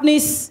the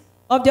happenings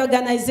of the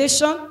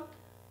organization.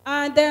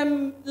 And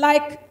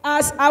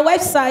as our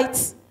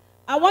website,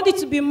 I want it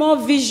to be more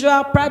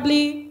visual,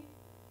 probably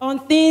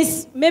on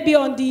things, maybe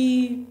on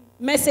the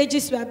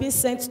messages we are being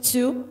sent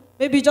to.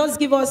 Maybe just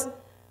give us,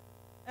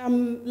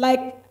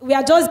 we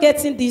are just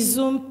getting the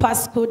Zoom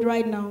passcode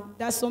right now.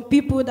 There are some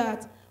people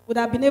that would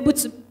have been able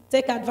to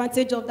take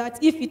advantage of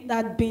that if it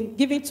had been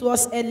given to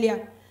us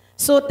earlier.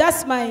 So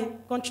that's my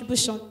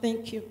contribution.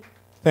 Thank you.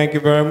 Thank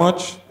you very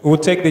much. We'll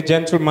take the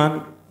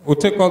gentleman. We'll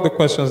take all the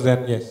questions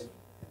then, yes.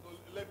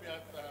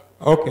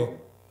 Okay.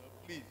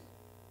 Please.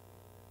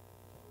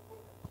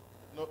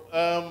 No,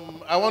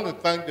 I want to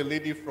thank the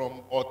lady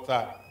from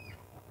Ota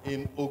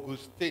in Ogun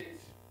State,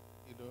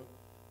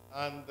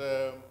 and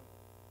her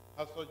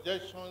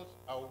suggestions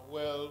are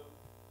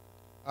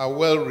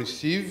well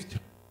received.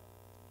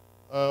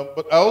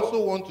 But I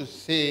also want to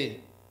say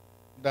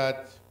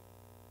that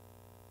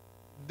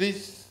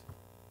this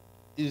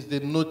is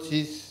the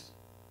notice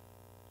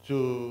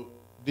to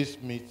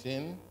this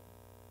meeting.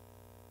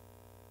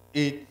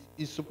 It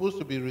is supposed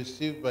to be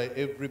received by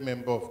every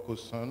member of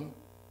Coson,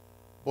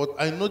 but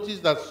I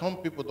noticed that some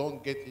people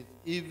don't get it,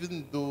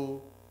 even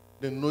though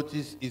the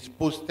notice is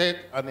posted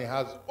and it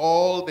has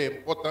all the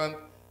important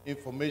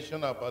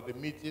information about the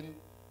meeting,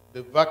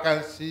 the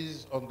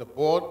vacancies on the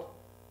board,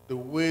 the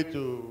way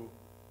to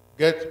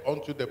get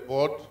onto the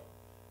board,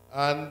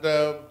 and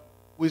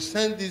we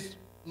send these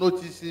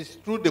notices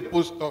through the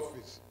post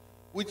office,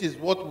 which is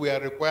what we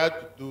are required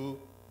to do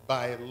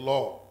by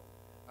law.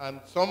 And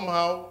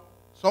somehow,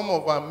 some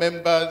of our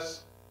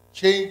members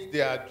change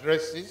their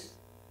addresses,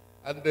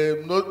 and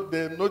the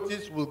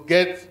notice will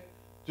get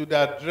to the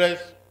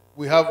address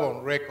we have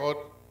on record,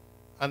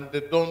 and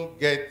they don't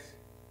get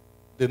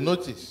the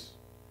notice.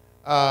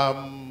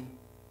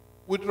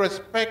 With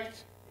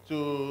respect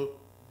to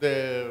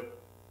the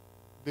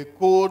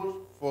code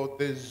for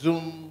the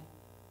Zoom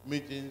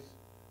meetings,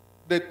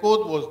 the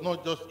code was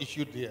not just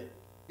issued here.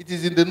 It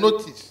is in the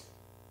notice,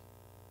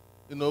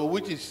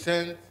 which is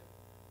sent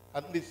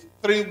at least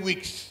 3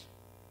 weeks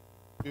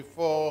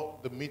before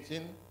the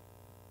meeting.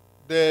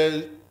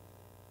 The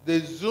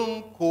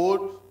Zoom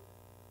code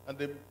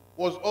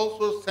was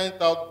also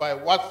sent out by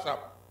WhatsApp.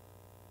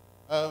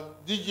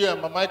 DG,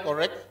 am I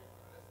correct?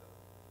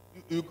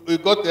 You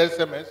got the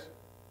SMS?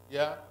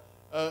 Yeah?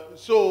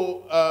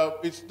 So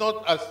it's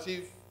not as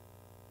if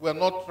we're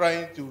not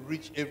trying to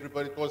reach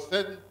everybody. It was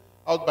sent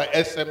out by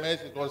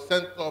SMS. It was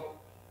sent up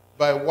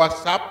by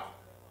WhatsApp,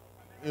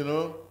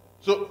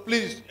 So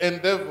please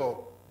endeavor.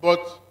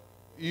 But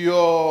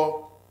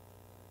your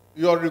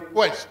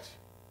request,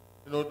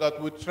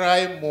 that we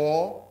try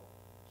more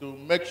to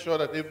make sure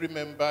that every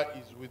member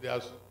is with their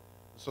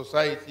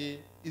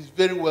society is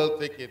very well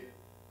taken.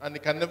 And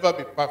it can never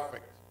be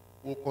perfect.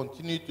 We'll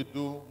continue to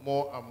do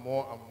more and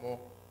more and more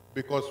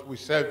because we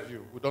serve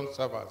you. We don't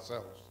serve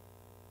ourselves.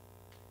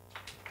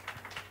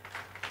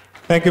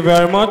 Thank you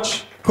very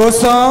much.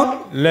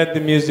 Coson. Let the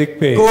music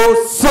play.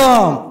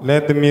 Coson.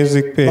 Let the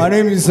music play. My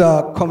name is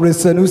Comrade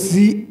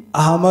Sanusi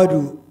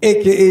Ahmadu,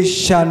 a.k.a.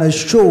 Shana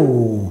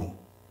Show.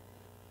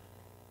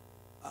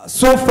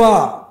 So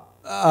far,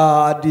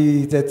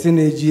 the 13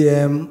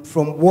 AGM,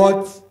 from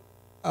what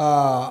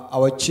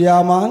our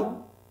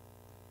chairman,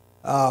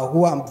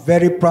 who I'm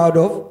very proud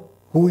of,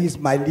 who is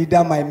my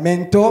leader, my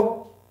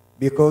mentor,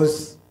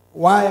 because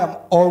why I'm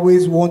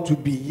always want to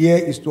be here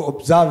is to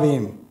observe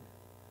him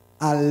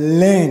and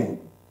learn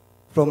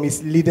from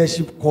his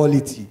leadership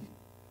quality.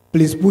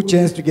 Please put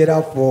hands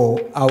together for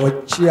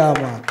our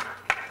chairman.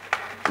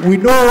 We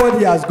know what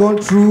he has gone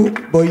through,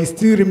 but he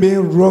still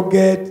remains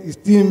rugged, he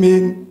still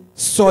remains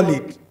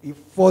solid. He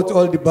fought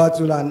all the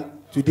battle and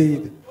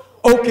today.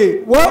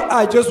 Okay, what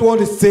I just want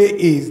to say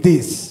is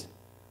this.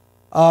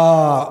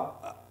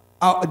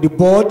 The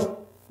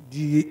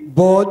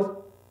board,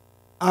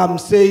 I'm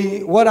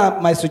saying,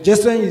 my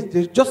suggestion is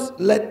they just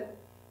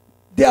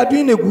they are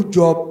doing a good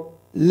job,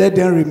 let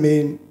them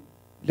remain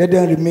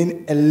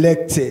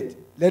elected,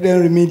 let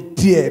them remain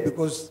there,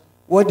 because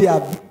what they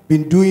have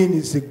been doing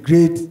is a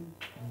great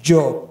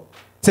job.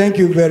 Thank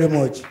you very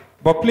much.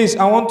 But please,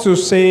 I want to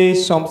say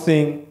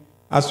something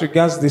as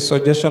regards the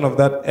suggestion of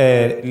that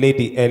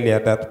lady earlier,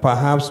 that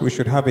perhaps we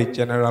should have a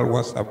general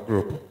WhatsApp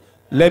group.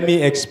 Let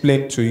me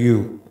explain to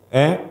you.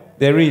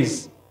 There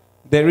is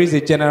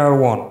a general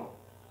one.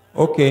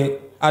 Okay,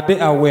 are they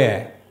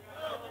aware?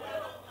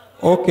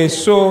 Okay,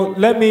 so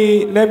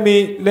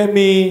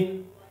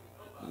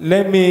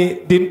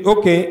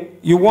okay,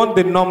 you want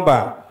the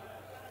number,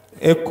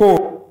 a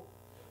code,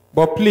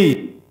 but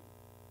please,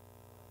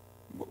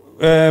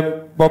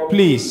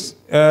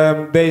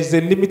 there is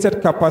a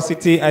limited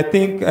capacity. I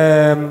think,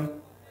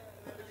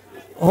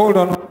 hold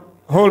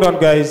on,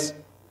 guys.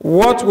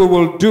 What we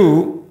will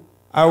do,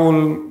 I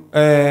will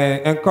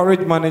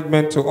encourage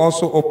management to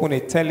also open a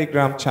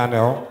Telegram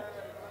channel,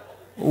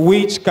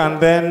 which can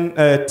then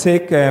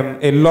take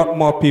a lot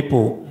more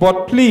people.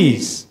 But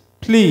please,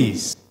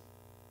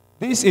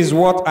 this is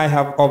what I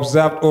have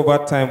observed over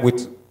time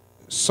with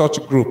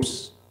such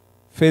groups,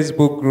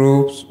 Facebook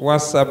groups,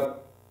 WhatsApp,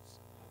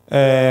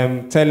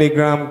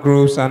 Telegram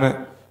groups,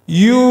 and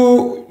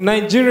you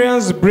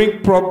Nigerians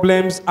bring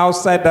problems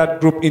outside that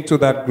group into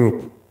that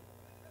group.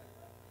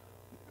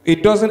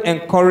 It doesn't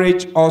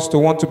encourage us to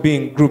want to be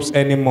in groups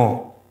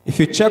anymore. If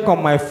you check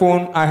on my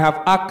phone, I have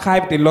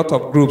archived a lot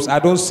of groups. I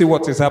don't see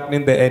what is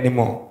happening there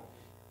anymore.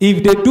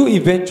 If they do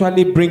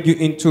eventually bring you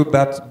into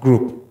that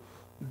group,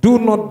 do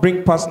not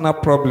bring personal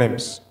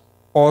problems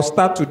or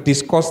start to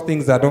discuss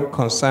things that don't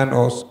concern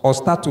us or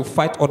start to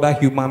fight other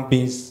human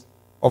beings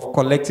of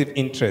collective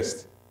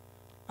interest.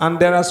 And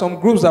there are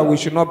some groups that we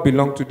should not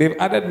belong to. They've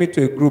added me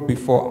to a group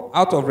before.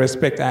 Out of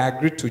respect, I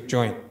agreed to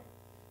join.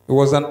 It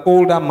was an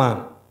older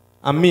man.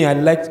 And me, I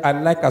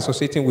like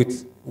associating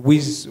with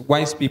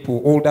wise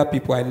people, older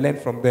people. I learned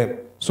from them.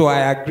 So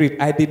I agreed.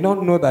 I did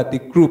not know that the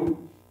group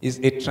is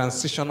a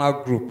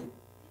transitional group.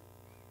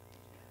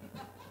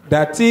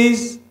 That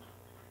is,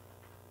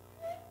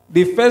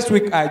 the first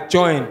week I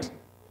joined,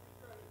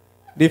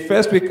 they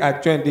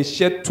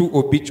shared 2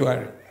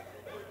 obituaries.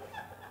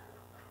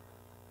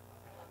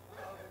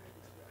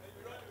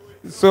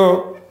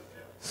 So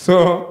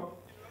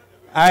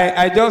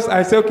I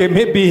said, okay,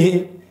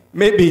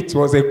 maybe it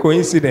was a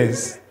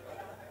coincidence.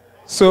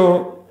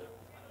 So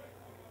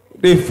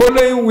the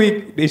following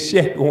week, they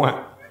shared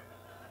 1.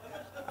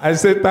 I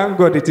said, thank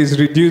God it is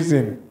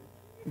reducing.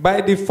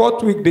 By the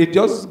 4th week, they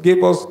just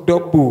gave us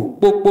double,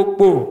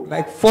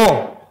 like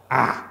 4.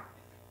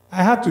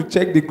 I had to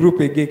check the group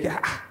again.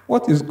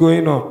 What is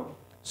going on?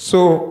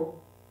 So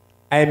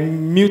I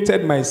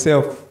muted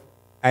myself.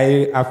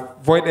 I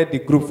avoided the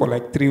group for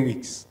like 3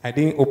 weeks. I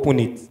didn't open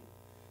it.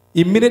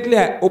 Immediately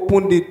I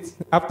opened it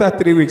after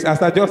 3 weeks.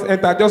 As I just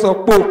entered, I just saw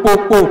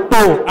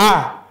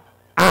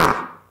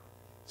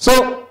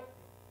So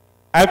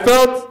I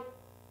felt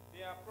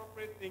the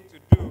appropriate thing to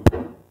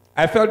do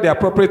I felt the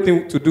appropriate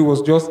thing to do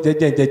was just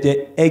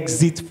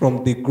exit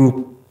from the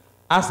group.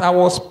 As I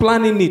was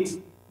planning it,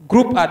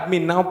 group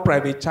admin now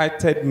private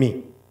chatted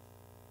me.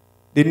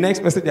 The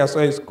next message I saw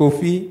is,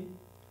 Kofi,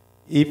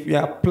 if you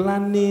are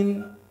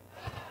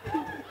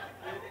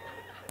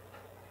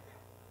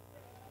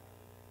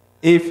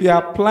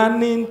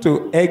planning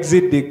to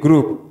exit the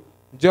group,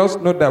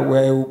 just know that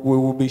we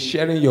will be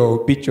sharing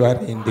your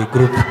obituary in the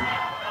group.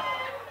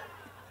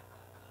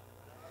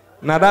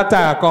 Now that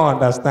time I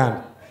can't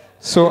understand.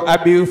 So I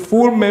be a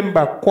full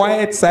member,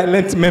 quiet,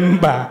 silent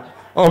member,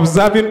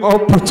 observing all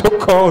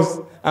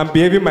protocols and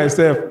behaving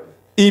myself.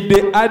 If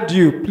they add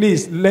you,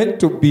 please learn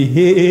to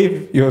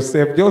behave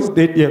yourself. Just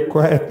stay there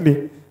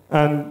quietly.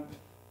 And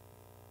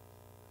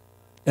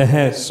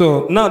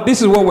so now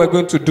this is what we're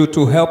going to do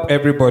to help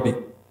everybody.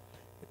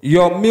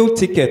 Your meal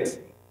ticket,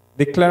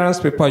 the clearance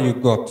paper you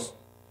got,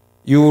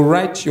 you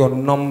write your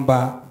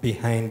number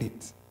behind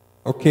it.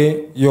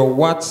 Okay? Your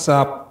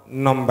WhatsApp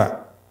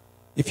number.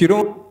 If you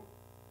don't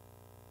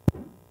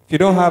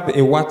have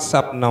a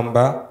WhatsApp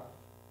number,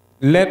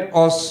 let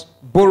us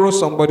borrow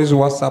somebody's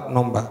WhatsApp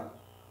number.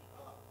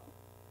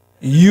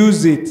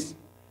 Use it,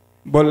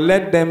 but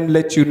let them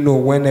let you know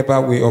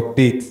whenever we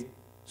update.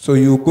 So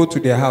you go to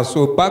their house.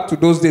 So back to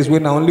those days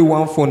when only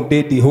one phone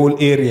did the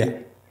whole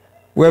area,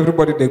 where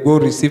everybody they go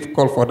receive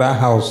call for that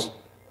house.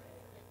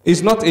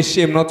 It's not a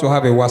shame not to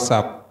have a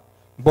WhatsApp,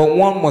 but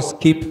one must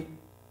keep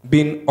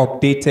being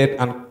updated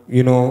and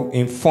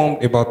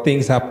informed about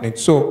things happening.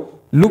 So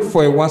look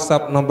for a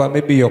WhatsApp number,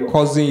 maybe your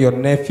cousin, your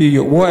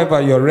nephew, whoever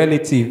your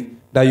relative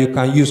that you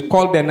can use.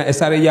 Call them.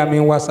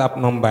 WhatsApp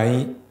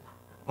number.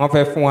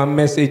 One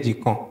message.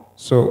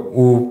 So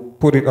we'll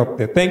put it up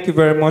there. Thank you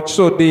very much.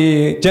 So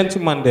the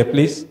gentleman there,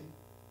 please.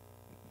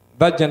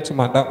 That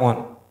gentleman, that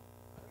one.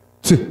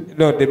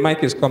 No, the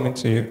mic is coming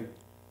to you.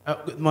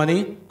 Good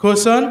morning.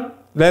 Coson?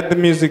 Let the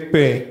music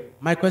play.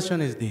 My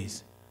question is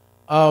this.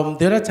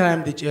 The other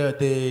time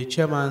the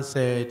chairman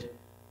said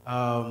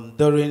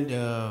during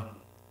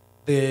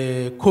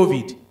the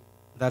COVID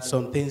that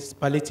some things,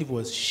 palliative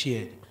was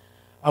shared.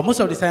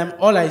 Most of the time,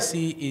 all I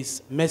see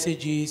is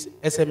messages,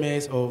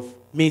 SMS of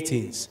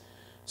meetings.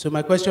 So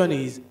my question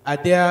is, are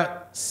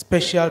there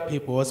special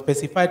people or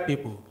specified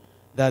people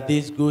that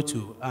these go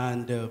to?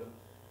 And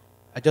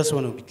I just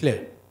want to be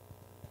clear.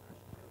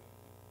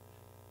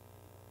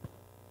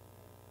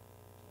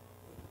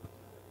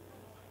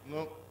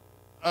 No.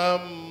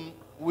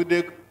 With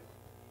the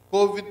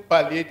COVID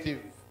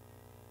palliative,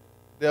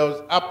 there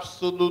was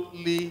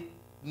absolutely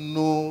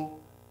no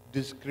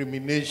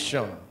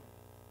discrimination.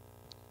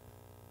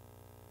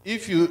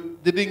 If you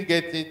didn't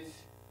get it,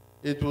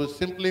 it would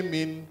simply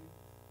mean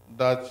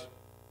that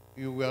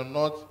you were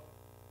not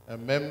a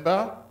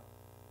member,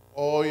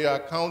 or your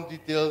account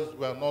details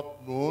were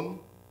not known,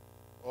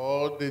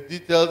 or the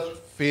details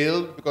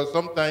failed, because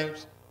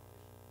sometimes,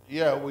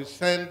 we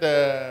send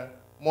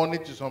money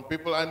to some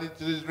people and it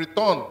is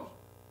returned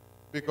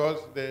because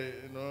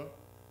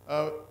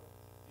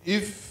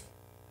if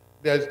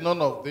there's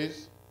none of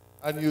this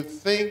and you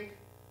think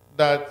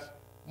that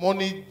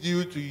money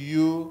due to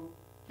you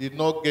did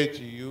not get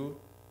to you,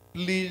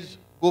 please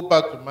go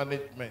back to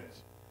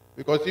management.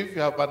 Because if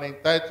you have an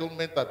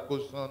entitlement at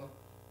Coson,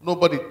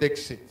 nobody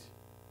takes it.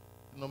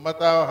 No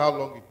matter how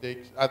long it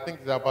takes, I think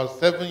it's about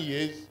 7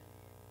 years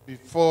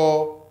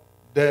before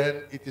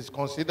then it is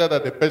considered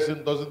that the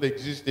person doesn't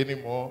exist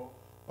anymore,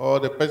 or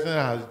the person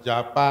has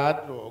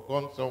japad or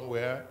gone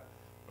somewhere,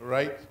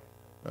 right?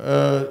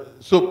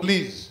 So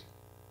please,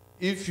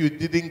 if you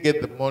didn't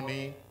get the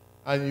money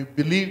and you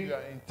believe you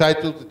are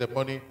entitled to the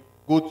money,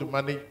 go to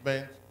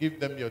management, give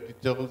them your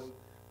details,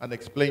 and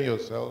explain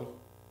yourself,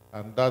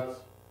 and that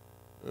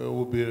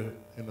will be,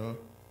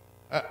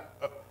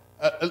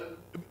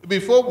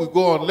 before we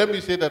go on, let me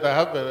say that I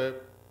have a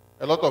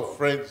lot of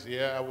friends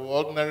here. I will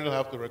ordinarily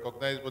have to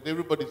recognize, but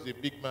everybody's a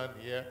big man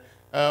here.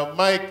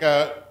 Mike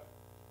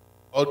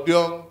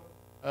Odion,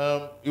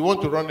 you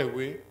want to run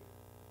away?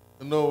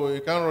 No,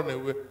 you can't run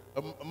away.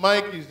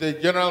 Mike is the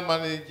general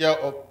manager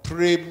of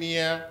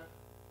Premier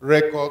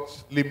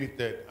Records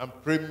Limited and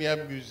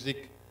Premier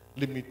Music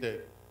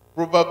Limited.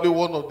 Probably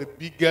one of the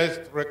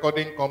biggest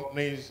recording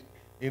companies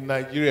in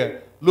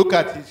Nigeria. Look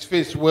at his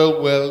face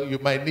well, you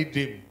might need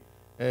him.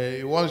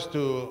 He wants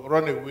to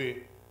run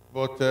away,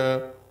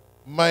 but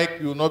Mike,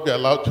 you will not be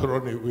allowed to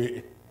run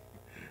away.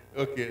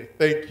 Okay,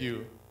 thank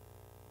you.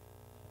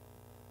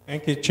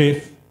 Thank you,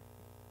 Chief.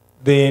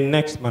 The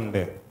next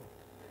Monday.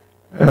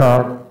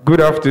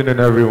 Good afternoon,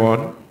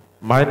 everyone.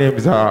 My name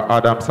is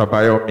Adam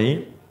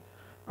Sabayomi,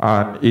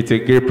 and it's a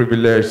great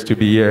privilege to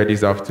be here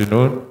this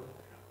afternoon.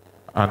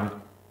 And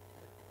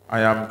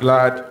I am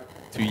glad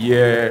to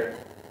hear.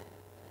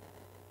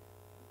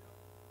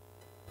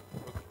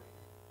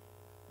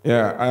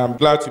 I am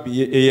glad to be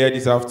here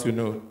this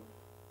afternoon.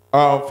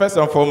 First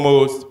and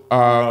foremost,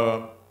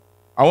 I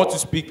want to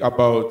speak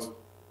about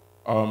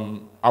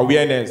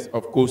awareness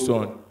of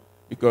Coson,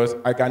 because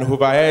I can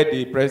overhear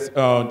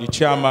the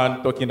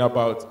chairman talking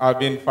about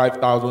having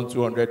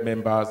 5,200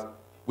 members,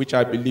 which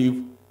I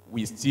believe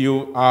we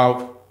still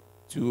have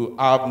to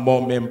have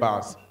more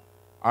members.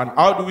 And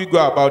how do we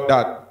go about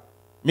that?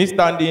 Me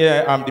standing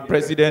here, I'm the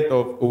president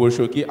of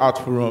Owoshoki Art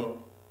Forum.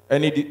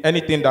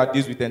 Anything that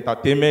deals with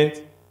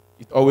entertainment,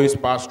 it always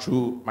passes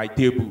through my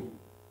table.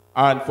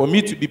 And for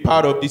me to be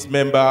part of this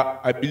member,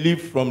 I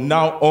believe from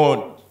now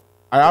on,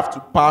 I have to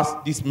pass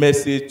this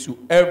message to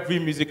every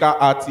musical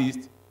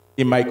artist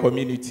in my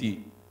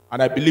community.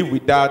 And I believe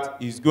with that,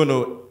 it's going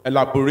to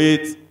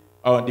elaborate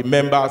on the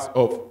members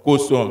of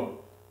Coson.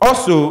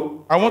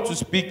 Also, I want to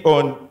speak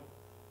on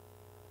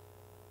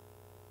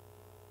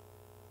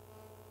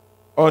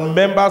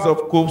members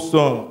of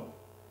Coson.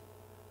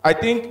 I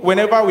think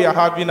whenever we are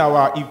having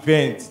our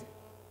events,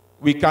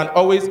 we can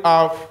always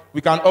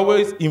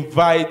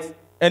invite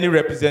any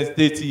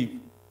representative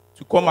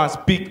to come and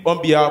speak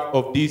on behalf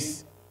of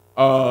this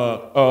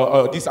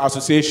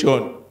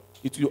association.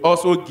 It will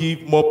also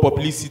give more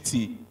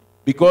publicity,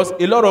 because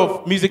a lot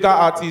of musical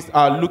artists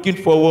are looking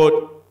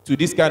forward to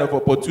this kind of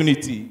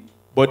opportunity,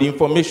 but the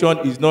information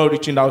is not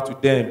reaching out to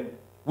them,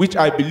 which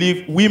I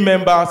believe we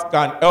members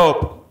can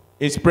help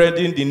in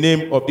spreading the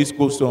name of this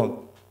Coson.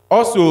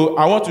 Also,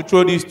 I want to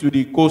throw this to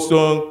the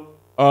Coson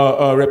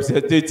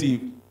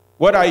representative.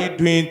 What are you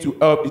doing to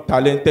help the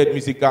talented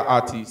musical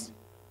artists?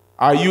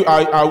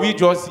 Are we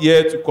just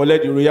here to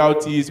collect the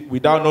royalties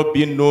without not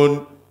being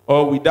known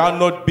or without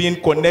not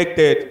being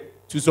connected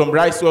to some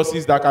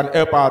resources that can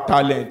help our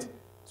talent?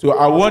 So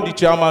I want the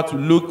chairman to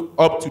look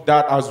up to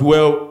that as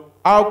well.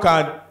 How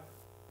can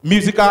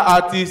musical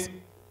artists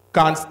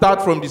can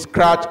start from the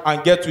scratch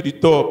and get to the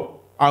top?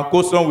 And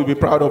Coson will be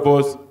proud of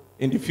us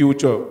in the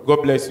future.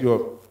 God bless you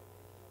all.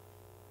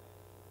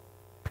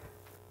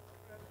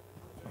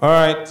 All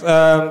right.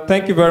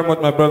 Thank you very much,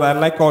 my brother. I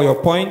like all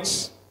your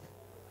points.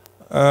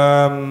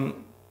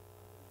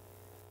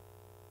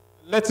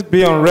 Let's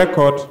be on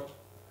record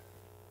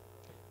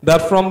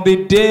that from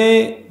the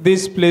day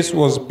this place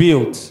was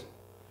built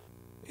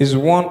is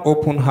one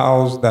open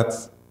house that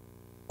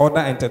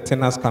other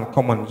entertainers can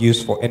come and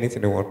use for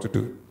anything they want to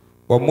do.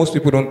 But most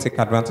people don't take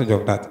advantage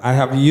of that. I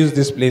have used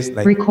this place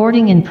like...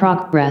 Recording in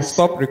progress.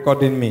 Stop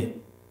recording me.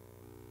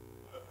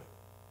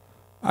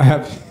 I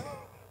have...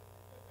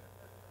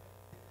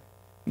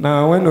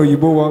 Now, when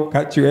Oyibo won't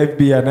catch you,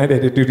 FBI, and I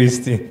did to do this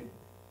thing.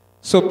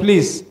 So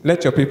please,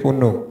 let your people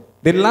know.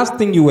 The last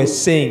thing you were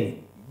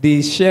saying,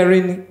 the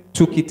sharing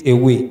took it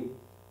away.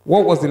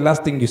 What was the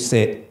last thing you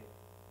said?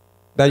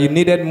 That you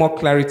needed more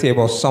clarity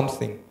about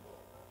something.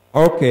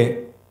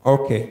 Okay,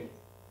 okay.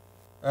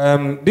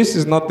 This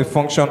is not the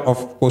function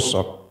of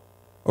Coson.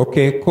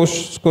 Okay,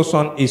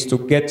 Coson is to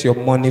get your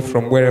money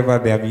from wherever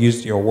they have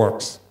used your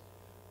works.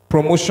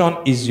 Promotion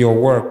is your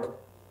work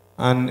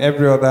and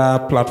every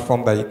other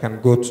platform that you can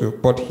go to.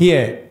 But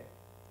here,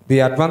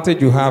 the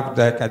advantage you have,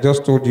 like I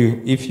just told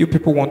you, if you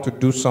people want to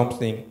do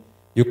something,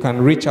 you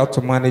can reach out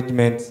to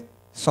management,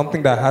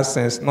 something that has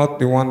sense, not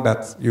the one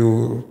that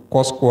you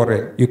cause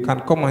quarrel. You can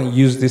come and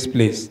use this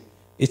place.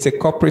 It's a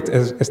corporate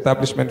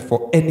establishment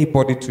for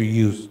anybody to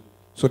use.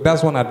 So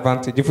that's one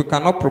advantage. If we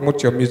cannot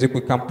promote your music,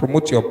 we can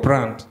promote your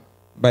brand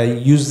by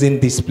using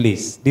this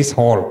place, this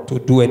hall, to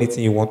do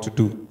anything you want to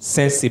do,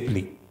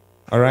 sensibly.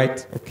 All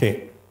right?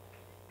 Okay.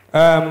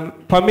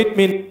 Permit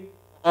me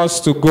us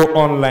to go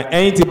online.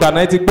 Anything but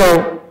anything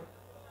go.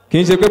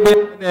 Can you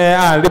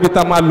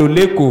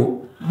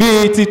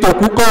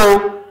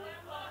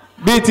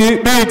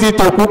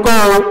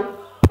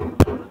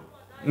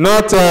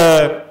not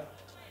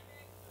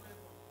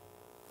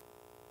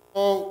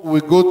before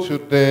we go to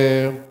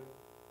the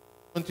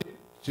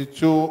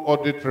 2022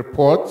 audit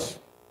report,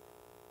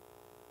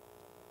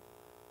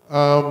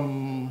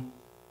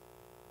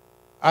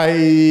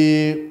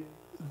 I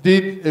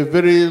did a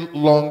very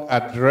long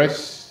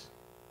address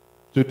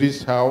to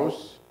this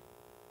house,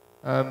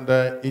 and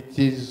it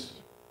is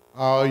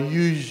our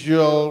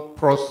usual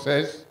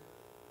process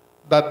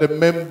that the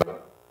member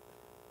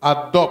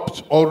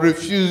adopt or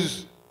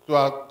refuse to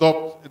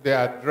adopt the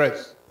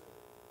address.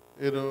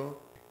 You know,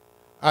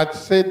 I'd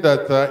say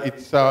that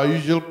it's our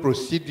usual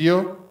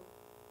procedure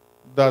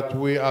that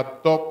we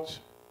adopt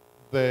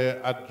the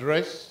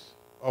address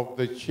of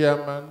the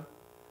chairman.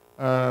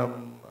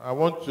 I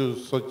want to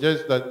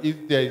suggest that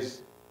if there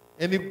is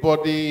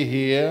anybody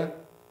here,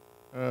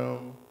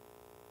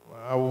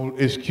 I will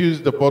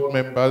excuse the board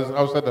members,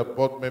 outside the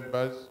board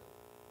members,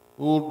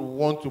 who would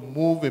want to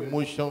move a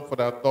motion for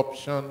the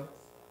adoption,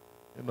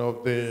 you know,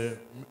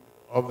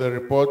 of the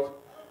report.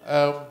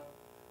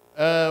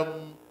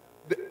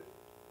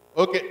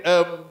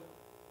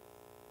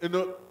 You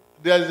know,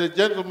 there's a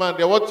gentleman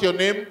there. What's your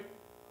name?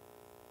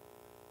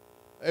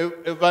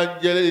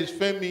 Evangelist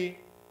Femi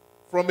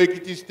from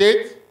Ekiti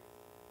State,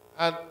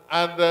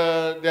 and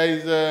there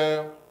is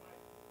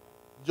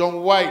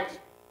John White.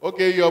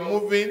 Okay, you're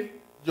moving.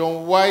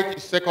 John White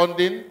is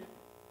seconding,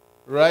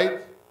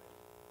 right?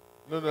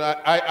 No,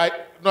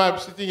 I'm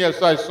sitting here,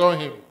 so I saw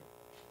him.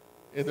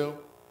 You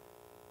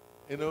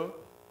know.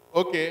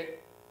 Okay,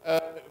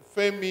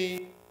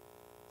 Femi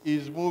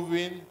is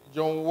moving.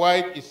 John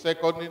White is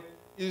seconding.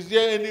 Is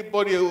there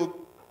anybody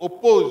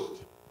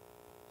opposed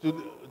to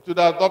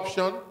the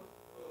adoption?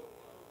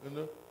 You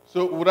know?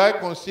 So would I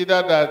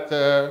consider that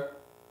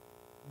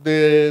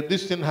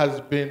this thing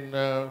has been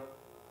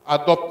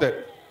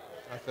adopted?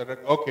 I said,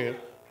 okay.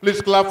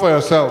 Please clap for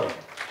yourself.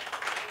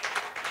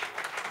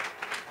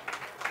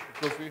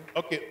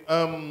 Okay.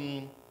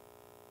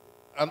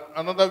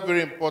 Another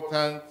very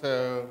important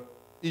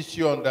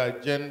issue on the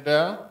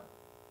agenda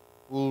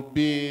will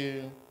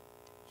be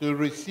to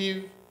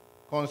receive,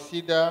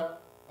 consider,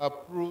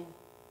 approve,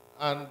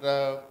 and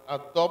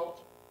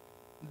adopt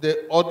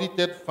the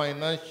audited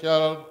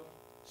financial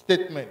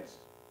statements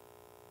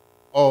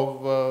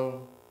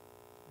of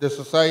the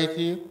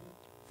society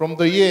from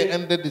the year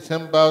ended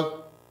December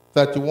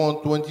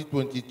 31,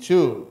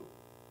 2022.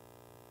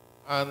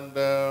 And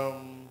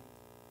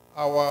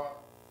our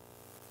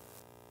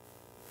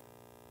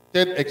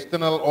third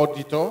external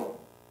auditor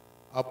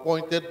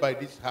appointed by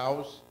this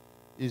House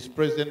is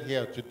present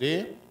here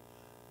today,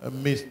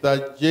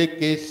 Mr.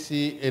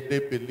 J.K.C.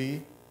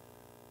 Enebeli.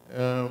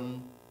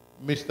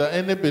 Mr.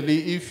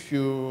 Enebeli, if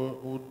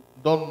you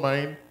don't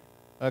mind,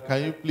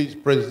 can you please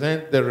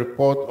present the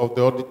report of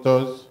the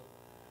auditors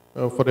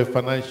for the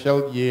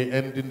financial year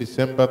ending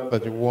December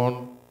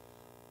 31,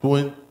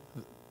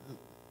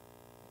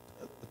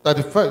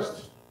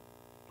 31st,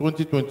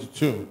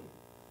 2022.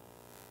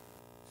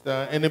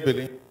 Mr.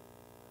 Enebeli.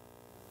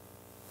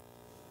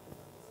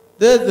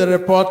 This is the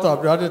report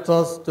of the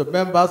auditors to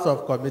members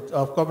of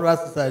Corporate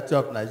Society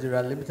of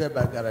Nigeria Limited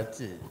by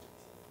Guarantee.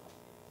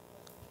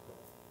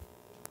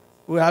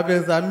 We have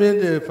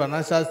examined the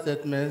financial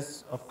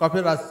statements of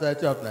Corporate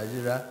Society of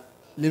Nigeria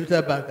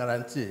Limited by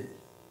Guarantee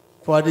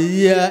for the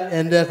year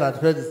ended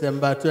 31st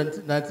December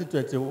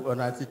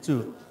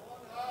 1992,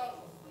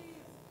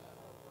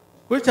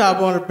 which have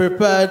been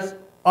prepared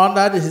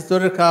under the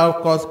Historical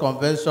Cost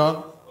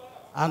Convention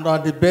and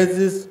on the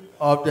basis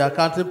of the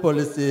accounting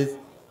policies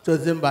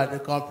chosen by the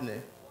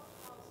company.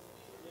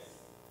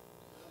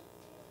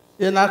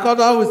 In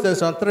accordance with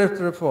Section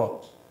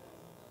 334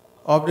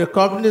 of the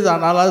Companies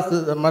and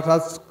Allied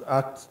Matters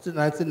Act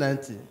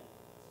 1990,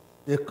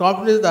 the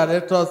company's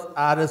directors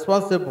are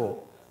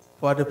responsible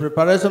for the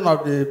preparation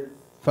of the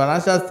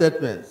financial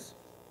statements.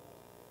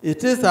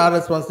 It is our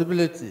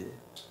responsibility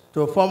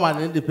to form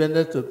an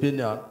independent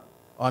opinion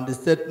on the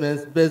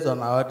statements based on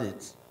our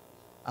audit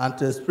and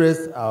to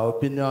express our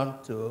opinion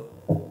to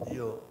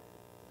you.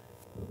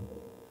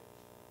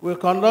 We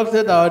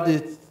conducted our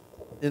audit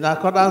in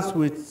accordance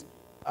with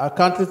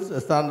accounting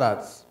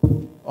standards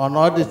on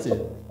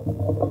auditing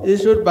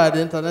issued by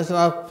the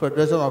International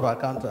Federation of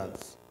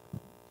Accountants.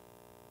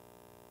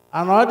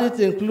 An audit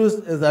includes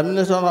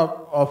examination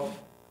on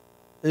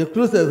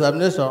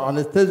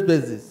a stage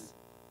basis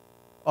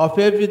of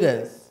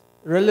evidence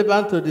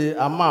relevant to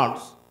the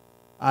amount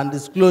and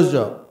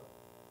disclosure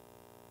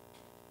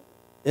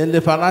in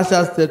the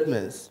financial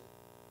statements.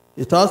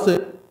 It also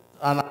includes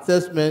an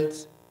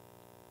assessment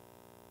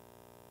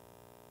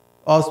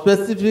of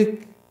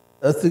specific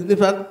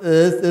significant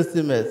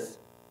estimates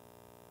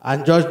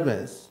and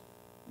judgments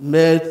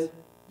made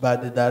by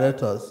the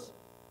directors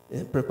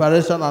in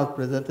preparation and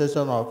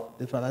presentation of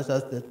the financial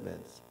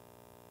statements,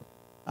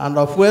 and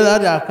of whether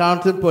the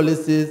accounting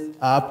policies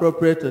are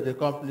appropriate to the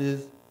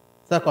company's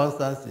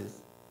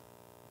circumstances,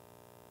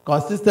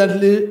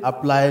 consistently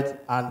applied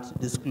and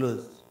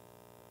disclosed.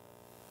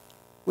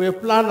 We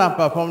planned and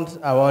performed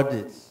our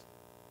audits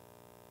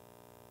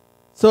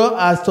so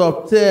as to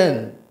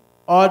obtain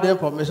all the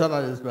information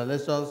and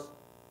explanations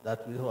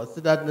that we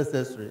considered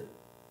necessary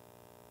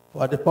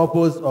for the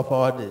purpose of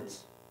our audit,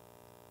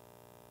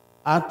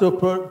 and to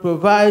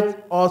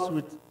provide us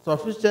with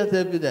sufficient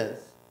evidence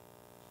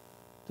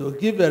to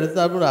give a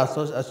reasonable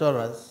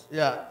assurance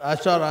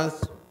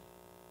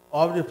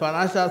of the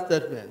financial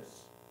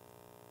statements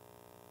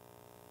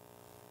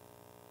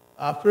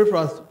are free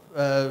from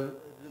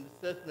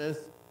statements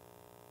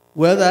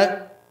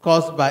whether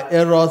caused by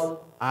errors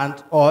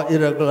and or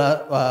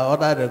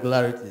other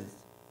irregularities.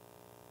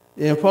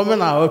 In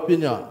forming our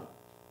opinion,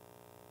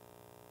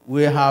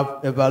 we have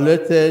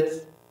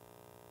evaluated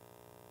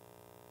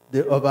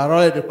the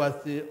overall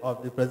adequacy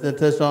of the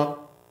presentation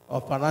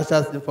of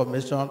financial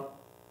information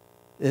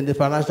in the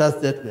financial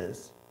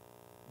statements.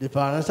 The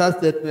financial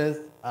statements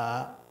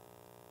are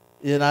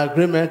in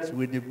agreement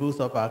with the books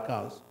of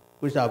accounts,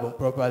 which have been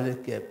properly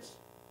kept.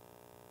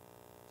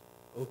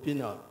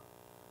 Opinion.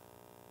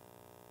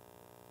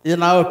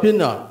 In our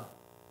opinion,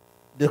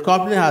 the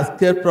company has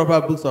kept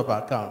proper books of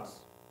accounts.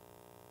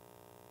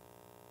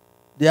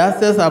 The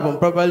assets have been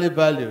properly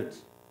valued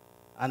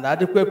and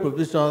adequate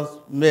provisions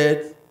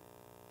made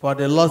for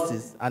the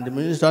losses and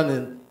diminution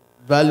in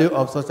value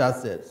of such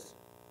assets.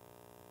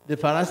 The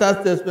financial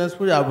statements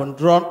which have been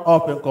drawn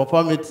up in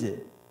conformity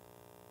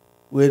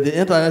with the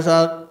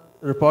international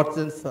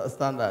reporting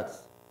standards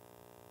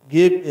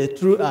give a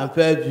true and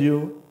fair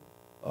view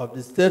of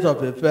the state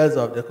of affairs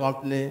of the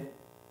company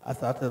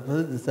as at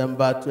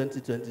December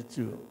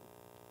 2022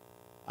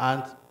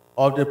 and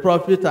of the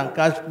profit and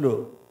cash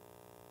flow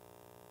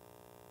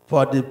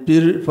for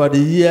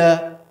the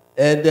year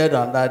ended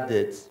on that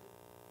date,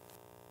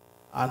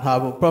 and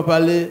have been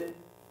properly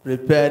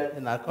prepared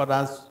in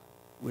accordance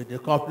with the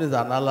Companies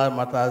and Allied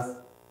Matters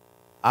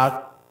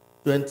Act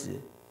 20,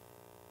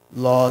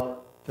 Law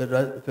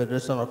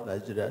Federation of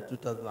Nigeria,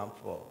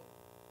 2004.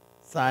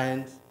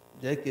 Signed,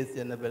 J.K.C.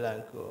 Enebele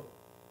and Co.,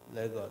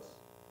 Lagos.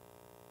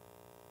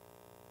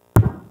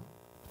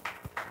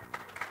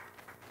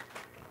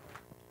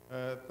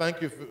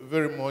 Thank you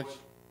very much,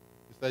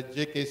 Mr.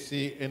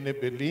 J.K.C.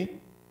 Enebele.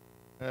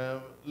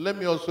 Let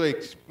me also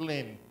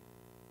explain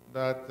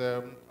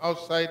that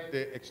outside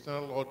the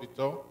external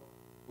auditor,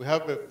 we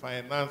have a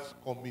finance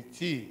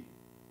committee,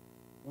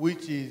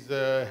 which is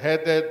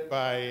headed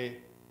by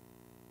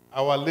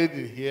our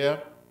lady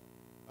here,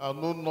 our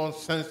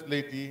no-nonsense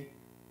lady,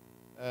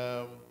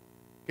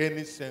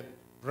 Coson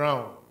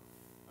Brown.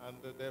 And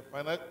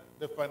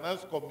the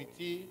finance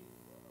committee,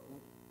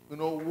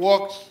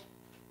 works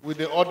with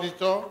the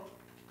auditor,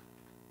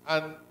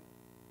 and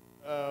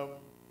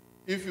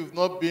if you've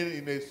not been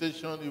in a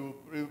session, you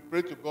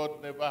pray to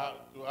God never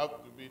to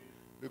have to be,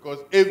 because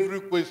every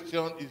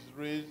question is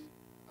raised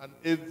and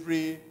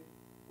every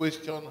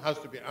question has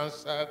to be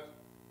answered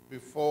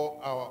before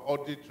our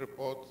audit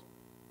report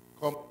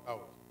comes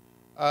out.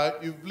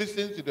 You've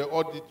listened to the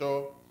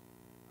auditor.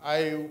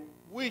 I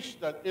wish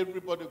that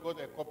everybody got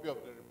a copy of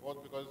the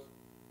report, because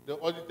the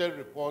audited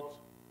report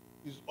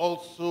is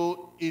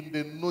also in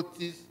the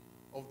notice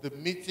of the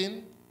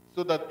meeting,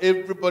 so that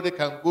everybody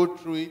can go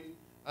through it.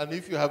 And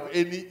if you have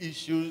any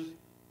issues,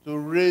 to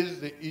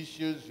raise the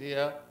issues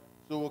here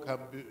so we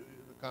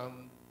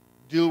can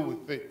deal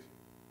with it.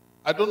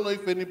 I don't know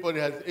if anybody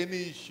has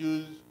any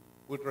issues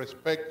with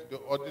respect to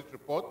the audit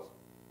report.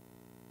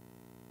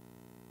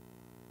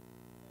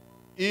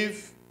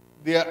 If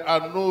there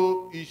are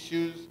no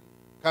issues,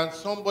 can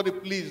somebody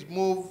please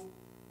move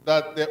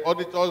that the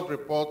auditor's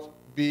report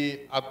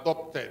be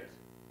adopted?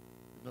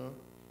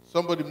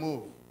 Somebody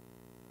move.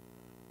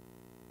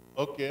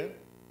 Okay.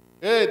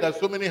 Hey, there's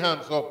so many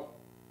hands up.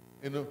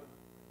 You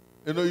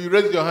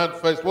raise your hand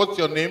first. What's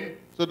your name?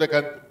 So they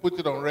can put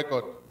it on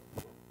record.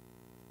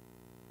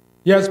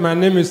 Yes, my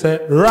name is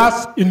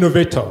RAS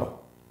Innovator.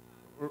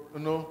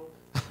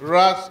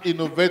 RAS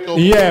Innovator.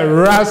 Yeah,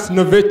 RAS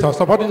Innovator,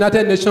 supporting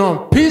United Nations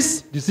on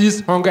peace,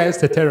 disease, hunger,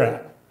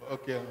 etc.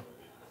 Okay.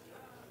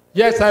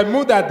 Yes, I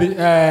move that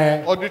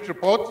the audit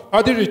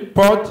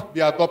report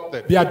be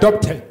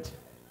adopted.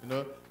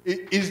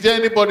 Is there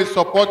anybody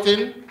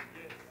supporting?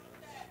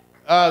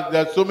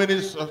 There are so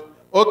many.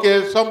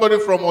 Okay, somebody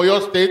from Oyo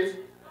State.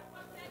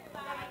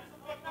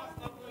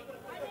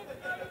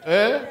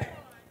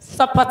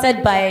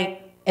 Supported by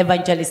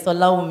Evangelist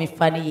Olawumi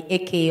Fani,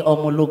 aka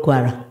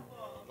Omolugwara.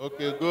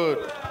 Okay,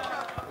 good.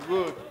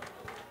 Good.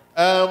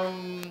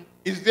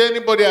 Is there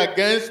anybody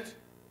against?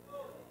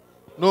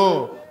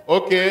 No.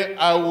 Okay,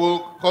 I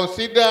will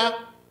consider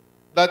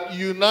that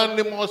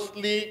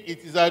unanimously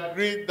it is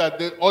agreed that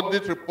the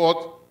audit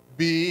report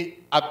be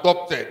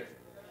adopted.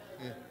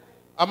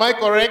 Am I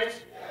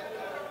correct?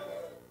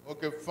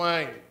 Okay,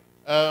 fine.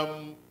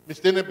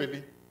 Mr.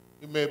 Enebele,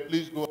 you may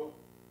please go.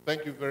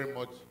 Thank you very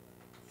much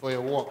for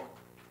your work.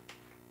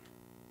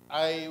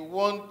 I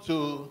want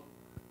to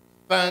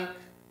thank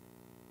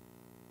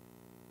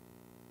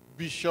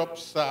Bishop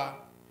Sir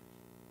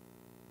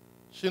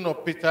Shino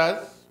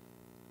Peters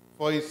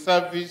for his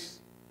service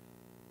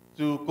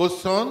to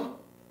Coson.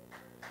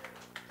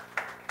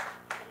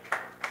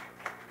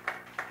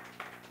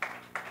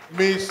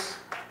 Miss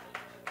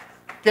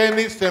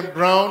Coson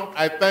Brown,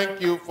 I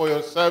thank you for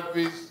your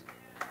service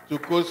to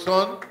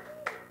Coson.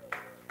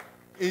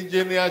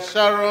 Engineer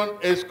Sharon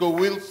Esco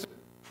Wilson,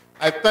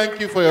 I thank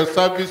you for your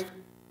service.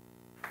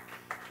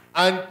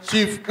 And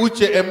Chief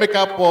Uche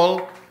Emeka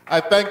Paul,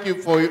 I thank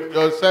you for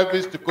your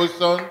service to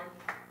Coson,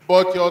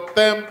 but your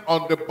term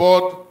on the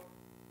board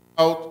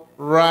out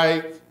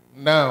right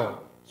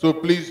now. So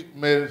please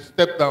may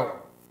step down.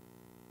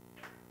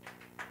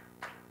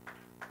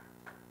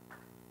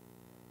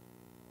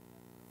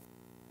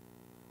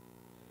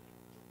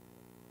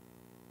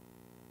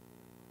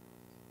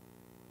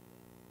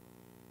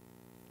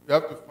 You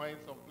have to find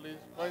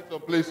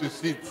some place to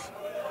sit.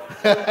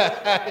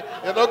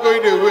 You're not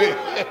going away.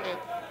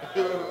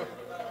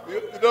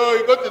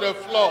 you go to the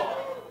floor.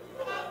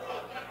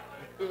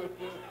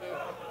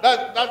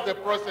 That's the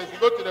process. You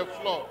go to the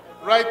floor.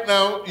 Right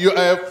now, you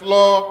are a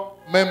floor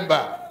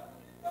member.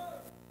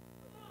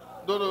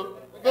 No,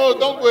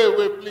 don't go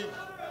away, please.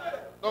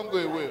 Don't go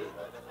away.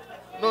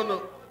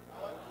 No.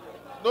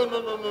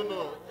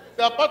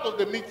 They are part of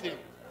the meeting.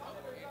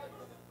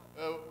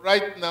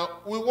 Right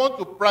now, we want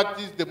to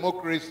practice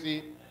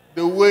democracy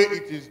the way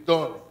it is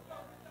done.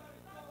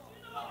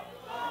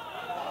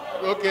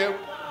 Okay,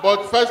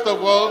 but first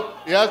of all,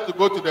 he has to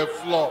go to the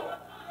floor.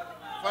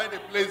 Find a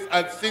place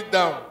and sit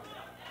down.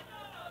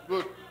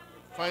 Good.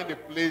 Find a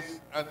place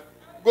and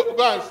go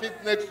and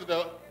sit next to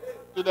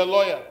the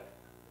lawyer.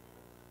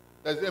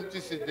 There's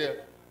empty seat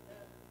there.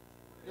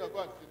 Yeah,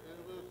 go and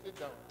sit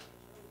down.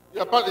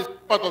 It's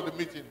part of the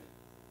meeting.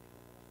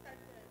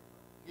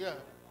 Yeah.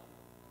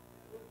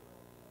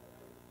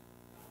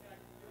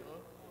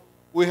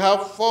 We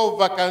have 4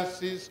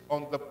 vacancies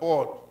on the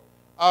board.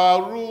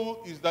 Our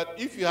rule is that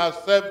if you have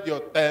served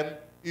your term,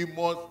 he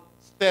must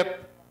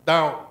step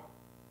down.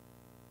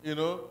 You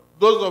know,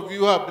 those of you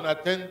who have been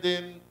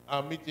attending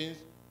our meetings,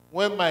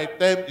 when my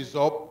term is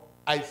up,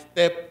 I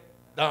step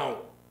down.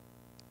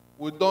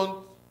 We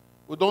don't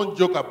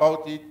joke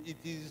about it. It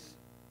is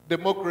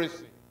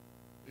democracy,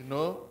 you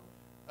know.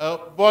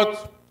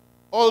 But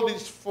all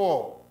these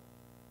four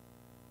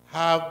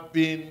have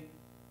been,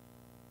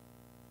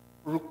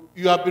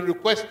 you have been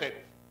requested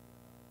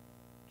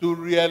to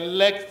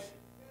re-elect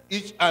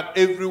each and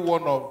every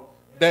one of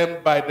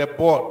them by the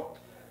board.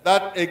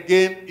 That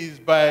again is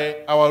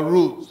by our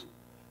rules.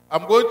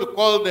 I'm going to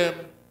call them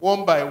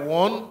one by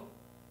one,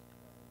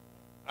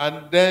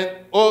 and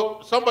then,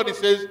 oh, somebody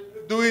says,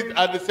 do it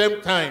at the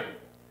same time.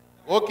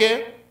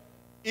 Okay?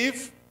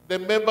 If the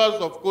members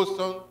of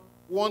Coson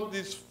want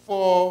these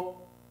four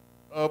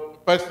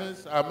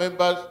persons, our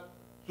members,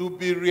 to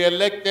be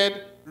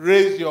re-elected,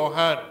 raise your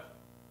hand.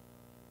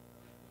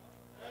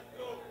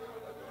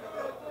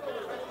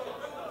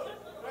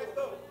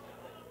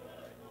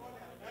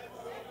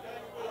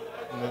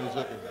 No, it's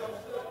okay.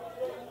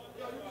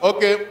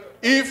 Okay,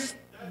 if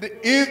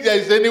there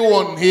is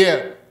anyone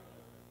here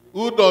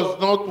who does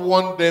not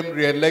want them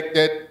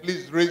re-elected,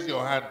 please raise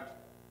your hand.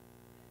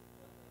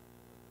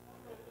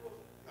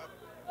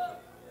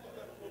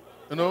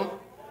 You know,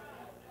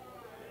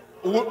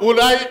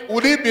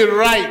 would it be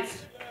right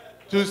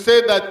to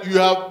say that you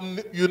have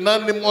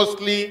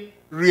unanimously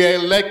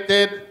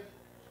re-elected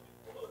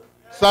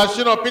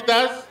Sashino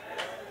Peters,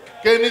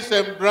 Kenneth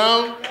M.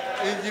 Brown,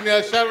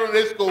 Engineer Sharon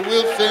Resco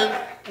Wilson,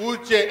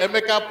 Uche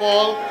Emeka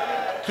Paul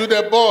to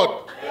the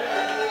board?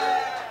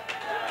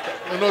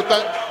 You know,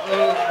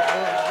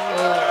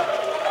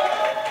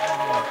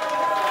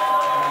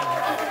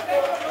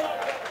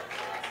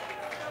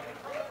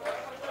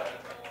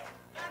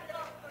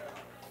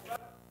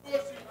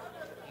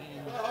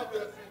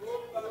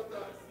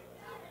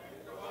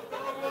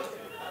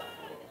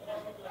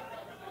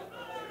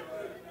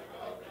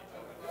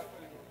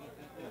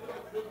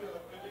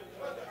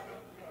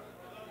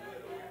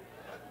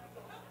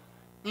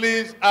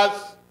 please,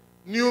 as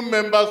new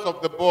members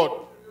of the board,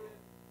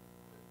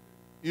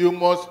 you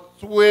must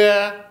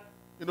swear,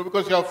 you know,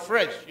 because you are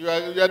fresh. You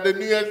are the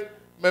newest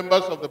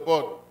members of the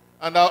board.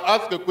 And I'll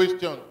ask a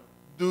question.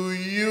 Do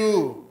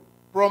you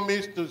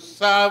promise to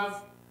serve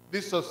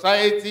this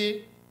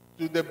society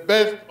to the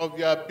best of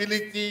your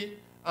ability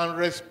and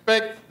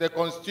respect the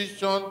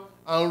Constitution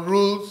and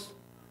rules?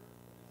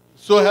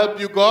 So help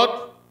you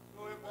God?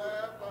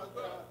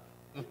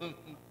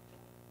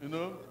 You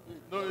know?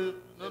 No.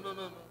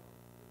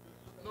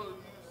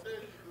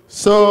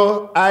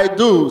 So I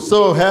do,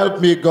 so help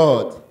me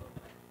God.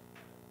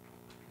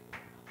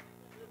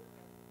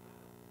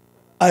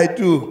 I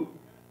do,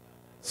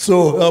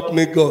 so help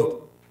me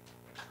God.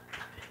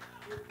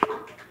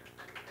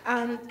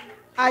 And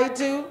I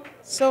do,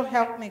 so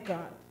help me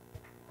God.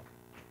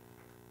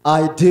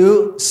 I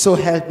do, so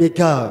help me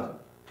God.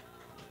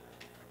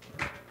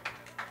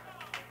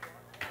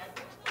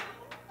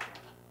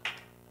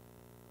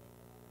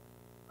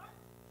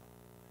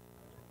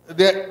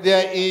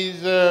 There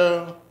is,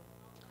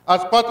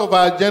 as part of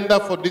our agenda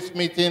for this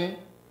meeting,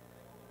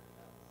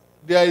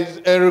 there is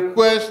a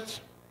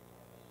request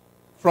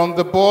from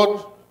the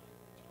board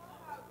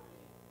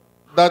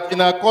that in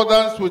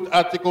accordance with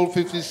Article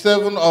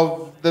 57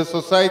 of the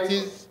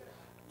Society's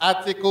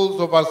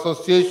Articles of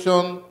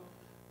Association,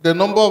 the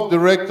number of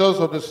directors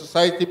of the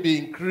Society be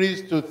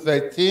increased to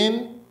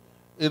 13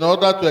 in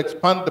order to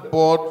expand the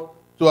board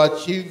to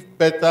achieve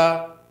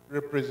better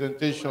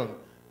representation.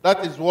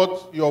 That is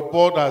what your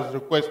board has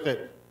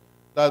requested,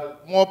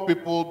 that more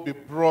people be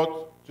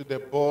brought to the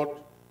board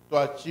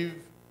to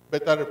achieve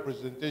better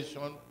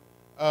representation.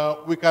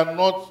 We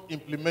cannot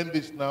implement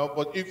this now,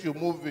 but if you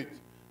move it,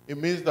 it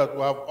means that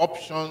we have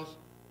options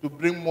to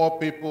bring more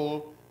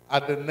people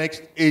at the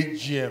next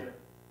AGM,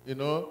 you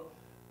know.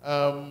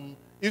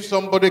 If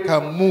somebody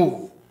can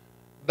move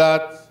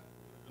that,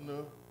 you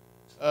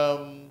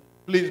know,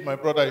 please, my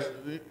brother,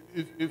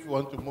 if you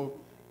want to move,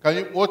 can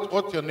you,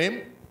 what's your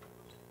name?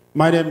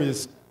 My name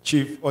is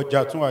Chief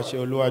Ojatunwashi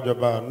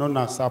Oluwajoba, known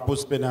as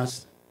Sapos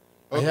Penas.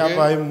 Okay. I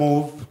hereby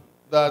move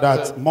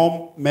that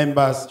more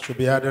members should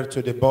be added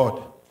to the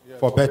board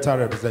for better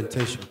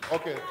representation.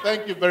 Okay,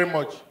 thank you very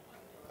much.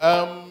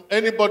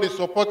 Anybody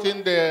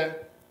supporting the...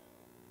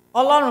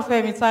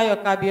 Olorunfemi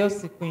Tayo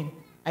Kabiyesi Queen,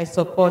 I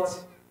support.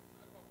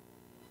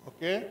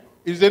 Okay.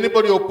 Is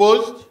anybody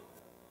opposed?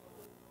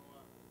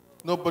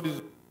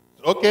 Nobody's...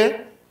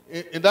 Okay.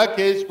 In that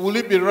case, will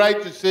it be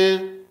right to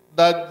say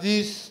that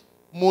this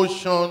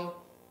motion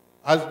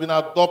has been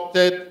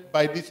adopted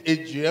by this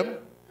AGM?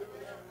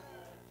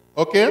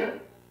 Okay.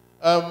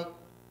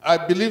 I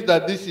believe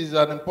that this is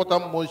an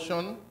important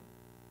motion.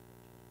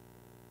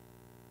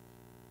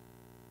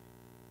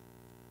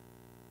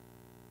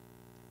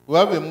 We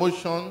have a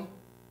motion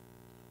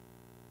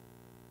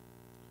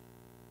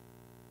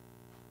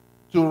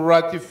to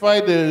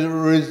ratify the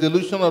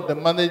resolution of the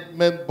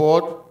Management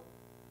Board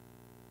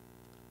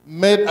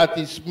made at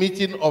its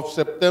meeting of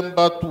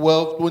September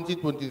 12,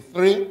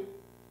 2023,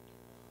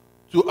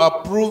 to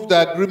approve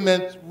the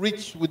agreement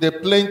reached with the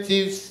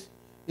plaintiffs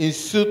in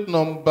suit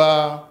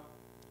number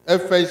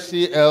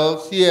FSCL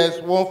CS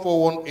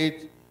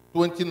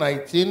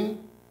 1418-2019,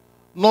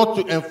 not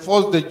to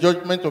enforce the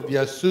judgment of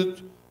their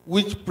suit,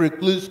 which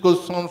precludes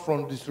Coson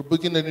from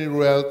distributing any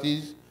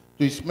royalties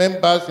to its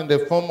members in the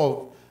form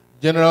of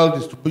general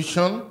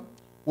distribution,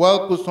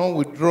 while Coson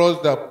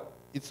withdraws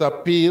its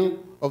appeal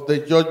of the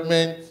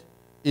judgment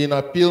in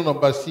appeal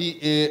number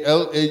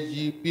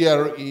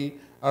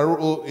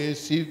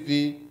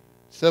CALAGPRE-ROACV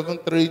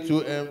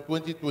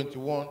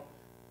 732M-2021.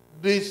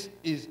 This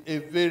is a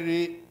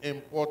very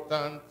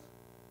important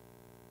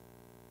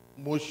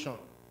motion,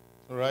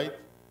 all right?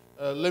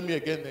 Let me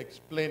again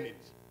explain it.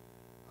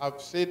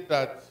 I've said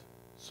that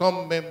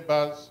some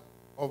members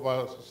of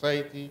our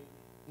society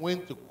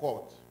went to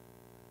court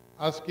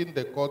asking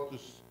the court to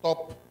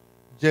stop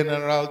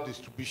general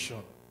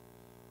distribution,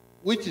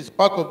 which is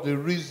part of the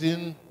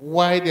reason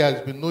why there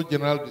has been no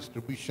general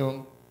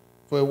distribution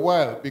for a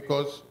while,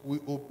 because we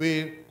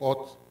obey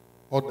court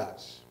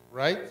orders,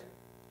 right?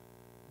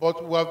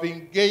 But we have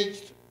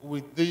engaged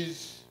with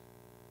these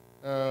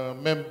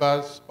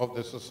members of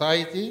the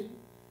society,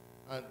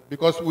 and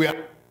because we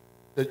are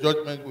the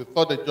judgment, we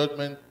thought the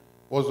judgment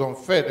was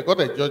unfair. They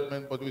got a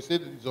judgment, but we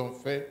said it is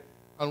unfair,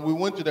 and we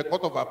went to the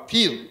Court of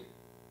Appeal.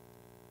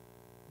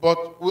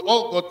 But we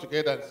all got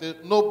together and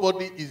said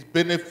nobody is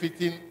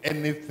benefiting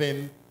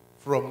anything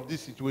from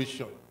this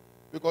situation,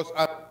 because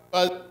our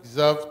members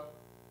deserve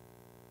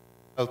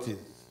penalties,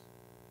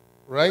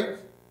 right?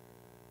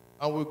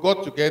 And we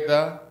got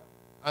together,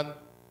 and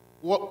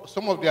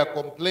some of their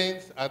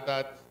complaints are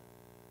that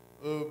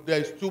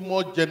there is too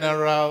much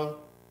general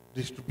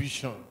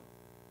distribution.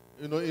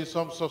 You know, in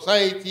some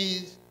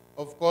societies,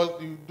 of course,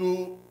 you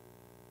do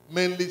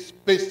mainly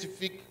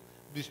specific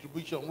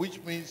distribution, which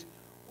means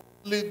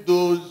only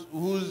those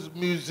whose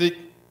music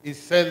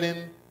is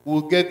selling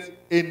will get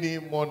any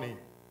money.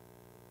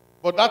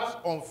 But that's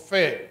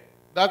unfair.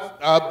 That's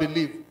our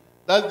belief.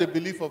 That's the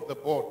belief of the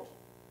board,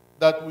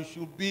 that we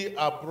should be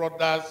our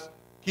brother's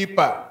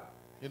keeper.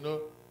 You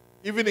know,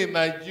 even in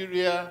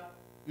Nigeria,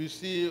 you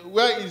see,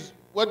 where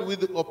do we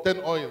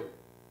obtain oil?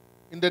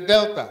 In the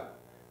Delta.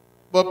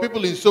 But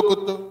people in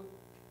Sokoto,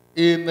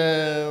 in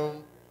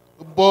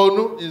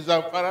Borno, in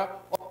Zamfara,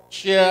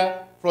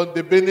 share from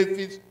the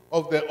benefits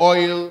of the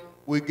oil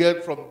we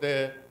get from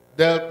the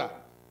Delta.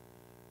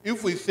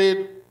 If we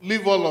said,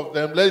 leave all of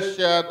them, let's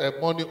share the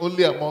money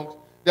only amongst,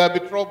 there'll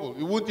be trouble.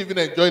 You won't even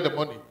enjoy the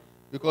money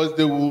because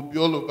they will be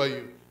all over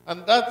you.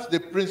 And that's the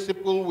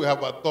principle we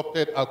have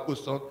adopted at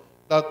Coson,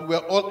 that we're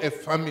all a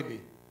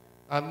family.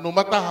 And no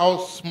matter how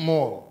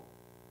small,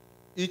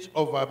 each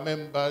of our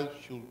members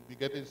should be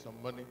getting some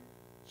money.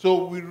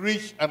 So we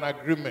reached an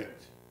agreement.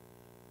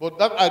 But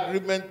that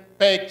agreement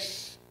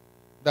pegs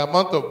the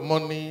amount of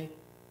money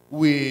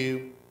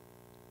we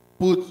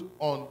put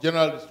on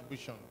general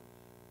distribution.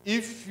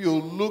 If you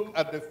look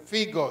at the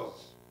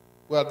figures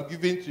we are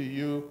giving to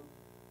you,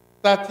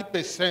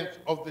 30%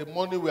 of the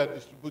money we are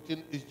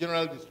distributing is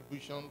general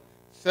distribution,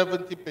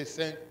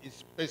 70% is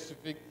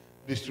specific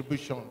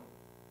distribution.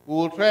 We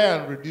will try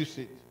and reduce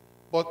it.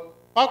 But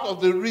part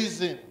of the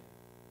reason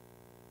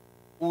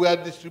we are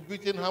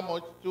distributing how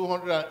much?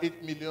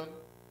 208 million.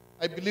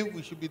 I believe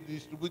we should be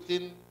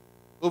distributing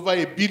over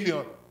 1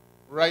 billion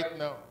right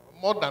now.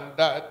 More than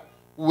that,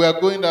 we are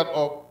going that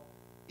up.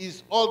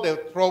 Is all the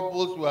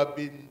troubles we have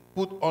been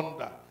put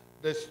under,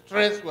 the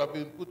stress we have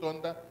been put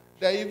under.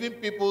 There are even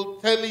people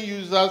telling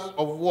users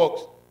of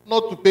works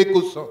not to pay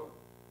Coson.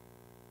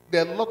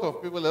 There are a lot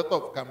of people, a lot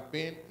of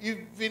campaign,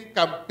 even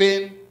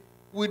campaign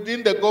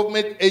within the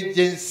government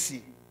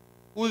agency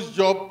whose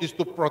job is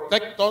to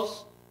protect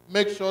us,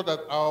 make sure that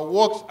our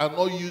works are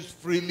not used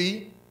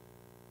freely.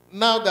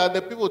 Now there are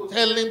the people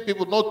telling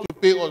people not to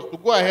pay us, to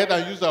go ahead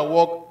and use our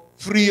work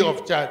free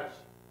of charge.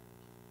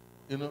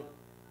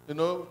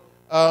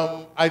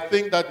 I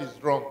think that is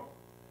wrong.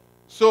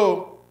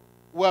 So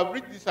we have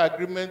reached this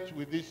agreement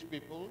with these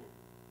people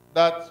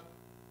that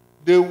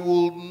they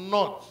will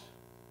not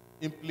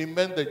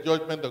implement the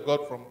judgment they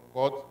got from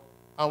court,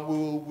 and we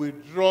will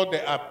withdraw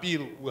the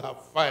appeal we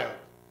have filed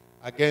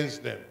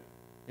against them.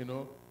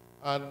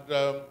 And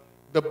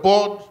the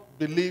board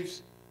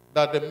believes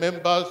that the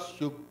members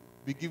should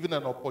be given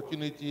an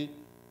opportunity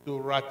to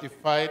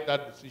ratify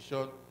that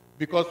decision,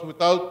 because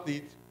without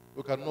it,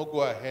 we cannot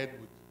go ahead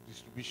with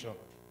distribution.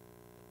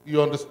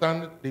 You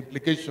understand the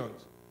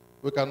implications?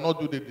 We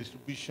cannot do the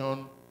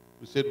distribution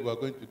we said we are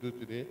going to do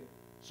today.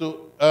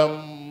 So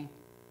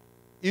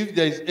if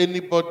there is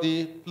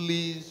anybody,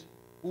 please,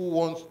 who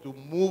wants to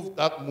move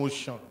that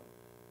motion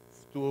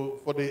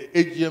for the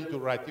AGM to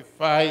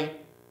ratify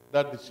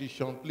that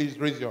decision, please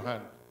raise your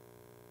hand.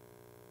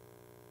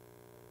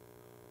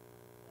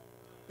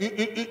 You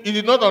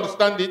did not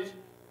understand it?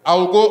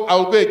 I'll go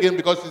again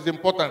because it's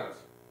important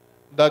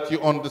that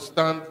you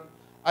understand.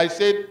 I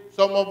said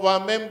some of our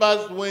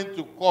members went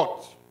to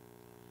court.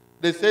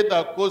 They said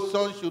that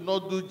Coson should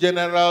not do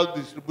general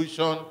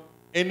distribution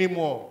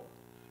anymore.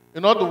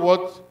 In other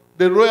words,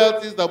 the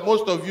royalties that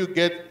most of you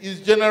get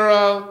is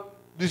general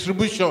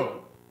distribution.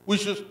 We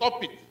should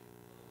stop it.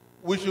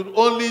 We should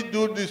only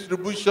do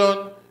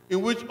distribution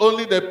in which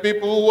only the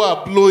people who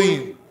are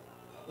blowing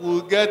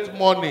will get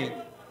money.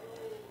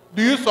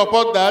 Do you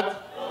support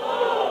that?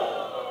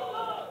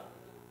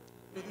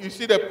 You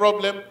see the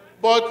problem?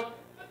 But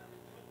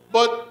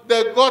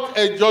they got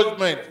a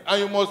judgment,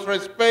 and you must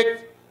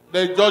respect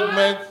the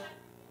judgment.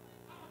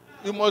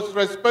 You must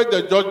respect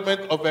the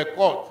judgment of a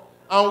court.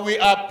 And we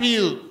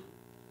appealed.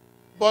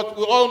 But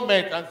we all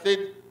met and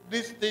said,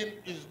 this thing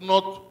is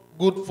not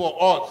good for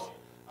us.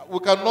 We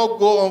cannot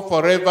go on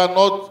forever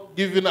not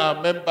giving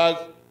our members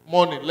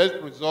money. Let's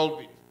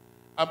resolve it.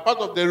 And part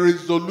of the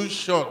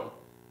resolution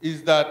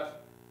is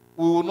that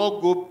we will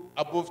not go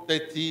above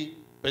 30%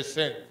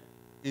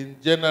 in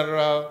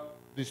general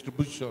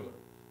distribution,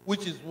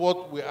 which is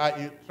what we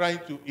are trying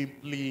to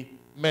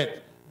implement.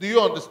 Do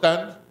you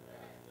understand?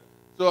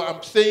 So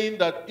I'm saying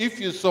that if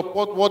you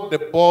support what the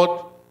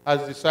board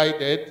has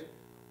decided,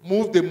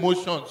 move the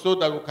motion so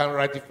that we can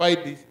ratify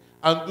this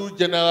and do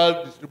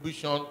general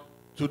distribution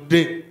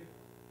today.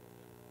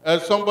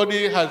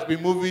 Somebody has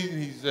been moving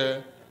his,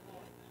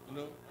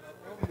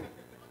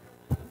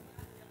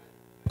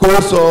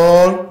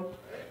 Coson,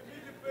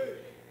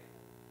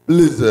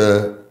 please,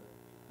 the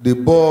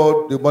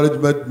board, the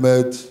management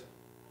met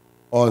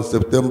on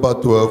September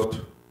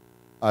 12th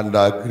and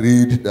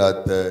agreed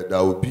that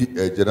there will be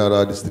a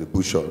general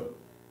distribution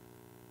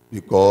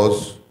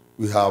because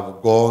we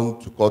have gone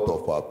to court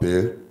of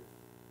appeal,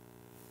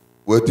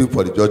 waiting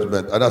for the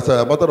judgment. And as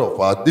a matter of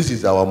fact, this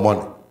is our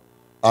money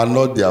and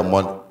not their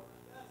money.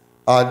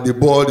 And the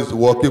board is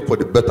working for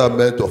the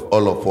betterment of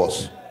all of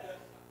us.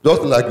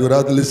 Just like you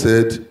rightly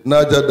said,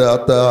 Niger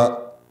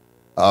Delta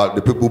are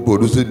the people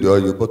producing the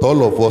oil, but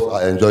all of us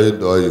are enjoying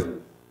the oil.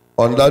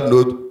 On that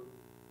note,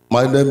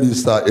 my name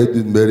is Sir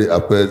Edwin Mary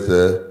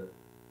Akweze,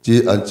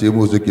 G&G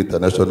Music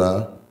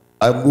International.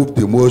 I move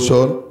the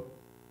motion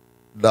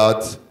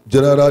that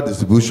general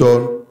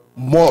distribution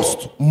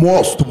must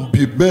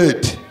be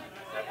made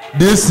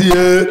this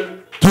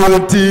year,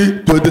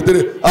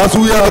 2023. As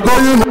we are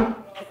going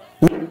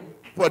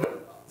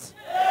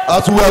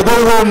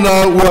home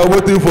now, we are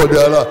waiting for the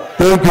Allah.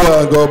 Thank you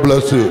and God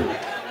bless you.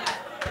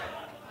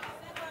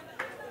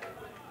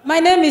 My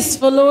name is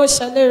Folo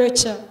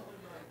Shale.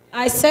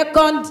 I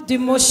second the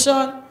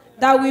motion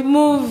that we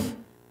move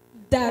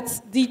that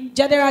the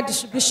general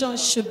distribution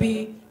should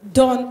be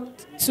done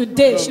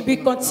today, should be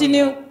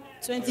continued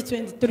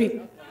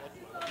 2023.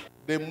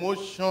 The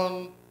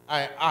motion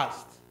I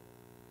asked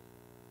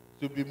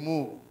to be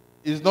moved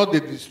is not the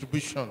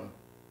distribution.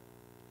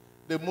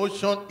 The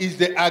motion is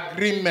the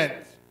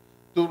agreement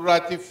to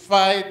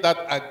ratify that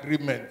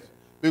agreement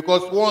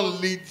because one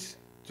leads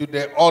to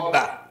the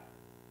other,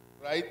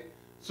 right?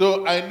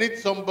 So I need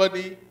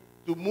somebody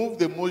to move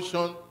the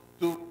motion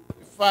to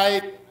ratify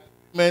the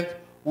agreement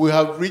we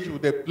have reached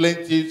with the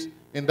plaintiffs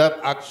in that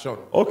action.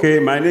 Okay,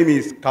 my name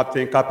is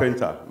Captain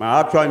Carpenter. My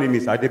actual name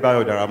is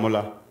Adebayo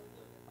Daramola.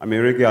 I'm a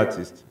reggae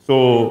artist.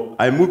 So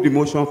I move the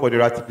motion for the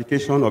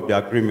ratification of the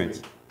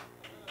agreement.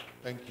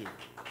 Thank you.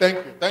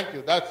 Thank you. Thank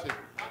you. That's it.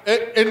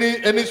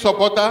 Any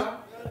supporter?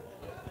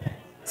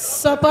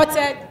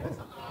 Supported.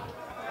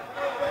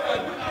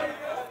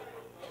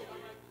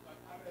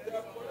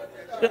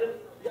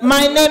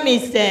 My name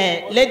is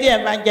Lady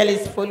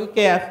Evangelist Foluke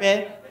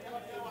Afe,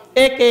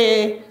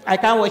 aka I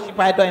can't worship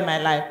idol in my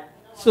life.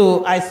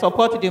 So I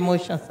support the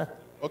motion, sir.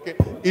 Okay.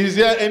 Is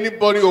there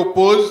anybody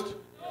opposed?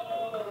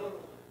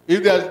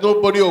 If there's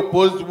nobody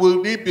opposed,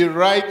 will it be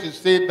right to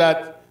say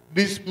that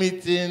this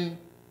meeting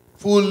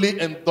fully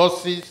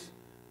endorses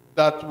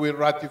that we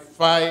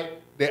ratify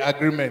the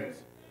agreement?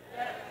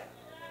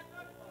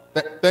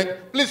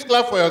 Please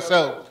clap for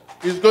yourself.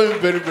 It's going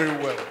very, very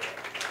well.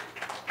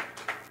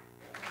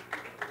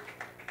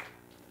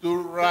 To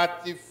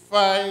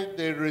ratify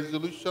the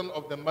resolution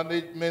of the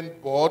management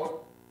board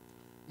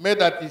made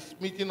at its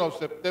meeting of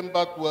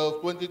September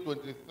 12,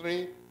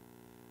 2023,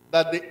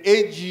 that the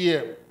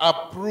AGM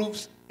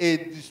approves a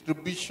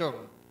distribution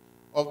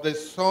of the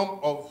sum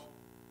of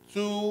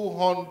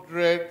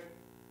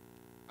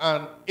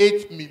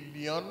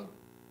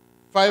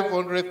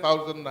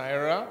 208,500,000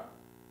 naira,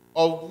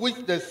 of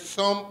which the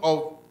sum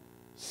of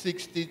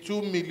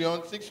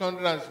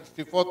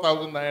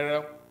 62,664,000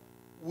 naira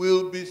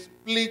will be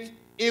split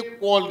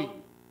equally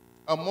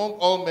among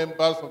all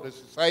members of the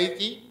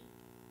society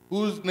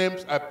whose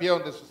names appear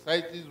on the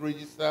society's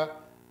register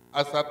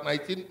as at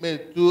 19 May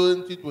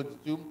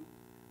 2022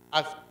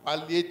 as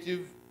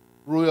palliative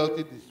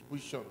royalty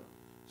distribution,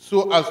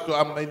 so as to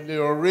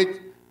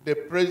ameliorate the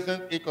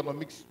present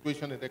economic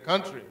situation in the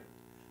country.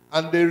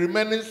 And the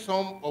remaining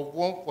sum of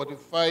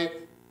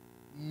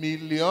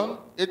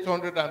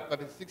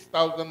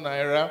 145,836,000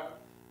 naira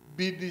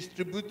be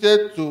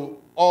distributed to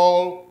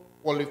all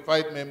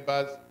qualified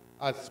members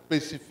as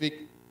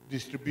specific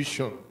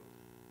distribution.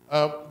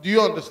 Do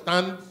you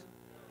understand?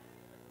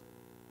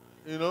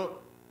 You know,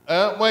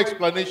 more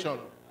explanation.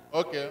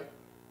 Okay.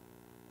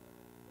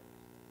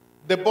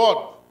 The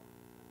board,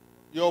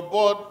 your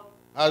board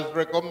has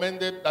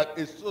recommended that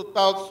a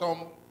total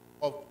sum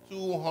of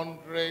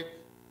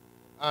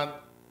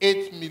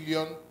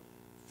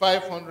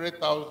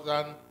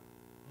 8,500,000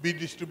 be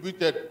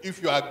distributed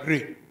if you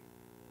agree.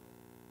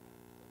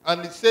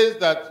 And it says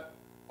that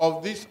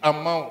of this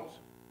amount,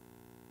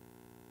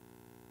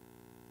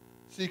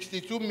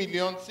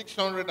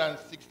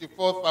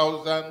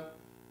 62,664,000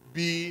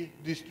 be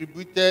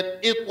distributed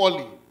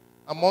equally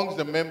amongst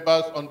the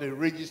members on the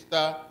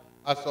register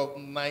as of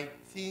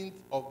 19th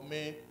of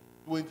May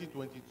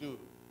 2022.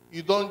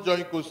 You don't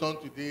join Coson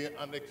today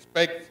and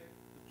expect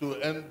to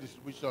end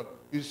distribution.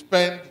 You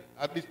spend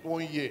at least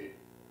 1 year.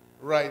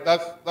 Right,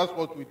 that's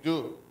what we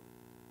do.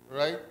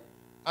 Right?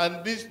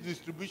 And this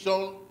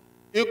distribution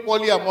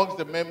equally amongst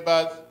the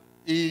members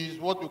is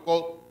what we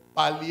call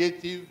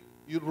palliative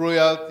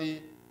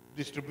royalty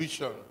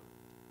distribution.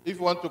 If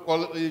you want to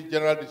call it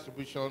general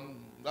distribution,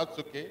 that's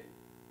okay,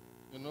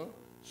 you know,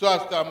 so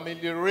as to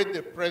ameliorate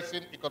the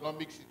present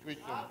economic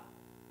situation.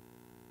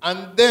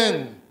 And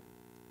then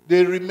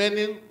the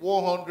remaining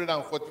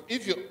 140,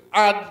 if you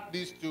add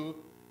these two,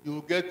 you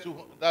will get to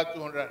that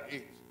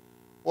 208.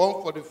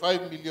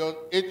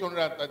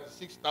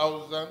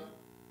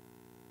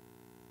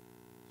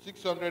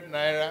 145,836,600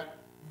 naira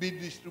be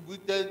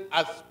distributed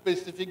as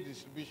specific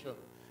distribution.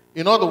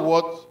 In other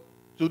words,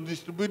 to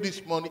distribute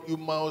this money, you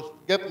must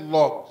get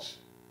logs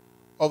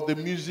of the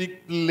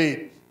music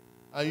played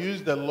and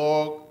use the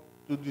log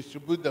to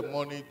distribute the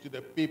money to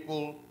the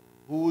people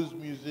whose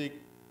music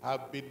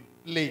have been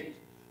played.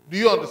 Do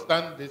you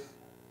understand this?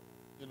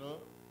 You know,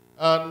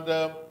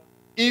 and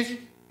if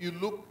you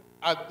look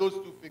at those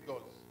two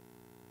figures,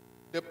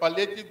 the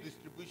palliative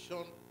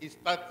distribution is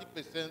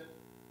 30%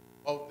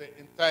 of the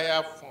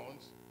entire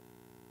funds,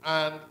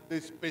 and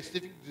the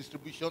specific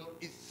distribution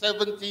is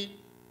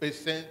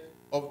 70%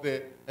 of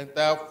the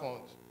entire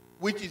funds,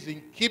 which is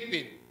in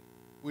keeping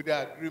with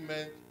the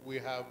agreement we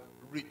have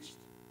reached.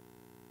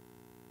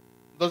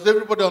 Does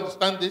everybody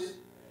understand this?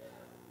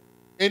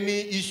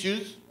 Any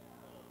issues?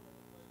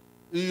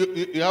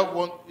 You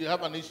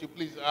have an issue,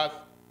 please ask.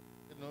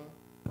 You know.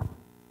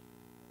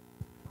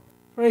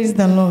 Praise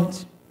the Lord.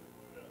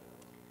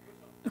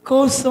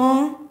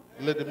 Coson.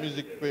 Let the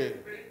music play.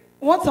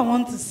 What I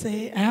want to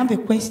say, I have a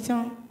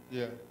question.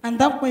 Yeah. And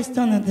that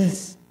question is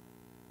this.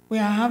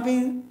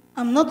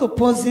 I'm not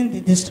opposing the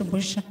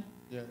distribution.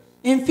 Yes.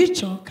 In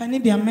future, can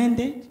it be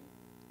amended?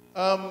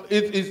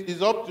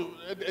 It's up to,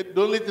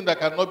 the only thing that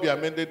cannot be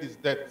amended is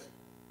debt.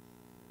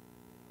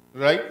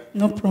 Right?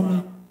 No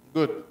problem.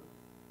 Good.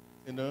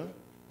 You know?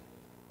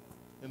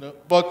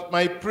 But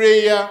my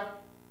prayer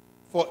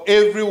for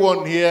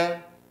everyone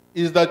here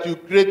is that you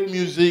create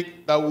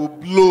music that will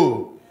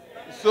blow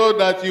so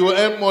that you will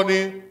earn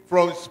money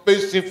from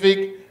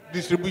specific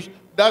distribution.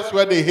 That's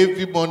where the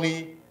heavy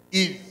money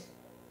is.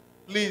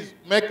 Please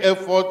make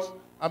efforts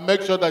and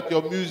make sure that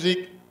your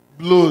music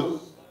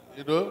blows.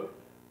 You know?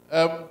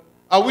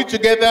 Are we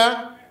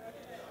together?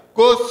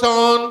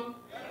 Coson.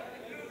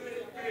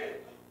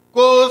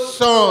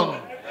 Coson.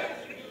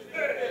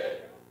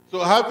 So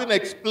having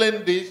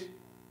explained this,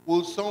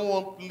 will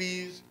someone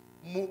please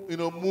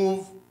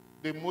move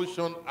the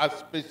motion as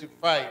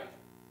specified?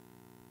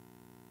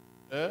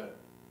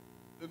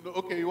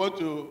 Okay, you want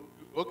to,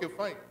 okay,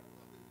 fine.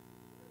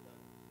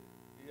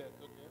 Yes,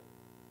 okay.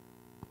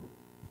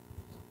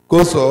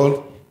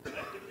 Coson,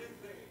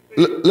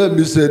 let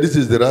me say this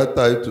is the right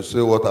time to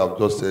say what I've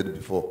just said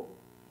before.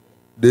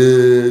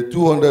 The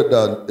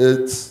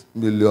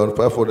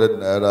 208,500,000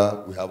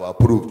 naira we have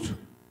approved.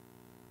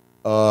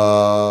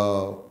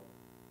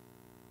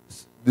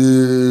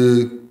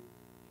 The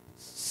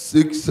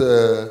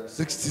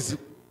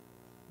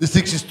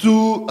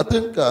 62, I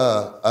think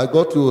I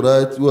got you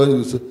right when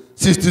you said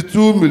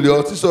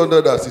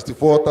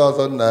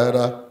 62,664,000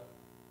 naira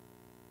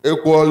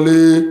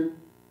equally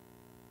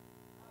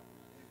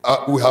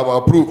we have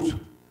approved.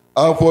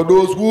 And for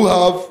those who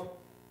have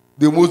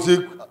the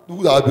music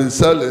who have been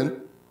selling,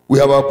 we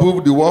have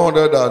approved the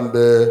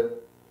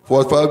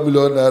 145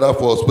 million naira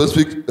for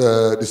specific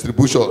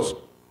distributions.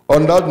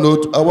 On that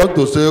note, I want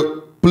to say,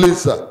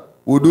 please, sir,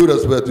 with due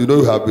respect, you know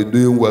you have been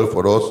doing well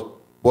for us.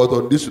 But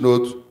on this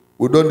note,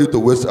 we don't need to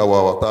waste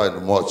our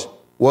time much.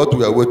 What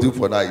we are waiting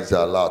for now is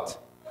a lot.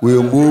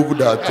 We move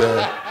that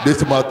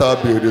this matter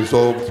be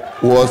resolved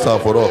once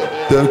and for all.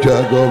 Thank you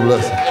and God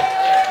bless.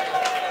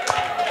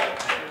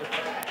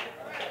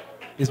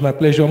 It's my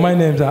pleasure. My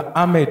name is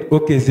Ahmed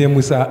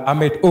Okezemusa,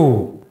 Ahmed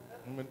O.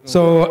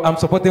 So I'm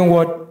supporting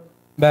what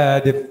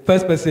the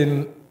first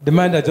person, the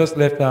man that just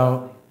left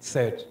now,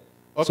 said.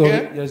 Okay. So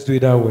let's do it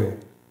that way.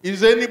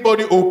 Is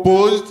anybody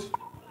opposed?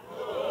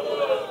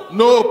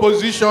 No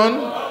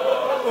opposition?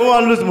 Who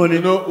want to lose money?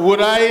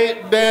 Would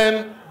I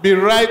then be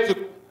right to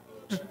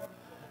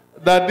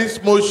that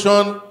this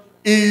motion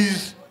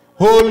is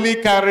wholly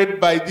carried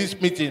by this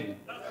meeting?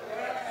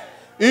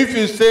 If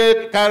you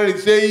say carried,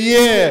 say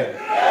yeah.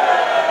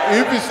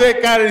 If you say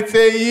carried,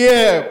 say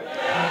yeah.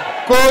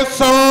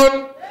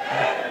 Coson.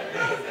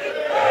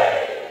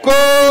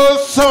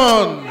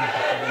 Coson.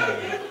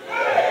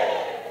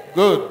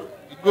 Good,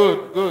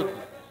 good, good.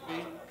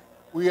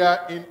 We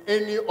are in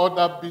any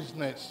other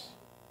business,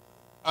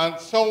 and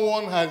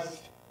someone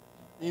has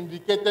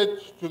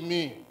indicated to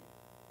me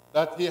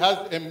that he has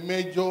a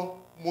major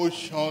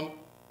motion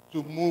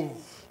to move.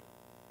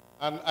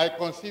 And I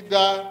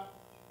consider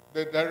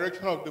the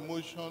direction of the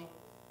motion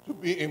to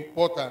be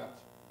important.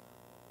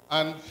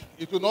 And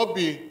it will not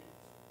be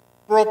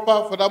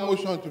proper for that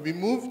motion to be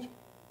moved,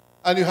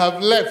 and you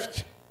have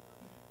left.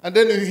 And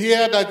then you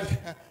hear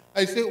that,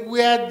 I say,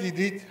 where did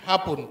it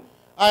happen?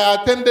 I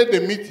attended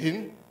the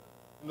meeting,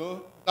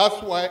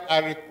 that's why I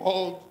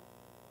recalled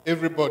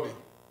everybody.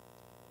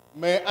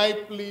 May I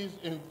please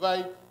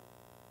invite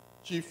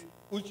Chief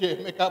Uche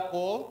Emeka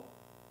Paul,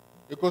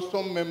 a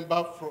Coson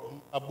member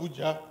from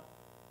Abuja.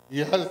 He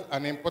has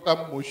an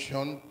important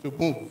motion to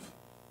move.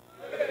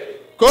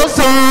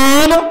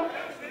 Coson!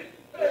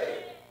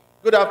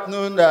 Good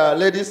afternoon,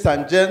 ladies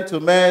and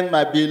gentlemen,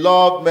 my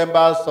beloved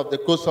members of the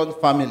Coson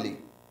family.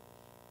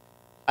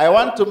 I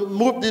want to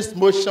move this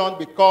motion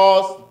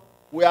because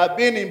we have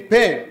been in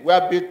pain, we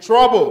have been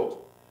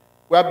troubled,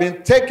 we have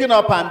been taken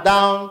up and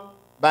down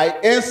by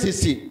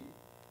NCC,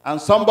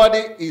 and somebody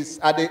is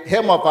at the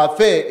helm of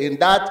affair in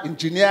that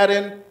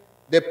engineering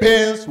the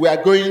pains we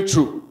are going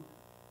through.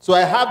 So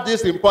I have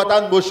this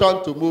important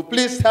motion to move.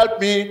 Please help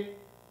me,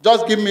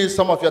 just give me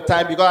some of your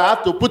time because I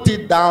have to put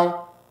it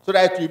down so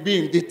that it will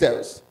be in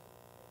details.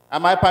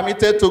 Am I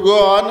permitted to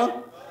go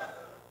on?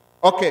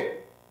 Okay.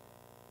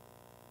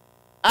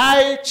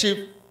 I,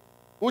 Chief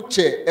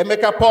Uche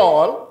Emeka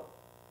Paul,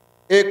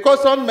 a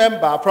Coson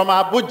member from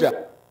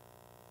Abuja,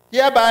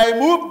 hereby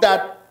move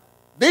that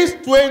this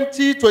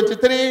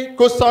 2023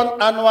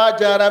 Coson Annual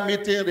General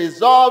Meeting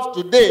resolves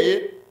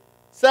today,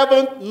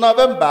 7th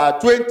November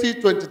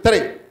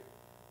 2023,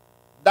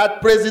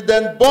 that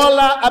President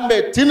Bola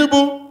Ahmed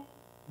Tinubu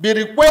be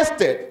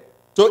requested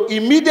to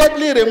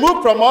immediately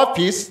remove from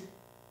office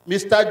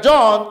Mr.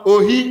 John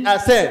Ohi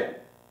Asen,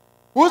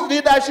 whose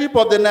leadership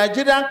of the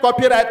Nigerian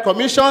Copyright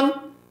Commission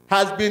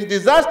has been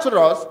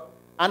disastrous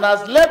and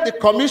has led the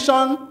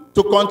Commission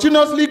to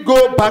continuously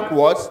go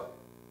backwards,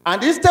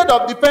 and instead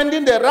of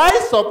defending the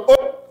rights of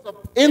owners of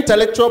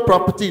intellectual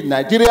property in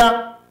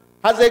Nigeria,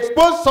 has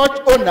exposed such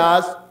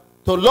owners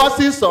to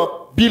losses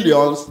of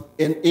billions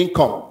in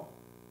income.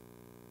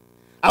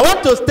 I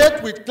want to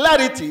state with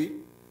clarity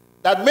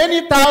that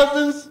many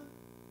thousands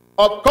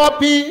of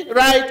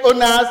copyright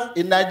owners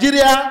in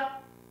Nigeria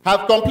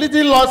have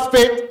completely lost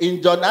faith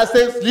in John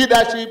Asen's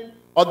leadership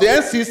of the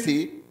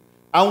NCC,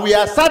 and we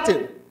are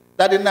certain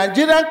that the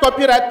Nigerian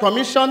Copyright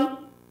Commission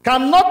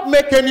cannot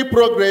make any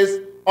progress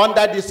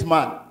under this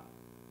man.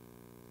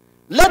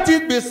 Let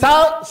it be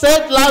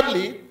said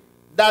loudly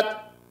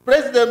that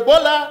President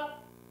Bola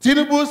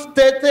Tinubu's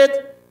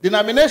stated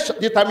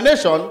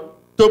determination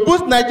to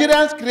boost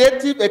Nigeria's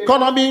creative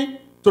economy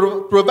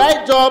to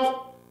provide jobs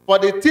for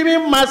the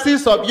teeming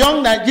masses of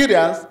young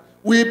Nigerians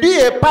will be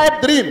a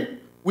pipe dream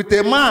with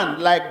a man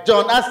like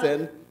John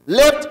Asen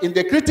left in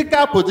the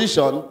critical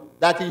position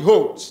that he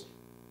holds.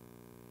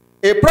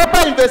 A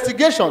proper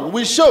investigation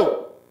will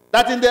show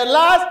that in the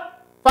last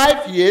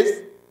 5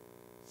 years,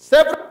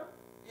 several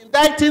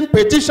indicting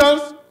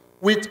petitions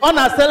with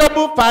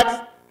unassailable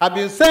facts have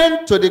been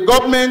sent to the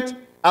government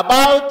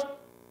about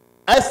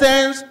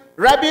Asen's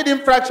rapid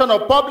infraction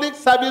of public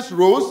service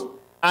rules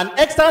and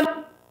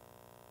external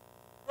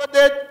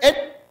the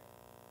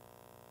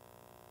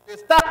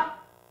staff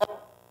of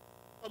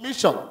the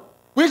commission,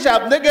 which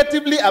have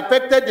negatively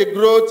affected the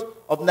growth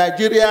of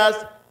Nigeria's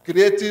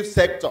creative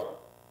sector.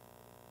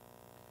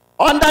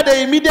 Under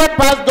the immediate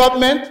past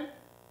government,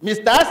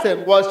 Mr.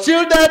 Asen was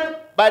shielded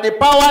by the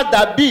powers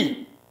that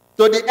be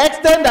to the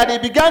extent that he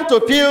began to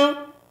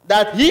feel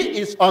that he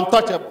is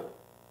untouchable.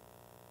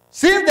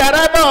 Since the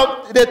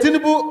arrival of the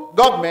Tinubu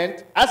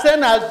government,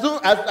 Asen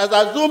has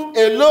assumed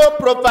a low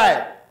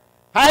profile,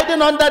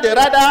 hiding under the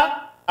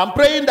radar and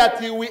praying that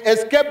he will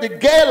escape the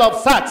gale of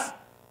sacks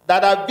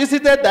that have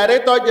visited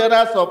director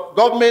generals of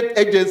government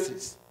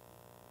agencies.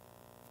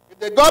 If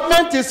the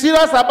government is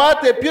serious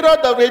about a period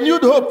of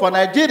renewed hope for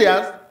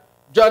Nigerians,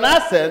 John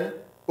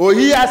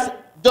Ohi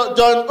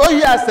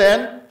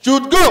Asen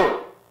should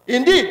go.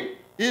 Indeed,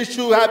 he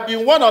should have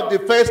been one of the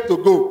first to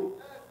go.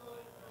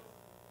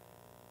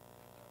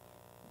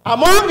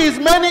 Among his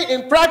many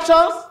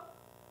infractions,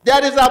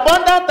 there is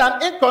abundant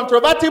and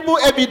incontrovertible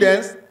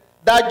evidence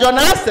that John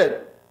Asen,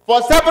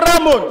 for several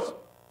months,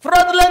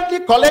 fraudulently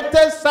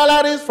collected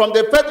salaries from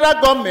the federal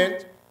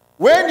government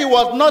when he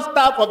was not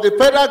staff of the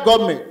federal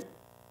government.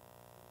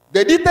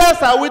 The details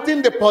are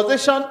within the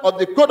possession of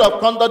the Code of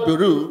Conduct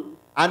Bureau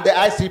and the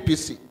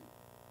ICPC.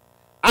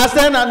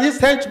 Asen and his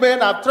henchmen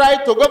have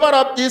tried to cover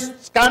up this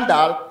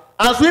scandal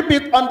and sweep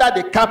it under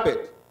the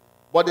carpet,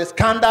 but the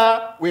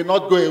scandal will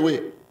not go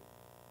away.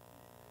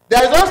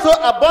 There is also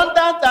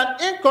abundant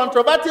and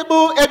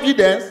incontrovertible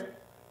evidence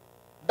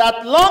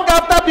that long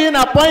after being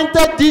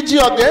appointed DG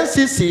of the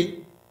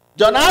NCC,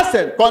 John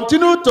Asen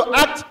continued to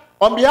act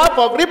on behalf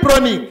of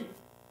Ripronic,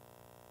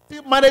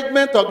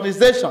 management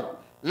organization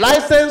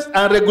licensed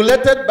and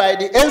regulated by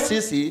the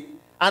NCC,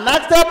 and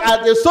acted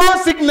as the sole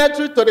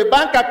signatory to the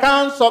bank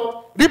accounts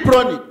of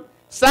Ripronic,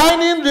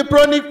 signing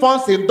Ripronic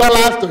funds in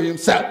dollars to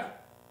himself.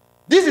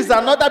 This is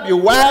another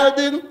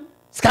bewildering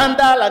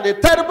scandal and a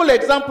terrible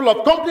example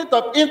of conflict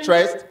of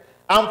interest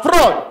and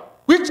fraud,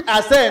 which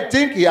Asen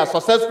thinks he has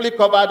successfully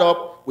covered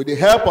up with the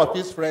help of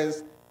his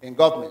friends in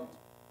government.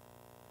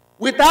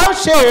 Without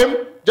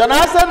shame, John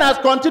Asen has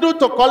continued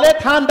to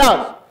collect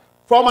handouts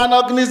from an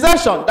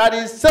organization that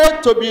is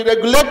said to be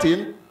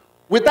regulating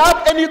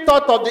without any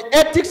thought of the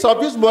ethics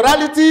of his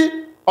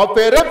morality of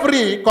a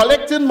referee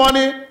collecting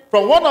money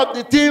from one of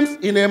the teams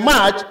in a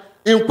match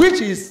in which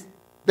he is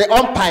the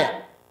umpire.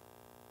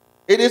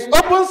 It is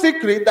open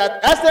secret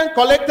that Asen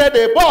collected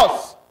a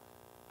boss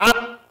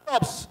and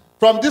props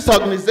from this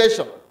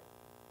organization.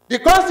 The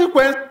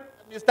consequence,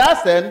 Mr.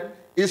 Asen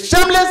is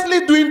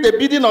shamelessly doing the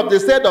bidding of the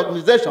said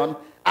organization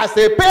as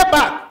a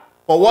payback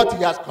for what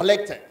he has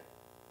collected.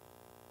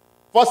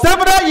 For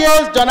several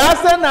years, John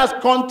Asen has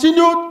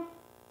continued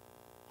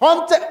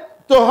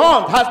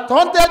has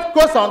taunted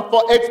Coson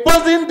for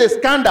exposing the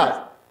scandals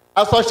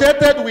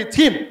associated with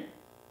him.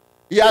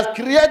 He has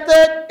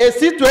created a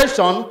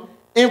situation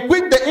in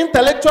which the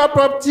intellectual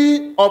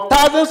property of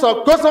thousands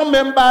of Coson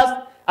members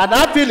and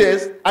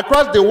affiliates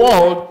across the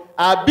world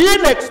are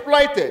being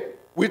exploited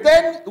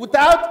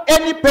without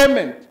any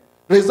payment,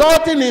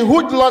 resulting in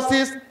huge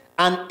losses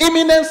and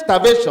imminent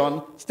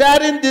starvation,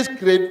 staring these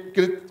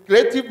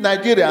creative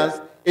Nigerians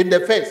in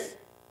the face.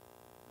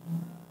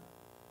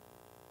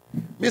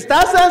 Mr.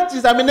 Asen's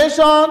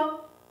determination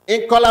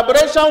in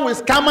collaboration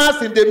with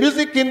scammers in the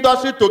music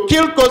industry to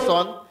kill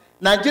Coson,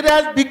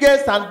 Nigeria's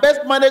biggest and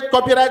best managed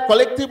copyright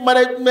collective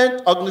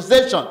management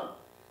organization,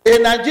 a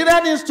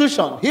Nigerian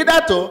institution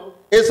hitherto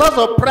a source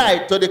of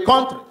pride to the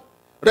country,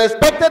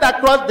 respected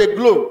across the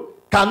globe,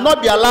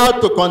 cannot be allowed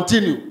to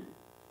continue.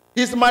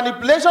 His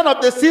manipulation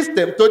of the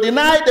system to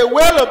deny the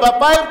well over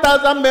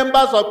 5,000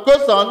 members of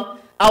Coson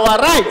our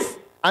rights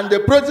and the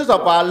process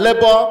of our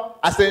labor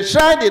as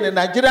enshrined in the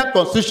Nigerian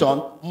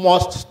constitution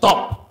must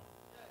stop.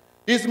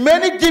 His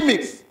many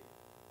gimmicks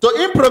to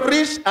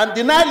impoverish and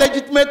deny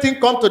legitimate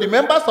income to the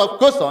members of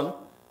Coson,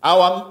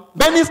 our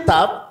many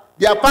staff,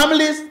 their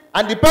families,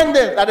 and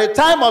dependents at a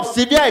time of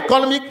severe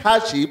economic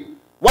hardship,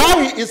 while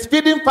he is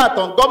feeding fat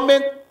on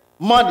government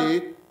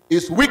money,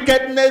 is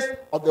wickedness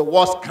of the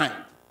worst kind.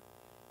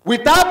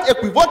 Without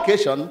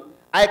equivocation,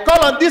 I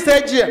call on this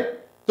AGM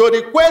to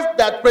request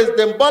that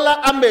President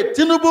Bola Ahmed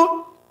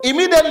Tinubu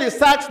immediately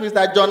sacks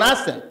Mr. John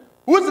Asen,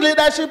 whose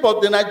leadership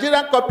of the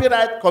Nigerian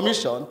Copyright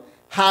Commission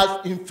has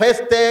been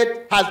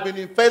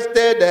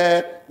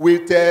infested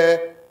with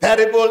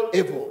terrible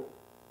evil.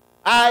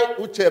 I,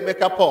 Uche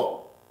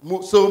Mekapo,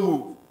 so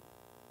move.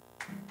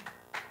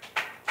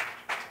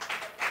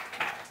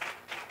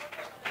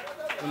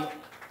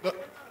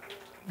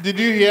 Did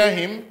you hear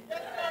him?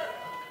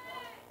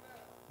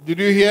 Did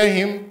you hear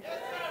him?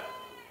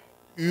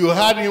 You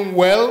heard him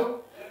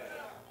well?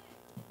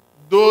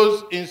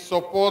 Those in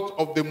support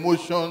of the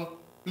motion,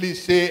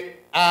 please say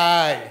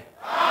aye.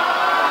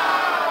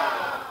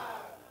 Aye.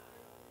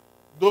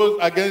 Those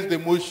against the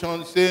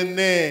motion, say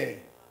nay.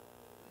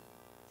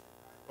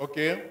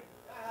 Okay?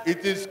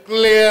 It is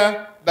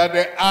clear that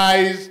the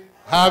ayes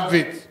have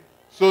it.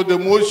 So the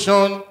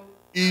motion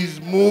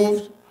is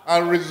moved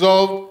and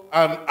resolved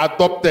and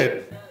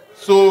adopted.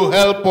 So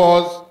help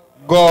us,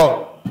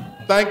 God.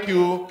 Thank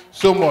you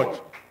so much.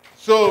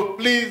 So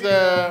please,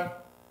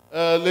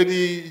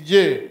 Lady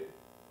J,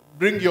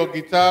 bring your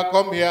guitar,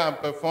 come here and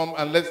perform,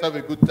 and let's have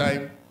a good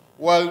time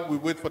while we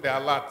wait for the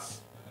alerts.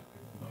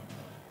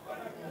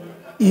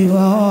 You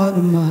are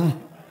the man.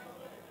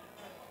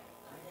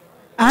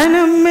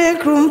 And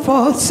make room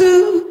for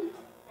two.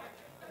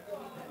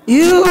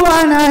 You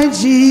and I,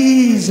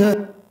 Jesus.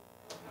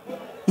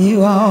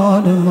 You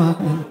are the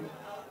man.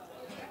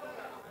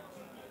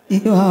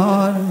 You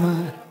are the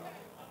man.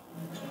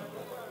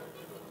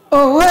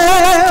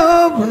 Away,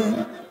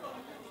 away.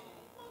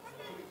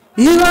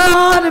 You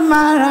are the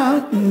man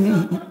out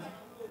me.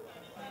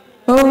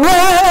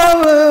 Away,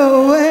 away,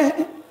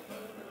 away.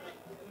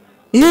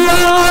 You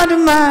are the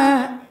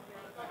man.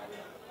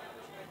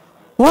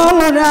 What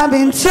would have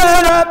been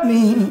said of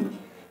me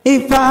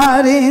if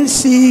I didn't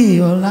see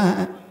your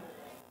light?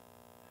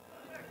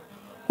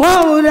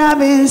 What would have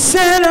been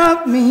said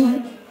of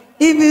me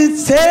if you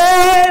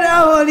said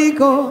I would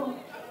go?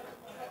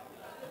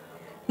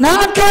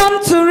 Now I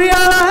come to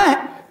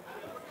realize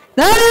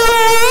that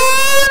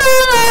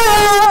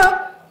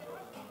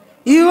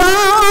you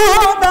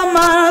are the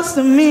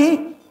master to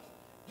me.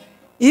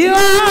 You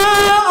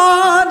are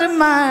all the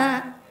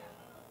man.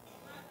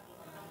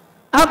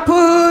 I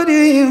put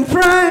you in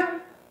front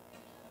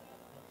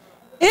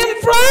of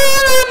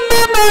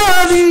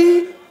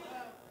memory.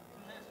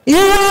 You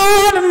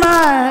are the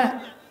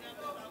man.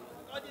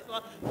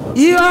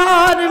 You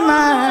are the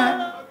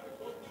man.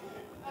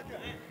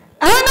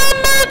 And I'm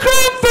not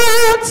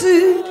comfort to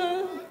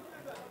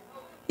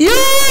you,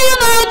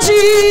 Lord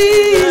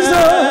Jesus.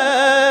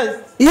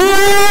 You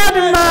are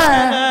the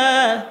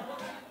man.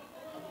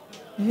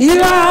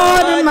 You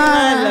are the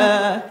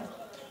man.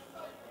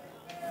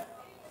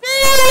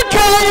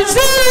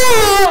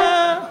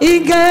 He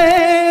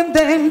gave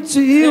them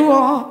to you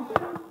all.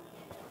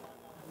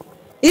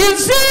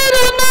 Is it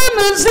a name?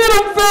 Is it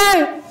a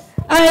faith?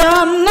 I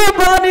am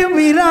nobody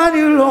without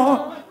you,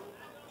 Lord.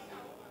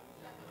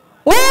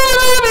 What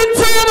have you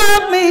done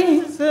of me?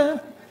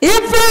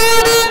 If I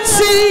didn't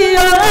see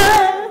your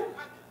hand,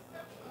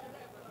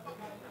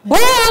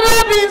 what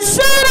have you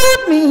said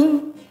of me?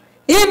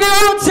 If you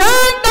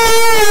take the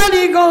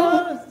Holy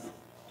Ghost,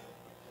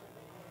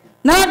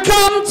 now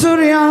come to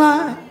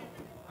realize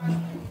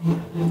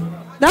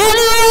that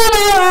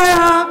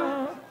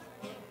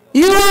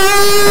you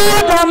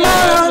are the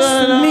man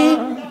to me.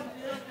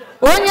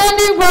 When you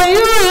live where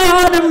you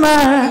are the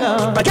man.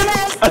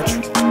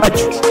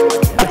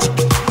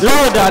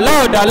 Louder,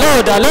 louder,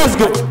 louder, let's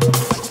go.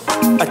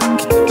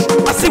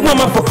 I see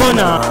woman for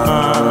corner.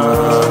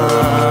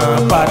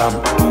 Param.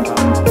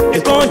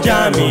 They can't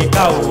jam me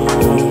cow.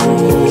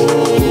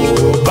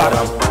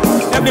 Param.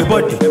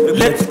 Everybody,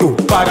 let's go.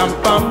 Param,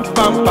 pam,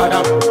 pam,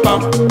 param,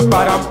 pam,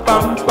 param,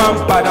 pam, pam,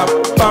 param,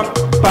 pam,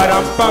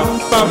 param, pam,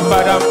 pam,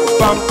 param,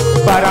 pam,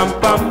 param,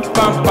 pam,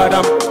 pam,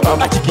 param, pam,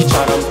 achiki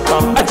charam,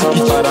 pam,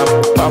 achiki charam,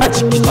 pam,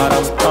 achiki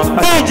charam, pam.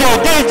 DJ,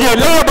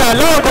 louder,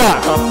 louder.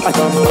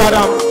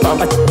 Param, pam,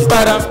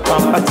 param,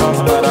 pam,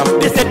 param.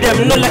 They said them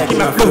no like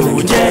my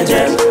flow, jeje.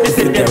 They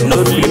said them no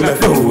feel my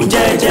flow,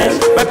 jeje.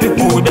 My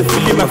people they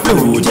feel my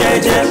flow,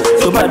 jeje.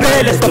 So my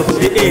girl let's stop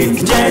the eight,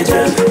 jeje.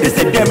 They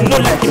said them no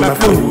like my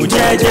flow,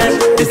 jeje.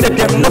 They said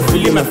them no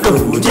feel my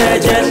flow,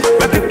 jeje.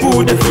 My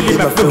people they feel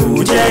my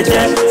flow, jeje.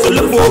 So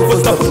look for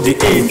stop the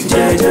eight,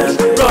 jeje.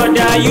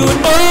 Brother, you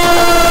know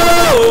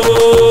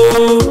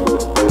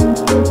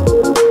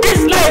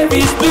this life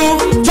is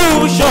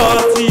too short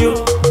to you.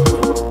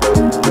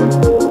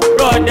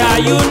 Brother,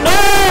 you know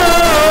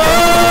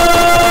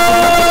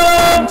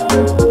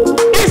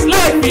this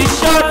life is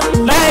short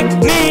like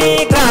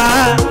nigga.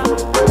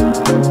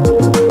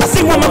 I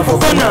see woman for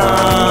corner.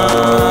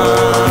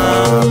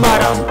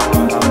 Param.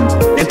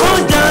 They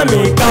can't jam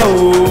me cow.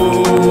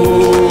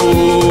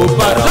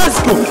 Let's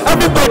go,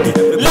 everybody,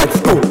 let's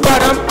go.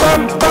 Param,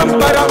 pam, pam,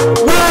 param.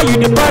 Why you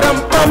the param,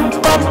 pam,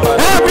 pam?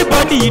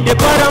 Everybody, the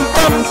param,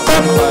 pam,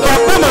 pam.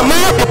 Papa, mama,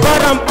 the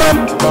param, pam.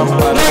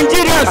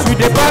 Nigerians with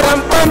the param,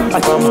 pam.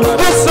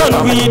 Coson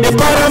with the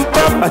param,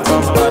 pam.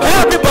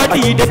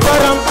 Everybody, the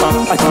param, pam.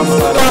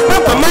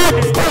 Papa,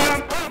 mama.